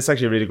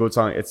actually a really good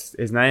song. It's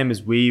his name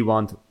is We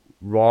Want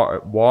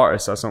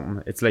Waters or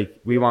something. It's like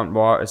We Want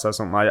Waters or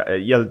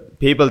something.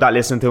 People that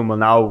listen to him will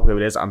know who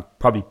it is. I'm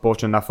probably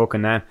butchering that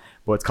fucking name,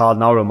 but it's called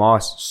No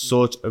Remorse.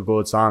 Such a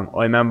good song.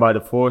 I remember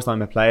the first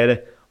time I played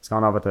it, I was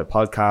going over to the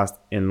podcast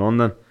in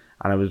London,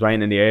 and I was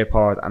waiting in the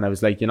airport, and I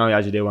was like, you know,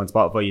 as you do on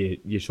Spotify,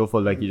 you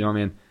shuffle, like, you know what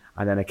I mean?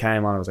 And then it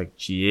came on, I was like,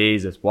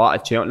 Jesus, what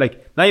a tune.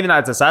 Like, not even that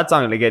it's a sad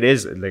song, like it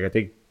is, like I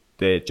think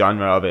the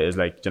genre of it is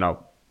like, you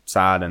know,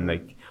 sad and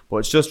like, but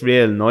it's just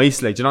real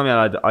nice, like, do you know what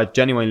I mean? I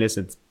genuinely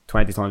listened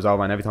 20 times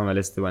over, and every time I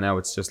listen to it now,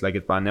 it's just like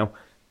it's brand new. Do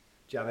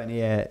you have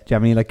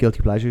any like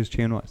guilty pleasures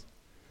tune-wise?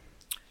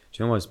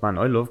 Do you know what, man?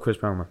 I love Chris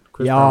Brown, man.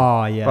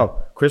 Yeah.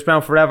 Bro, Chris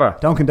Brown forever.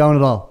 Don't condone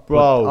it all.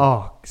 Bro.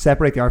 But,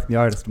 separate the art from the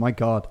artist. My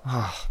God.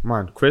 Oh,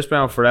 man. Chris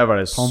Brown forever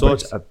is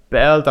such a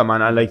belter,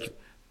 man. I like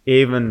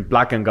even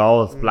Black and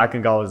Gold. Black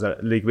and Gold is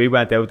like, we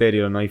went out there the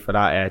other night for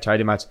that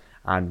charity match,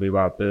 and we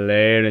were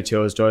blaring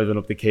tunes, driving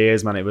up the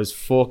keys, man. It was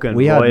fucking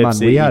we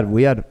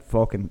had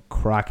fucking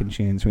cracking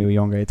tunes when we were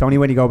younger. It's only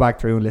when you go back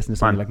through and listen to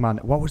something like, man,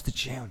 what was the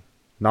tune?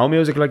 No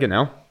music like it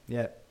now.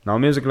 Yeah. No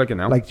music like it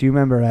now. Like, do you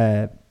remember?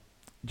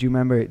 Do you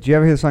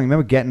ever hear the song?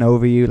 Remember "Getting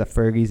Over You"? Like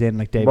Fergie's in,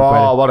 like David.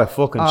 Wow, what a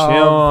fucking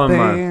tune,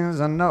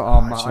 man! I know.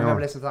 Oh man, I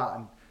remember listening to that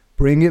and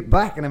Bring It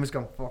Back, and I was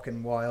going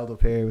fucking wild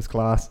up here. It was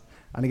class.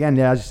 And again,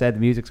 yeah, as you said, the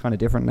music's kind of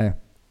different now.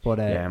 But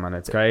yeah, man,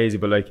 it's crazy.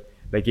 But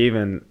like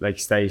even like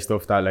stay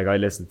stuff that like I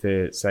listen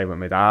to, say with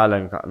my dad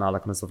and all that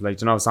kind of stuff. Like,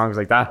 do you know songs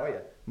like that? Oh yeah.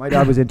 My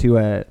dad was into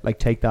like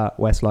Take That,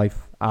 Westlife,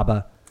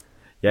 ABBA.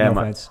 Yeah, no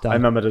man. I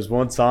remember there's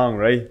one song,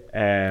 right?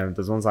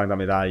 There's one song that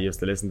my dad used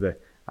to listen to,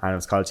 and it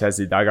was called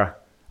Chelsea Dagger.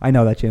 I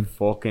know that tune.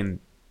 Fucking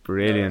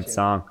brilliant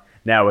song.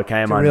 Now it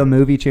came on. It's a real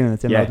movie tune.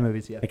 It's in those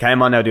movies. Yeah. It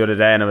came on now the other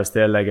day, and I was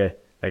still like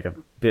a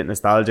bit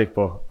nostalgic,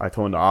 but I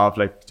turned it off.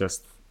 Like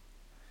just.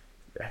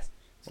 Yeah.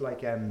 It's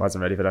like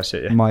wasn't ready for that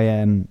shit.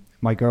 Yeah.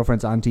 My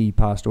girlfriend's auntie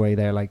passed away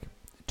there like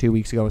 2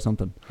 weeks ago or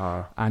something,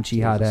 and she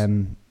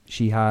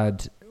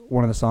had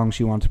one of the songs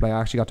she wanted to play.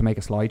 I actually got to make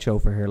a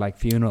slideshow for her like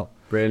funeral.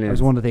 Brilliant. It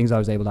was one of the things I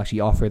was able to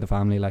actually offer the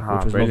family, like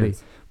which was brilliant.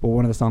 lovely. But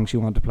one of the songs she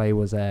wanted to play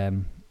was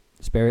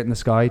Spirit in the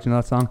Sky. Do you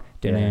know that song?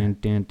 Yeah.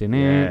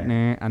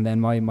 And then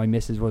my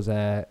missus was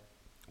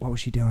what was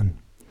she doing?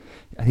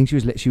 I think she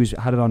was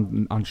had it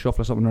on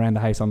shuffle or something around the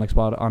house on like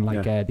spot on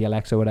like the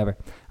Alexa or whatever,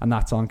 and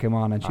that song came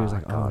on and she was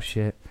like, God. Oh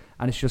shit.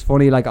 And it's just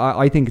funny, like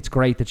I think it's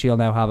great that she'll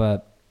now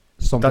have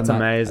something that's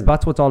amazing.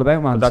 That's what it's all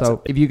about, man.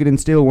 So if you could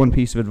instill one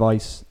piece of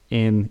advice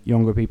in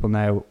younger people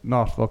now,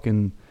 not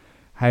fucking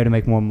how to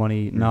make more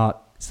money,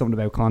 not something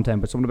about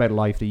content, but something about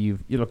life that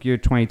you're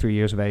 23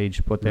 years of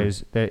age, but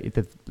there's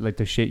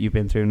the shit you've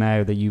been through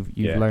now that you've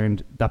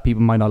learned that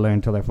people might not learn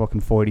until they're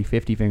fucking 40,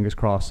 50, fingers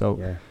crossed.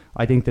 So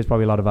I think there's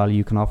probably a lot of value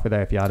you can offer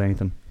there if you had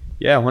anything.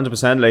 Yeah,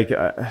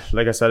 100%.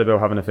 Like I said about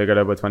having to figure it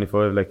out by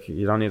 25, like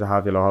you don't need to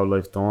have your whole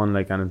life done,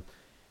 like, and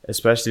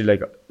especially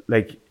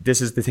like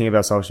this is the thing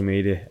about social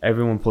media.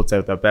 Everyone puts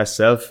out their best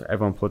self.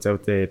 Everyone puts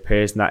out the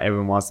person that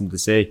everyone wants them to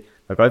see.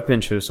 Like I've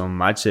been through some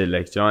mad shit,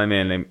 like, do you know what I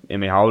mean? Like in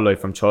my whole life,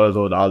 from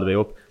childhood all the way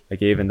up.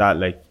 Like even that,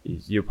 like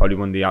you're probably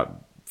one of the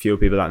few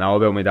people that know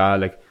about my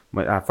dad. Like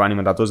for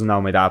anyone that doesn't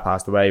know, my dad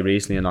passed away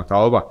recently in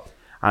October.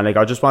 And like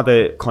I just want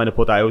to kind of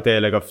put that out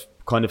there. Like I've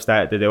kind of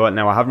started to do it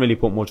now. I haven't really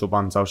put much up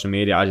on social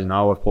media, as you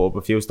know. I've put up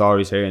a few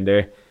stories here and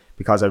there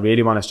because I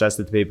really want to stress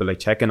it to people, like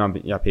checking on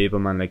your people,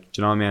 man. Like,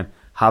 do you know what I mean?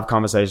 Have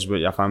conversations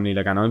with your family.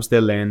 Like, and I'm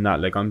still learning that.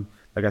 Like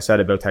like I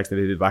said about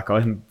texting people back,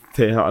 I'm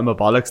a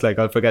bollocks. Like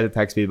I'll forget to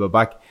text people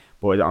back,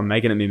 but I'm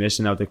making it my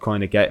mission now to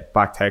kind of get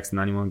back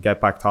texting anyone, get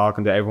back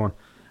talking to everyone,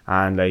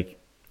 and like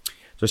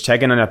just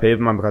checking on your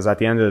people, man, because at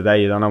the end of the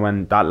day, you don't know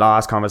when that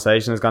last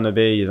conversation is going to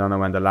be. You don't know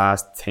when the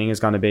last thing is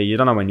going to be. You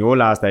don't know when your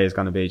last day is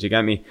going to be. Do you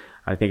get me?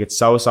 I think it's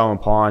so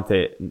important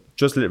to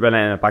just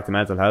relating it back to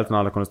mental health and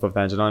all that kind of stuff.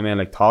 Then, do you know what I mean?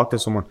 Like talk to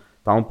someone.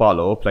 Don't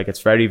bottle up. Like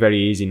it's very, very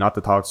easy not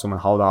to talk to someone,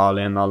 hold it all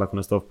in and all that kind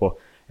of stuff. But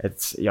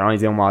you're only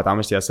doing more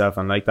damage to yourself.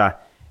 And like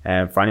that,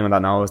 for anyone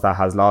that knows that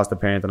has lost a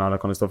parent and all that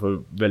kind of stuff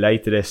will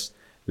relate to this.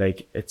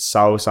 Like it's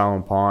so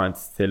important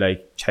to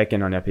like check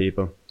in on your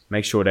people,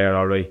 make sure they're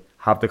alright.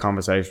 Have the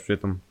conversations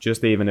with them,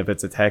 just even if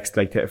it's a text,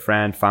 like to a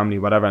friend, family,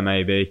 whatever it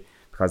may be,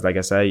 because like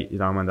I say, you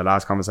don't know when the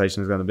last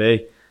conversation is going to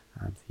be.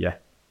 And yeah.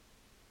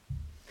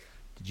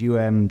 Did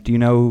you do you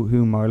know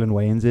who Marlon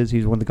Wayans is?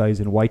 He's one of the guys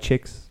in White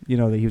Chicks. You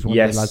know that he was one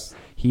of the lads.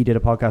 He did a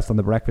podcast on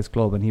the Breakfast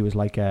Club, and he was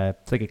like,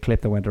 it's like a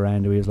clip that went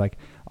around. Where he was like,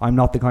 "I'm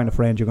not the kind of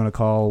friend you're going to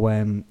call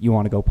when you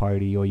want to go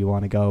party or you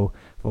want to go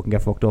fucking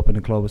get fucked up in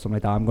a club or something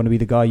like that. I'm going to be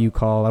the guy you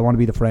call. I want to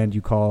be the friend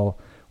you call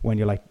when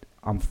you're like,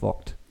 I'm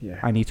fucked. Yeah.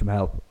 I need some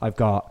help. I've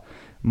got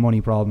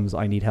money problems.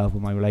 I need help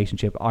with my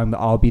relationship.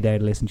 I'll be there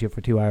to listen to you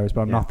for 2 hours,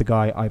 but I'm not the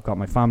guy. I've got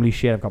my family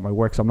shit. I've got my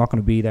work, so I'm not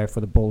going to be there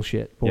for the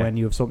bullshit. But when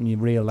you have something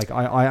real, like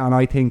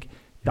I think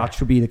that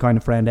should be the kind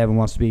of friend everyone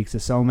wants to be. Because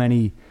there's so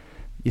many.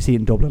 You see it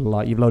in Dublin a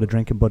lot. You've a load of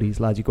drinking buddies,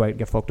 lads you go out and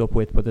get fucked up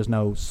with, but there's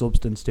no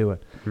substance to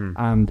it.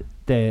 And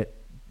the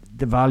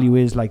value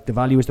is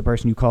the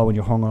person you call when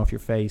you're hung off your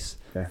face,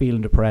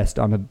 feeling depressed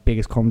on the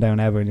biggest come down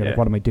ever, and you're like,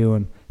 what am I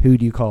doing? Who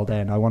do you call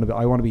then? I want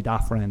to be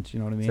that friend. You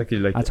know what I mean? Exactly,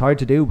 like, it's hard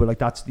to do, but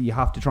like you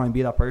have to try and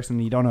be that person.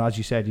 You don't know, as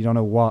you said, you don't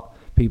know what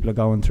people are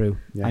going through,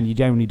 and you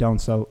genuinely don't.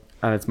 So.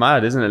 And it's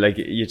mad, isn't it? Like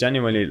you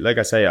genuinely, like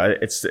I say,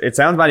 it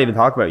sounds bad even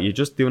talk about it. You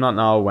just do not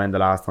know when the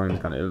last time is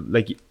gonna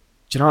like.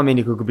 Do you know what I mean?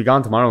 You could be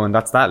gone tomorrow, and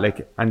that's that.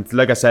 Like, and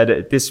like I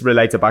said, this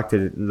relates back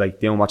to like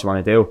doing what you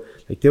want to do.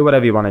 Like, do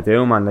whatever you want to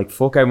do, man. Like,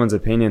 fuck everyone's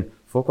opinion.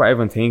 Fuck what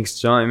everyone thinks.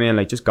 Do you know what I mean?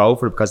 Like, just go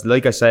for it, because,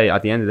 like I say,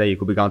 at the end of the day, you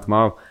could be gone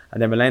tomorrow.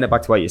 And then relating it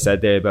back to what you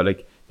said there about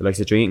like the likes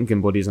of drinking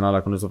buddies and all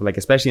that kind of stuff. Like,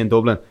 especially in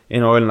Dublin,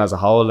 in Ireland as a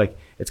whole, like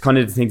it's kind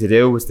of the thing to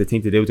do. It's the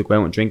thing to do to go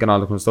out and drink and all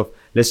that kind of stuff.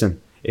 Listen,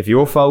 if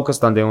you're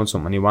focused on doing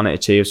something, and you want to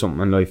achieve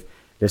something in life,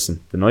 listen,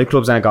 the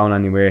nightclubs ain't going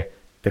anywhere.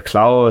 The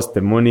clothes,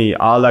 the money,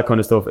 all that kind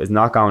of stuff is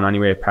not going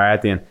anywhere.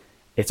 Partying.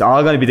 It's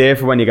all going to be there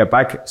for when you get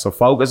back. So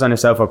focus on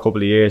yourself for a couple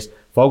of years.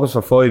 Focus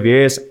for 5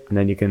 years, and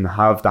then you can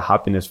have the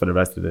happiness for the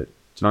rest of it.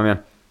 Do you know what I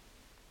mean?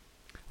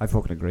 I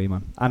fucking agree,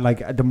 man. And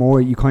like the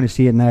more you kind of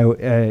see it now,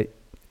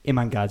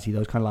 Imam Ghazi,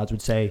 those kind of lads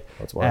would say,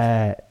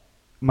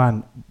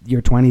 man,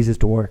 your 20s is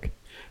to work.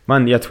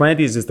 Man, your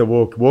 20s is the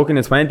work in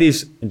your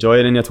 20s, enjoy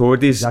it in your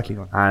 30s, Exactly,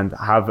 man. and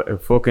have a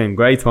fucking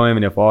great time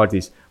in your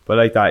 40s. But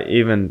like that,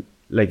 even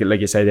like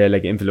you say there,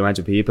 like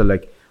influential people,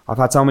 like I've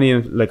had so many,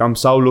 like I'm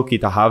so lucky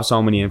to have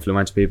so many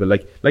influential people,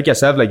 like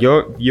yourself, like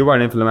you are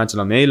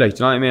influential on me, like, do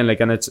you know what I mean? Like,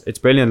 and it's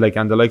brilliant, like,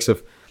 and the likes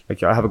of,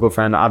 like, I have a good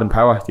friend, Adam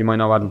Power. Do you might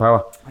know Adam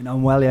Power? I know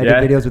him well. Yeah, I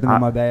did videos with him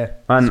in my bay.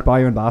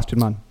 Inspiring bastard,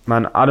 man.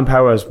 Man, Adam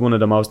Power is one of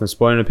the most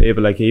inspiring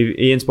people. Like,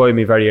 he inspired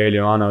me very early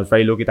on. I was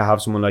very lucky to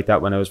have someone like that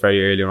when I was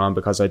very early on,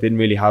 because I didn't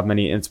really have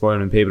many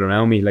inspiring people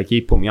around me. Like, he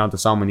put me onto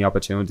so many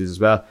opportunities as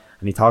well.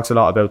 And he talks a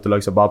lot about the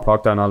likes of Bob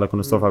Proctor and all that kind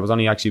of stuff. I was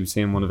only actually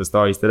seeing one of his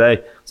stories today.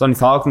 I was only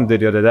talking to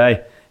him the other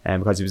day,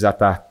 because he was at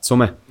that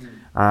summit.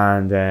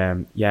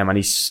 And yeah, man,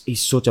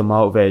 he's such a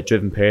motivated,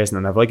 driven person,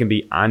 and if I can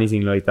be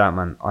anything like that,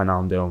 man, I know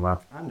I'm doing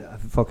well. And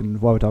fucking,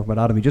 while we're talking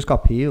about Adam, he just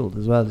got peeled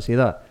as well. Did you see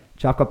that?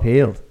 Chap got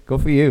peeled.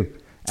 Good for you.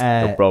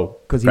 Bro,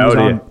 because he was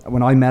on,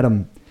 when I met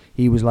him,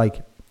 he was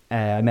like,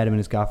 I met him in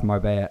his gaff in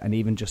Marbella, and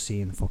even just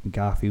seeing the fucking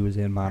gaff he was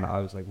in, man, I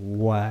was like,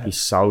 wow. He's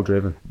so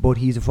driven. But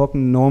he's a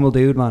fucking normal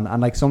dude, man.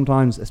 And like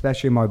sometimes,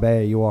 especially in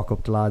Marbella, you walk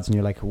up to lads and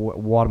you're like,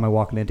 what am I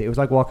walking into? It was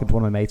like walking to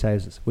one of my mates'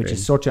 houses, which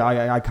is such a,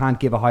 I can't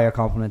give a higher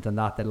compliment than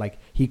that like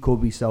he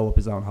could be so up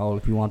his own hole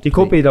if he wanted to. He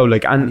could be though,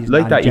 like, and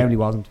like that, he generally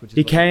wasn't. Which is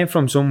he came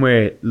from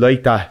somewhere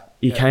like that.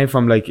 He came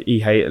from, like, he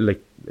hated,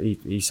 like,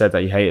 he said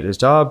that he hated his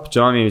job. Do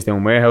you know what I mean? He was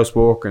doing warehouse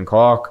work in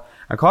Cork.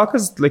 And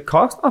Cork's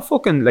not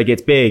fucking, like,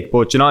 it's big,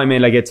 but do you know what I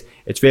mean? Like,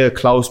 it's real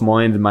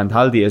close-minded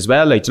mentality as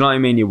well. Like, do you know what I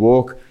mean? You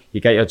work, you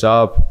get your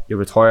job, you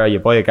retire, you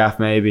buy a gaff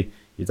maybe,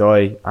 you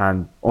die,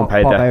 and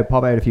unpaid debt.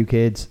 Pop out a few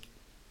kids,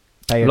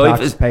 pay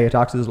your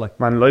taxes. Like,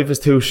 man, life is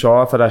too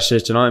short for that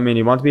shit. Do you know what I mean?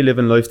 You want to be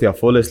living life to your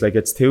fullest. Like,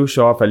 it's too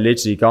short for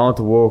literally going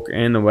to work,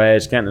 in a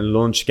wage, getting a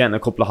lunch, getting a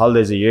couple of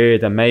holidays a year,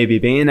 then maybe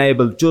being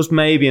able, just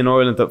maybe in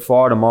Ireland, to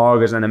afford a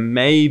mortgage, and then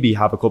maybe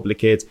have a couple of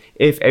kids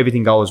if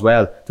everything goes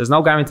well. There's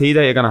no guarantee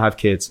that you're going to have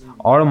kids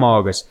or a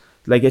mortgage.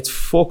 Like, it's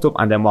fucked up,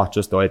 and then what?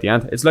 Just die at the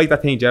end. It's like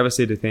that thing. Do you ever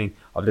see the thing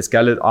of the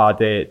skeleton, or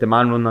the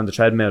man running on the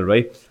treadmill,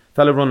 right?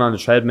 Fella running on the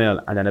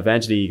treadmill, and then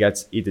eventually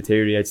he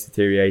deteriorates.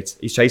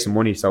 He's chasing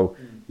money, so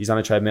he's on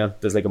a treadmill.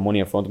 There's like a money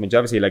in front of him. Do you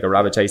ever see like a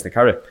rabbit chasing a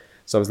carrot?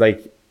 So it's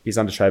like he's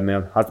on the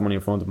treadmill, has the money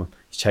in front of him.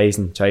 He's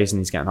chasing.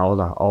 He's getting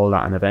older,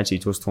 and eventually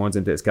he just turns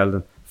into a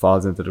skeleton,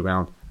 falls into the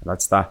ground. And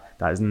that's that.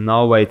 That is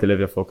no way to live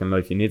your fucking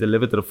life. You need to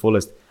live it to the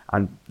fullest.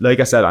 And like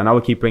I said, I know I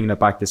keep bringing it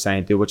back to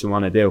saying, do what you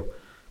want to do.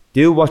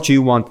 Do what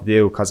you want to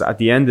do, because at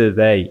the end of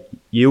the day,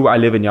 you are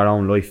living your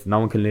own life. No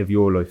one can live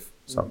your life.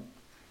 So,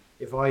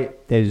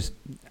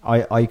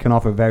 I can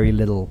offer very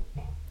little,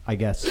 I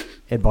guess,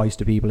 advice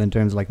to people in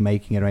terms of like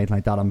making it or anything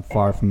like that. I'm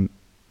far from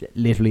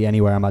literally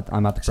anywhere. I'm at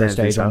the first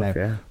stage right now.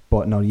 Yeah.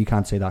 But no, you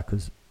can't say that,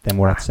 because then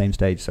we're at the same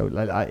stage. So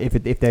like, if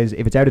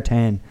it's out of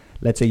 10,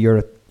 let's say you're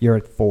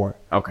at 4,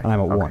 okay, and I'm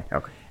at 1.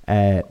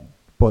 Okay.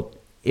 But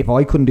if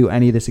I couldn't do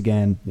any of this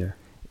again, yeah.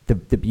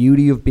 The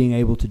beauty of being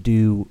able to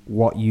do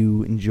what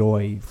you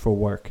enjoy for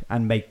work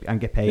and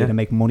get paid and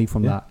make money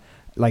from that.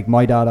 Like,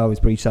 my dad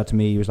always preached that to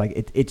me. He was like,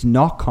 it's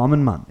not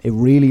common, man. It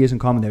really isn't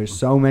common. There's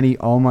so many,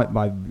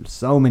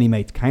 so many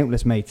mates,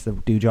 countless mates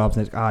that do jobs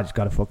and I just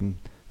got a fucking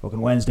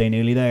Wednesday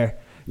nearly there.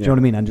 Do you know what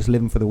I mean? And just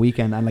living for the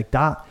weekend, and like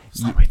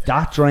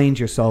that drains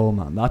your soul,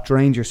 man. That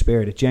drains your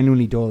spirit. It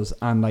genuinely does.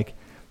 And like,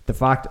 the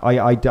fact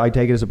I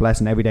take it as a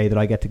blessing every day that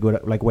I get to go,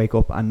 like, wake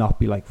up and not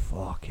be like,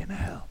 fucking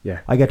hell. Yeah.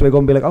 I get to wake up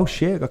and be like, oh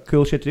shit, I got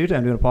cool shit to do today.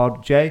 I'm doing a pod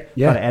with Jay.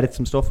 Yeah. Gotta edit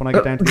some stuff when I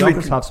get down to the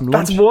office, have some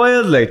lunch. That's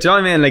wild, like, do you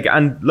know what I mean? Like,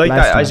 and like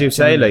that, as you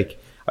say,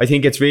 like, I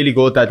think it's really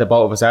good that the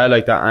both of us are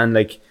like that. And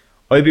like,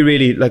 I'd be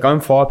really, like, I'm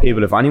for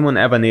people. If anyone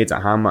ever needs a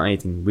hand or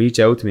anything, reach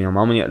out to me. I'm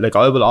on, like,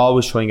 I will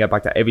always try and get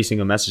back to every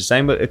single message.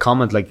 Same with a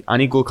comment, like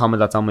any good comment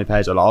that's on my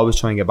page, I'll always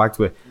try and get back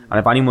to it. And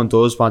if anyone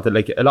does want it,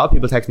 like, a lot of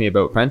people text me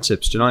about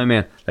apprenticeships, do you know what I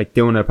mean? Like,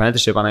 doing an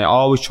apprenticeship, and I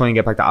always try and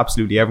get back to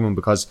absolutely everyone,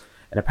 because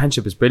an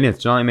apprenticeship is brilliant,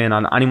 do you know what I mean?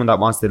 And anyone that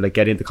wants to, like,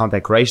 get into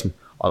content creation,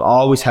 I'll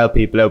always help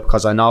people out,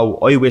 because I know,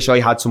 I wish I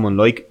had someone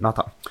like,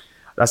 not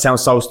that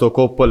sounds so stuck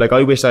up, but like,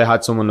 I wish I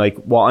had someone like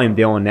what I'm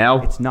doing now.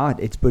 But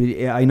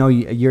I know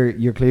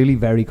you're clearly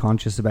very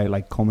conscious about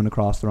like coming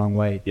across the wrong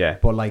way. Yeah.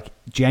 But like,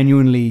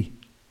 genuinely,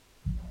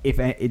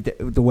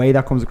 the way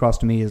that comes across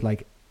to me is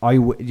like,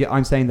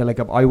 I'm saying that, like,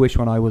 I wish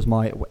when I was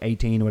my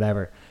 18 or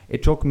whatever,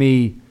 it took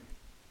me,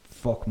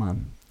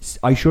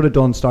 I should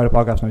have started a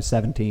podcast when I was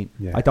 17.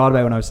 Yeah. I thought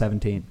about it when I was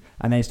 17,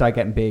 and then it started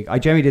getting big. I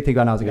generally did think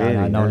when I was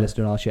like, no, let's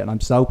do all shit, and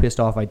I'm so pissed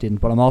off I didn't.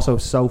 But I'm also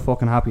so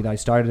fucking happy that I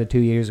started it 2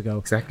 years ago.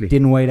 Exactly.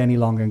 Didn't wait any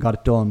longer and got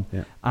it done.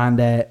 Yeah.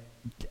 And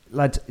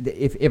lads,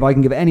 if I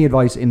can give any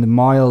advice in the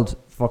mild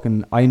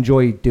fucking, I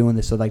enjoy doing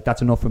this, so like,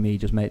 that's enough for me.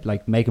 Just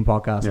making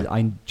podcasts. Yeah.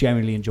 I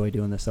generally enjoy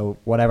doing this, so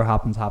whatever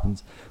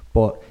happens.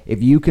 But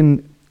if you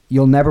can,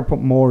 you'll never put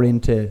more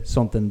into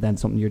something than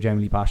something you're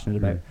generally passionate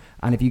about.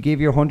 And if you give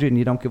your 100 and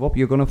you don't give up,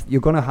 you're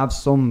gonna have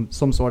some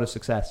sort of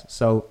success.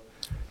 So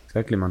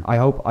Exactly, man. I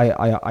hope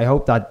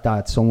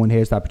that someone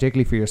hears that,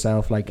 particularly for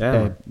yourself. Like,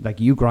 like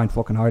you grind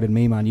fucking harder than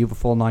me, man. You have a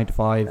full 9 to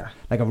 5,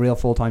 like a real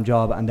full time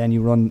job, and then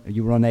you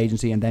run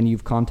agency, and then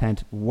you've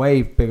content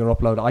way bigger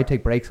upload. I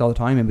take breaks all the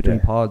time in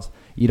between pods.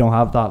 You don't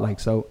have that, like,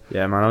 so.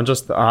 Yeah, man. I'm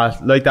just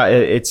like that.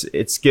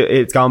 It's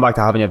going back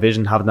to having a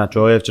vision, having that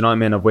drive. Do you know what I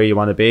mean? Of where you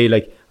want to be.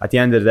 Like at the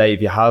end of the day,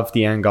 if you have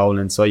the end goal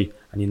in sight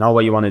and you know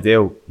what you want to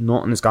do,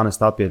 nothing is gonna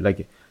stop you. Like,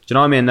 do you know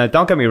what I mean? Now,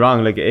 don't get me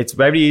wrong. Like, it's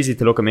very easy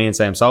to look at me and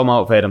say I'm so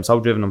motivated, I'm so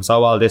driven, I'm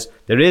so all this.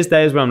 There is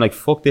days where I'm like,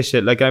 fuck this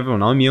shit. Like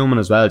everyone, I'm human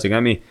as well. Do you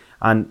get me?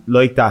 And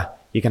like that,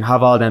 you can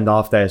have all them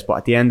off days, but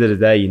at the end of the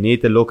day, you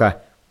need to look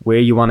at where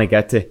you want to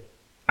get to.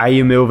 Are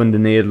you moving the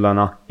needle or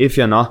not? If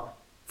you're not,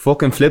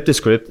 fucking flip the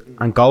script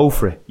and go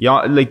for it.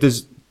 Yeah, like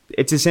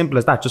it's as simple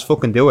as that. Just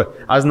fucking do it.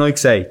 As Nike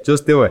say,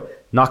 just do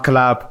it. Not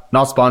collab,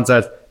 not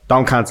sponsored.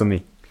 Don't cancel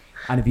me.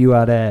 And if you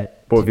had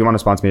but if you want to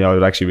sponsor me, I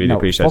would actually really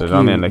appreciate it. You.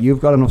 I mean, like, you've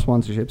got enough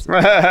sponsorships.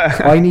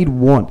 I need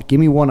one. Give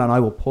me one, and I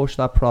will push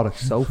that product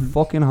so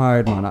fucking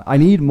hard, man. I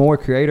need more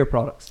creator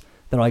products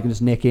that I can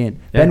just nick in.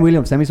 Yeah. Ben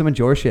Williams, send me some of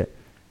your shit.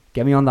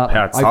 Get me on that.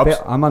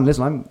 Yeah, I'm on.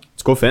 Listen,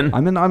 it's good fitting.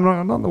 I'm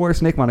not the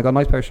worst nick, man. I got a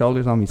nice pair of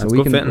shoulders on me, so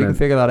we can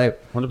figure that out.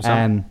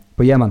 100%.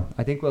 But yeah, man,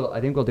 I think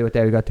we'll do it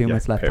there. We got 2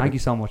 minutes left. Perfect. Thank you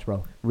so much,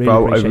 bro. I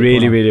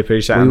really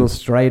appreciate it. We will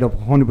straight up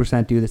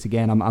 100% do this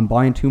again. I'm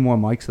buying 2 more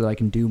mics so that I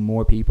can do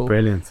more people.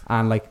 Brilliant.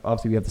 And like,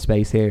 obviously we have the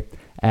space here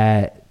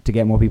to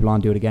get more people on,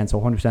 do it again. So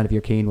 100% if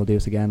you're keen, we'll do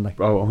this again. Like,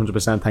 bro,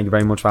 100%. Thank you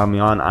very much for having me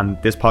on.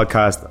 And this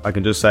podcast, I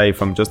can just say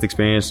from just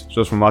experience,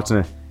 just from watching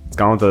it, it's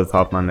going to the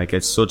top, man. Like,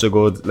 it's such a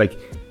good, like,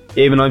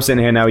 even I'm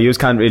sitting here now, you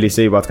just can't really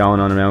see what's going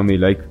on around me,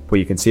 like, but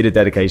you can see the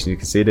dedication, you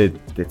can see the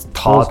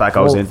thought that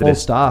goes into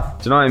this. Staff.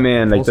 Do you know what I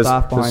mean? Like, there's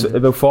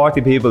about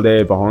 40 people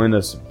there behind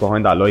us,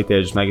 behind that light there,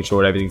 just making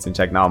sure everything's in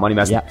check. Now, I'm only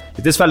messing.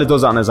 If this fella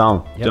does it on his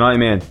own, do you know what I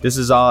mean? This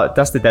is all.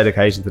 That's the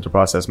dedication to the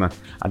process, man.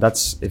 And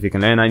that's, if you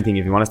can learn anything,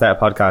 if you want to start a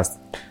podcast,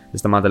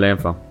 it's the man to learn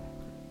from.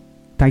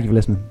 Thank you for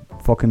listening.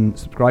 Fucking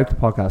subscribe to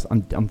the podcast.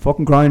 I'm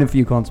fucking grinding for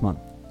you cunts, man.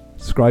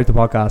 Subscribe to the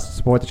podcast.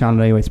 Support the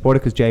channel anyway. Support it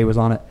because Jay was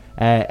on it.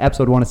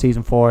 Episode 1 of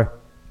season 4.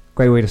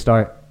 Great way to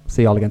start.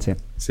 See you all again soon.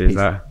 See you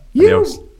later. Adios.